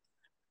of.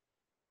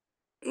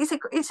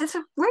 It's just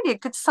a really a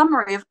good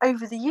summary of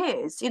over the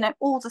years,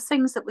 all the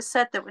things that were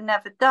said that were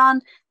never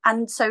done.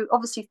 And so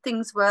obviously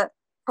things were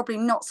probably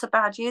not so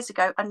bad years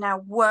ago and now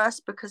worse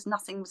because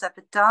nothing was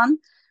ever done.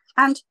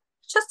 And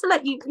just to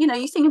let you,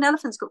 you think an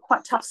elephant's got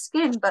quite tough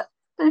skin, but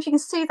I don't know if you can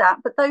see that,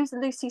 but those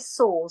are Lucy's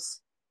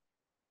sores.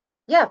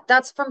 Yeah,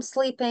 that's from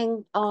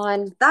sleeping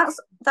on That's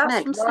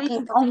cement, from walking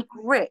sleeping on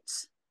grit.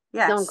 on,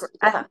 Yes.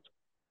 yeah. And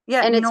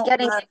yeah, And it's not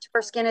getting the into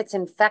her skin, it's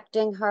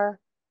infecting her.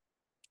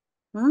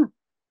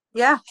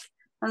 yeah.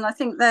 And I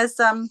think there's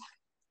it's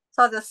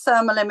either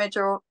thermal image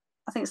or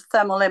I think it's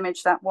thermal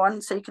image, that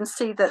one. So you can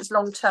see there's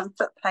long-term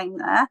foot pain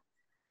there.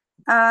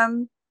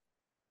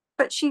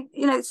 But she,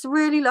 it's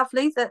really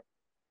lovely that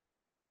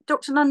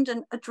Dr.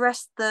 London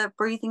addressed the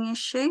breathing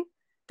issue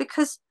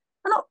because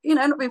not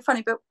being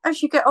funny, but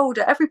as you get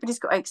older, everybody's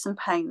got aches and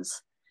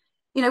pains.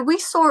 We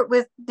saw it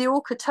with the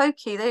Orca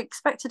Toki. They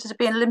expected her to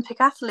be an Olympic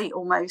athlete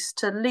almost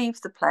to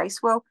leave the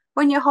place. Well,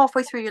 when you're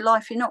halfway through your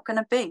life, you're not going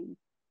to be.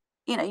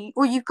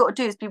 All you've got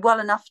to do is be well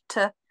enough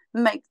to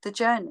make the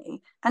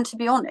journey. And to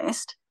be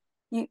honest,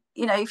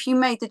 if you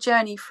made the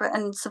journey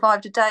and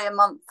survived a day, a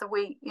month, a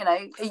week,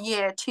 a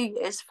year, 2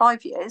 years,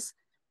 5 years,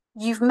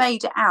 you've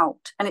made it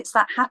out. And it's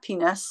that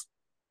happiness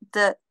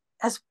that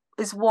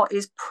is what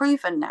is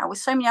proven now. With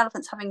so many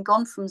elephants having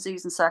gone from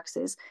zoos and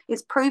circuses,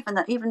 it's proven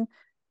that even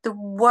the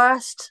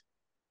worst,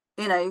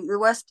 the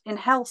worst in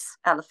health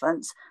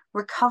elephants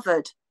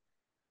recovered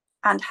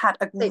and had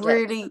a They did.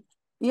 really,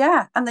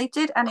 yeah, and they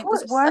did, and Of it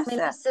was course. I worth mean,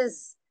 it. this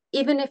is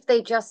even if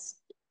they just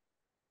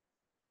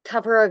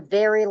cover a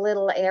very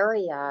little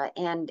area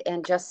and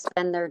just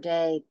spend their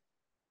day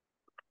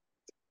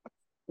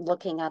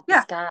looking at the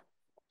Yeah, sky.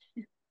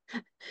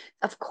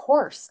 Of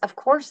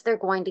course they're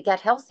going to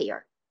get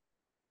healthier.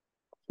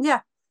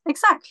 yeah,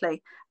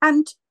 exactly.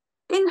 And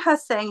in her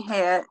thing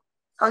here,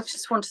 I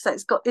just want to say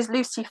is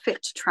Lucy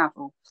fit to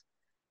travel?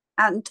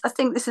 And I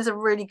think this is a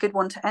really good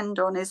one to end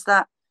on, is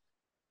that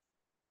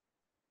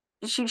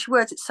she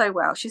words it so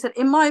well. She said,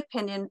 in my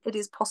opinion, it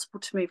is possible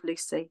to move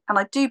Lucy, and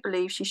I do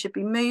believe she should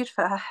be moved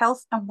for her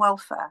health and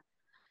welfare.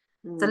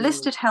 The Mm.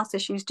 listed health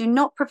issues do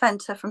not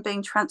prevent her from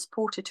being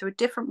transported to a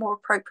different, more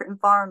appropriate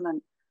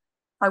environment.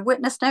 I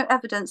witnessed no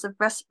evidence of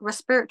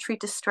respiratory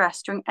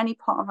distress during any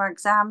part of our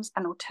exams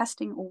and or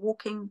testing or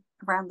walking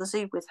around the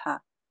zoo with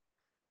her.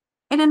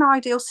 In an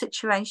ideal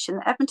situation,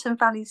 the Edmonton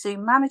Valley Zoo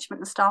management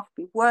and staff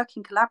would be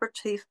working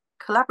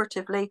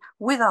collaboratively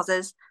with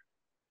others,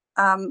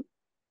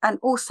 and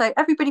also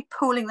everybody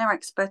pooling their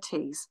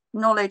expertise,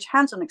 knowledge,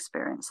 hands-on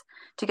experience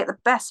to get the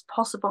best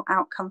possible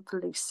outcome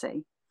for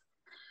Lucy.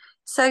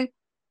 So,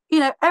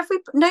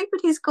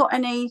 nobody's got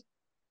any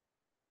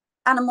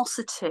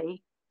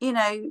animosity.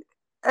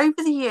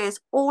 Over the years,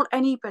 all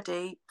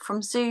anybody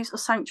from zoos or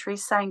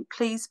sanctuaries saying,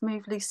 please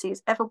move Lucy,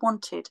 has ever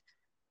wanted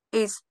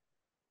is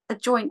a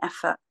joint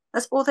effort.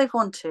 That's all they've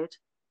wanted,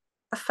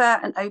 a fair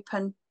and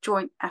open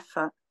joint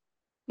effort.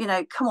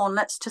 Come on,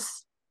 let's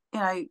just,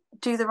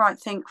 do the right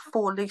thing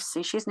for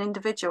Lucy. She's an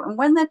individual. And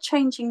when they're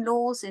changing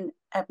laws in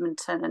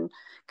Edmonton and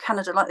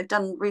Canada, like they've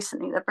done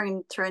recently, they're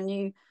bringing through a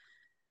new,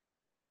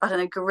 I don't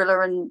know,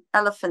 gorilla and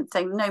elephant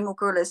thing, no more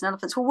gorillas and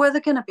elephants. Well, were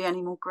there going to be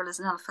any more gorillas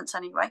and elephants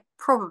anyway?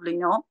 Probably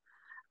not.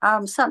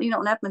 Certainly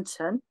not in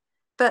Edmonton.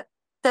 But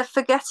they're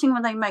forgetting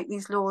when they make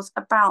these laws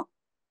about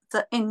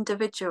the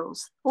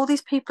individuals. All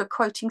these people are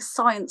quoting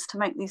science to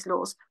make these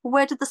laws. Well,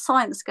 where did the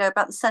science go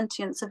about the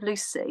sentience of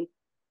Lucy?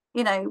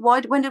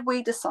 When did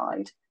we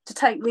decide to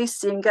take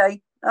Lucy and go,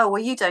 oh,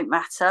 well, you don't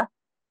matter?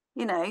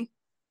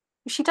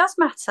 She does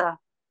matter.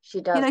 She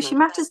does She matter.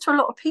 matters to a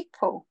lot of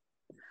people.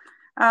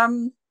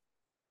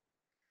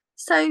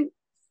 So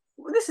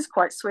this is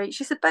quite sweet.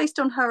 She said, based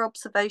on her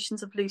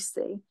observations of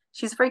Lucy,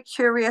 she's a very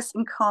curious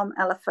and calm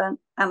elephant,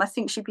 and I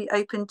think she'd be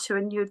open to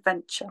a new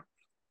adventure.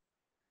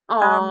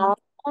 Aww.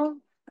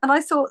 And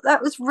I thought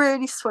that was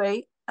really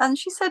sweet. And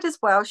she said as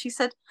well, she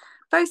said,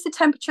 both the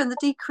temperature and the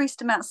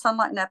decreased amount of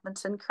sunlight in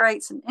Edmonton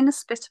creates an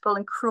inhospitable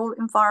and cruel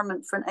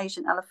environment for an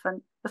Asian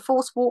elephant. The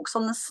force walks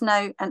on the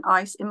snow and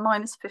ice in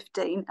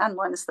 -15 and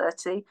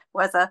 -30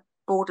 weather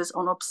borders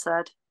on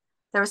absurd.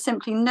 There is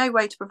simply no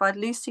way to provide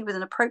Lucy with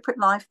an appropriate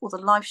life or the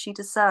life she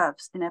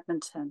deserves in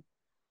Edmonton.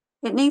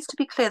 It needs to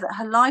be clear that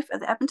her life at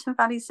the Edmonton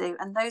Valley Zoo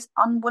and those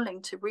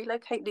unwilling to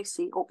relocate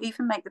Lucy or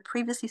even make the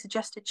previously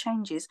suggested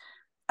changes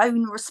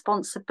own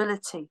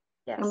responsibility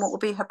in what Yes. will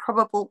be her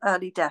probable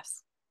early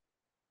death.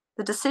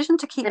 The decision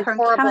to keep And her in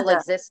horrible Canada.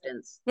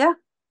 existence. Yeah,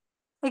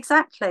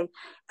 exactly.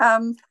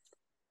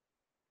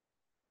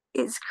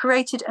 It's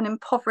created an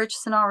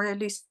impoverished scenario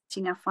Lucy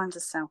now finds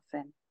herself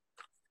in.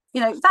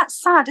 That's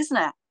sad, isn't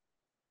it?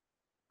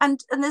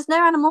 And there's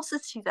no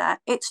animosity there.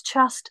 It's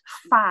just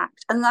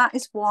fact. And that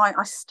is why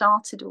I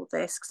started all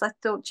this, because I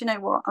thought, you know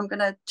what, I'm going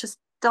to just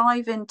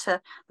dive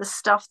into the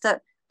stuff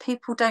that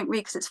people don't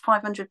read because it's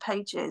 500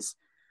 pages.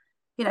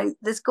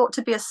 There's got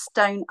to be a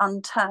stone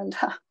unturned.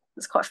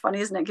 It's quite funny,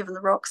 isn't it, given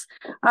the rocks?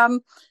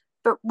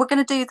 But we're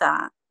going to do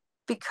that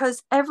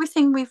because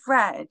everything we've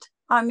read,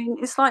 I mean,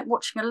 it's like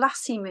watching a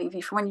Lassie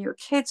movie from when you were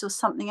kids or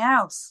something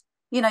else.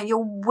 You know, you're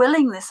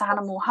willing this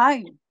animal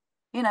home.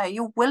 You know,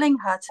 you're willing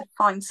her to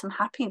find some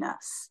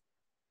happiness.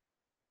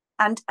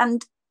 And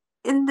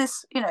in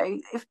this, you know,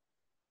 if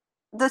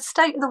the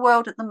state of the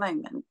world at the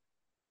moment,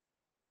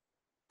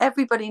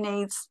 everybody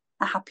needs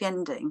a happy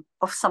ending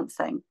of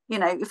something. You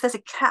know, if there's a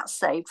cat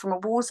saved from a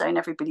war zone,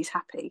 everybody's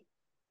happy.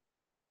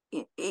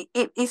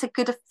 It is a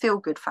good feel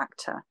good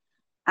factor.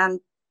 And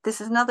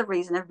this is another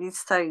reason everybody's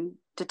so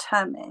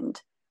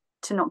determined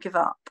to not give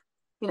up.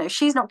 You know,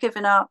 she's not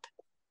giving up.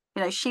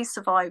 You know, she's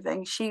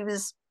surviving. She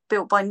was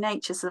built by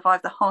nature to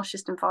survive the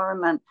harshest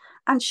environment,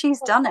 and she's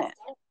done it.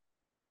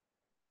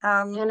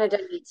 Canada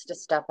needs to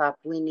step up.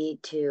 We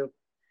need to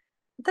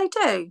They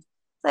do.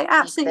 They make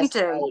absolutely this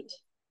do. right.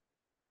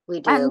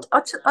 We And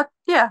do.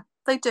 yeah,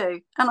 they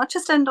do. And I'll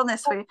just end on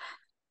this for you.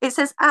 It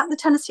says, at the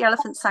Tennessee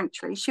Elephant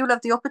Sanctuary, she will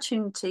have the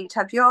opportunity to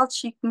have yards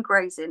she can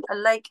graze in, a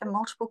lake and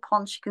multiple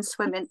ponds she can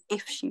swim in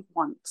if she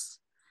wants.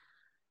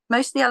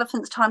 Most of the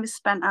elephant's time is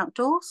spent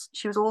outdoors.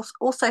 She will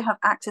also have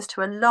access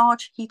to a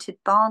large heated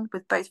barn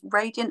with both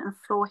radiant and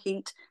floor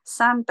heat,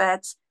 sand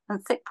beds,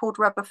 and thick poured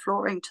rubber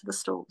flooring to the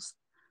stalls.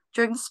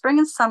 During the spring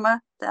and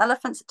summer, the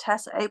elephants at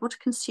Tess are able to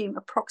consume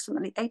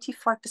approximately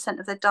 85%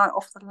 of their diet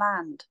off the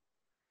land,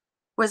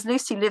 whereas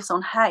Lucy lives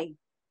on hay.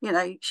 You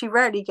know, she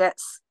rarely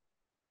gets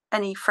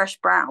any fresh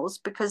browse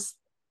because,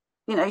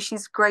 you know,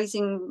 she's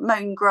grazing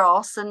mown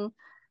grass and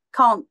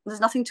there's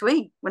nothing to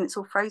eat when it's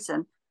all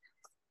frozen.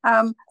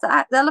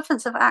 The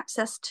elephants have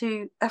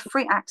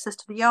free access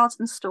to the yards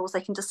and stalls. They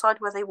can decide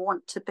where they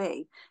want to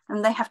be,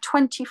 and they have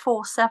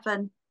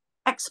 24/7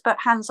 expert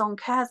hands-on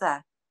care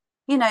there.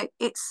 You know,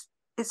 it's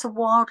a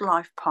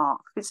wildlife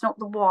park. It's not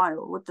the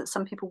wild that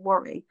some people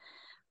worry.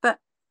 But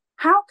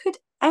how could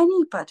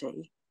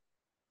anybody,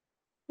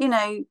 you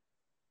know,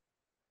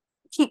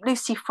 keep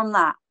Lucy from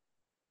that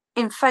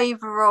in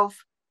favour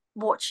of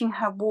watching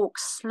her walk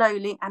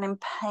slowly and in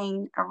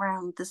pain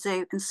around the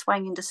zoo and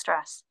swaying in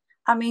distress?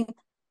 I mean,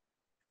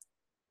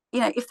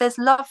 you know, if there's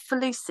love for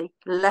Lucy,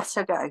 let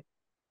her go.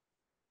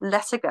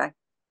 Let her go.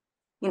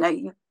 You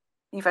know,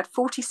 you've had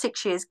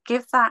 46 years,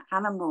 give that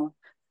animal,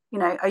 you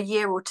know, a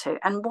year or two.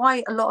 And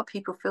why a lot of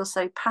people feel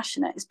so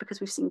passionate is because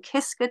we've seen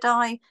Kiska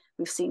die,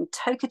 we've seen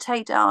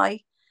Tokate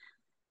die,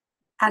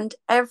 and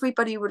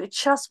everybody would have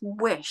just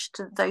wished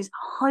that those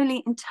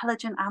highly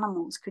intelligent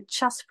animals could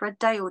just for a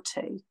day or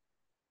two,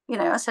 you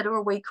know, I said, or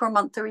a week or a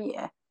month or a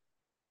year,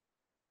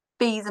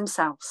 be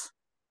themselves.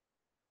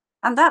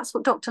 And that's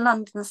what Dr.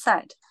 London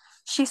said.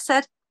 She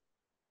said,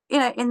 you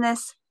know, in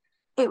this,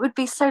 it would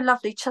be so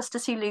lovely just to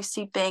see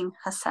Lucy being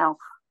herself,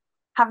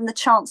 having the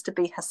chance to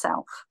be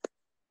herself.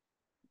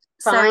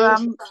 Find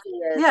So, who she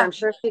is. yeah, I'm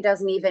sure she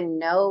doesn't even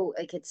know.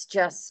 Like,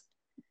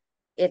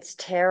 it's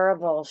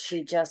terrible.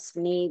 She just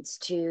needs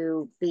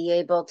to be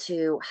able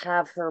to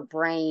have her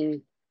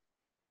brain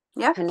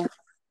yeah, and her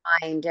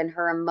mind and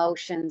her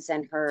emotions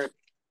and her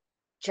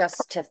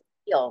just to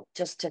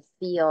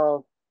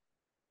feel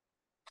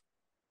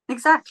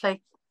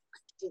exactly.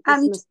 this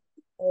And must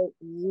be so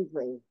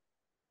easy.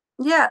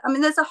 yeah, I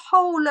mean, there's a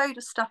whole load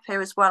of stuff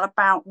here as well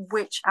about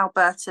which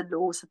Alberta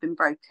laws have been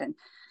broken.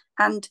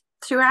 And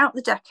throughout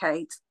the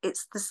decades,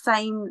 it's the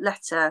same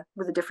letter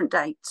with a different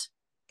date.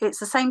 It's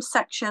the same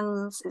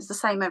sections, it's the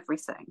same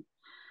everything.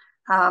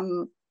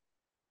 Um,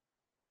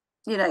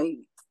 you know,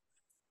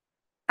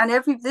 and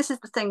this is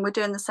the thing, we're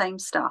doing the same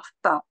stuff.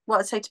 But what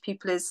I say to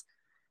people is,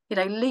 you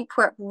know, LEAP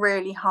work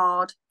really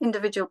hard,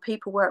 individual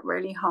people work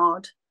really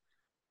hard.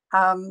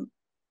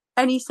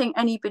 Anything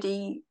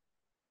anybody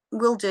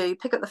will do,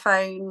 pick up the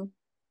phone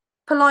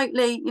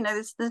politely, you know,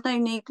 there's no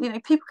need, you know,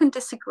 people can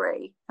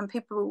disagree, and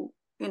people,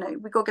 you know,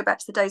 we've got to go back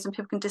to the days when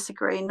people can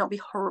disagree and not be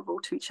horrible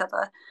to each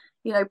other.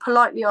 You know,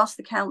 politely ask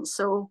the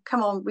council,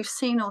 come on, we've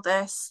seen all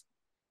this,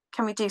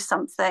 can we do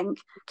something?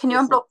 Can you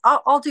unblock?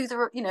 I'll do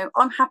you know,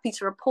 I'm happy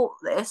to report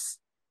this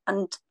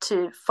and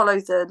to follow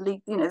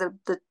you know,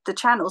 the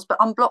channels, but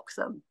unblock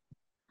them.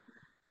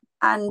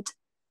 And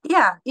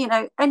yeah, you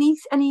know, any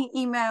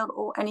email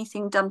or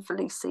anything done for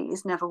Lucy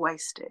is never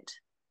wasted.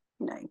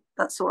 You know,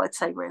 that's all I'd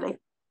say, really.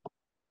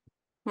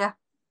 Yeah.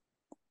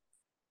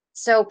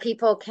 So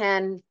people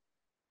can,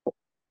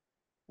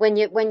 when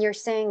you're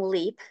saying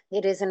LEAP,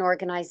 it is an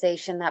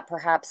organization that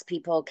perhaps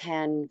people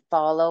can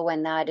follow,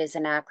 and that is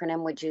an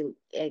acronym. Would you,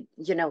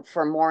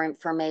 for more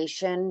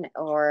information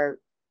or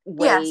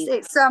Yes, ways,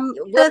 it's we'll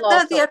they're the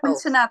also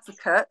Edmonton post.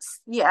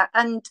 advocates, yeah,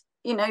 and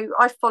you know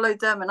I followed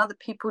them and other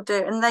people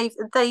do, and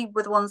they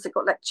were the ones that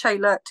got like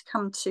Chayla to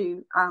come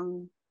to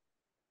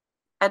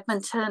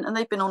Edmonton, and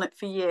they've been on it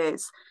for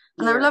years,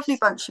 and they're a lovely Years.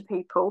 bunch of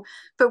people.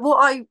 But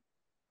why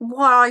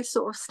I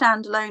sort of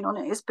stand alone on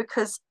it is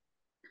because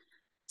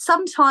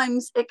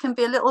sometimes it can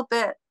be a little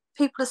bit.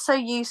 People are so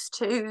used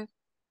to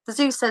the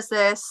zoo says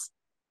this,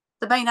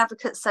 the main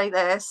advocates say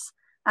this,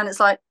 and it's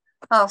like,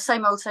 oh,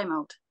 same old, same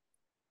old.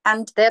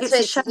 And That's it's a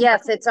it's shame.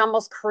 yes, it's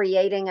almost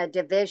creating a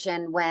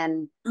division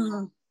when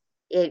Mm,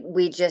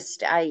 we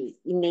just, I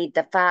need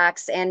the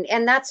facts, and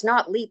that's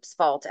not Leap's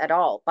fault at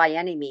all by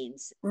any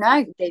means.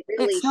 No, They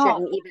really it's not.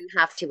 shouldn't even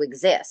have to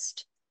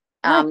exist.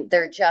 No,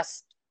 They're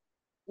just,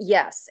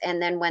 yes.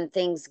 And then when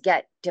things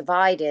get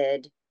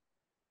divided,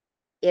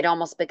 it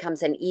almost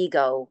becomes an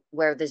ego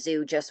where the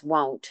zoo just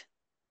won't.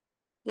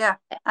 yeah,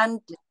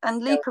 and So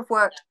Leap have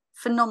worked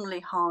phenomenally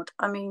hard.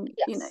 I mean,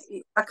 yes,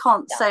 I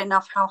can't yeah. say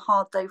enough how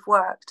hard they've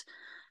worked.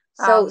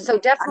 So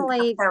And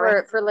definitely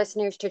Terry, for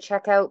listeners to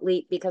check out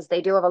Leap because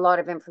they do have a lot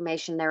of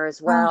information there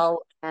as mm,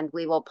 well, and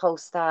we will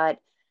post that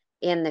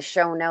in the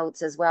show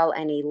notes as well.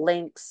 Any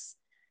links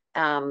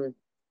um,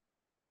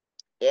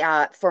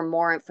 for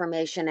more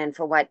information and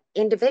for what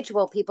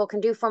individual people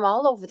can do from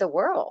all over the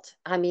world.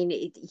 I mean,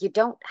 you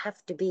don't have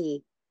to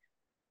be,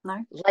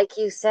 no, like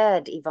you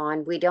said,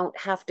 Yvonne, we don't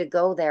have to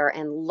go there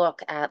and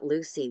look at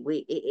Lucy.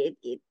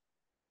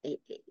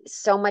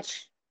 So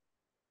much,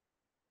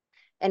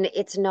 and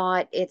it's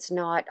not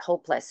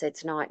hopeless.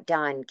 It's not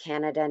done.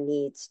 Canada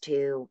needs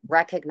to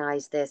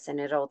recognize this, and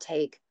it'll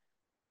take,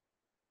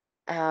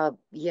 uh,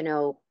 you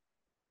know,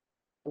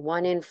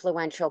 one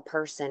influential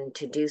person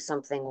to do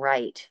something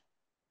right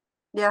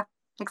yeah, and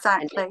make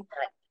exactly.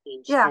 that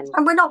change. Yeah, And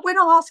and we're not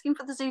asking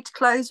for the zoo to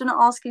close. We're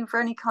not asking for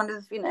any kind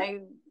of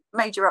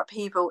major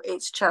upheaval.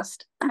 It's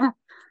just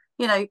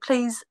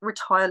please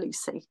retire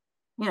Lucy.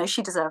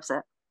 She deserves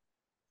it.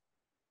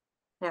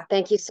 Yeah.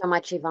 thank you so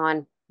much,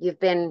 Yvonne. You've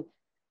been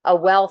a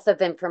wealth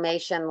of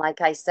information.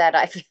 Like I said,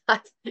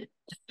 Sorry,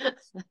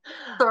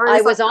 I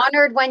is that was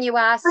honored when you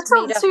I asked me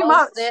talk to too host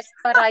much? this,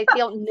 but I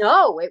feel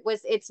no,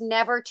 it's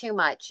never too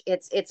much.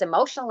 It's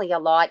emotionally a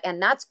lot,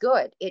 and that's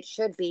good. It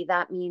should be.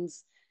 That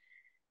means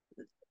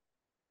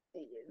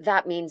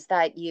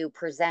that you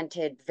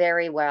presented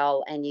very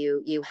well, and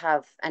you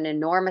have an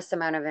enormous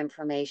amount of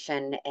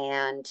information,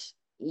 and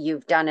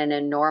you've done an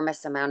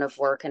enormous amount of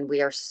work, and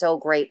we are so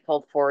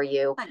grateful for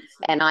you. Thank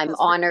And you. I'm That's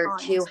really honored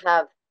kind. to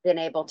have been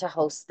able to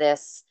host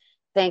this.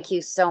 Thank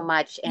you so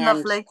much, and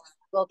Lovely.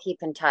 we'll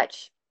keep in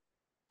touch.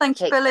 Thank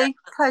you, Take care. Billy.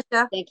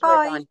 Pleasure. Thank you,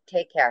 Bye. Yvonne.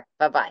 Take care.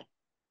 Bye bye.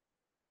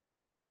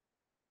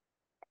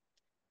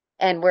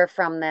 And we're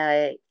from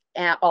the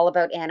All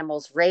About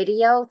Animals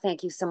Radio.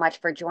 Thank you so much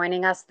for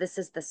joining us. This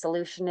is the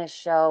Solutionist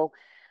Show.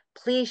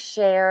 Please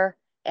share,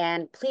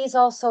 and please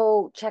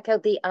also check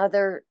out the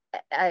other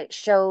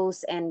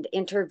shows and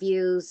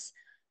interviews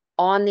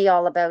on the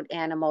All About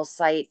Animals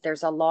site.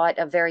 There's a lot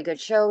of very good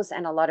shows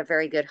and a lot of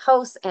very good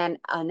hosts and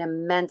an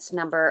immense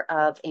number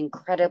of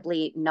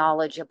incredibly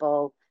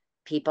knowledgeable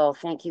people.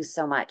 Thank you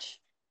so much.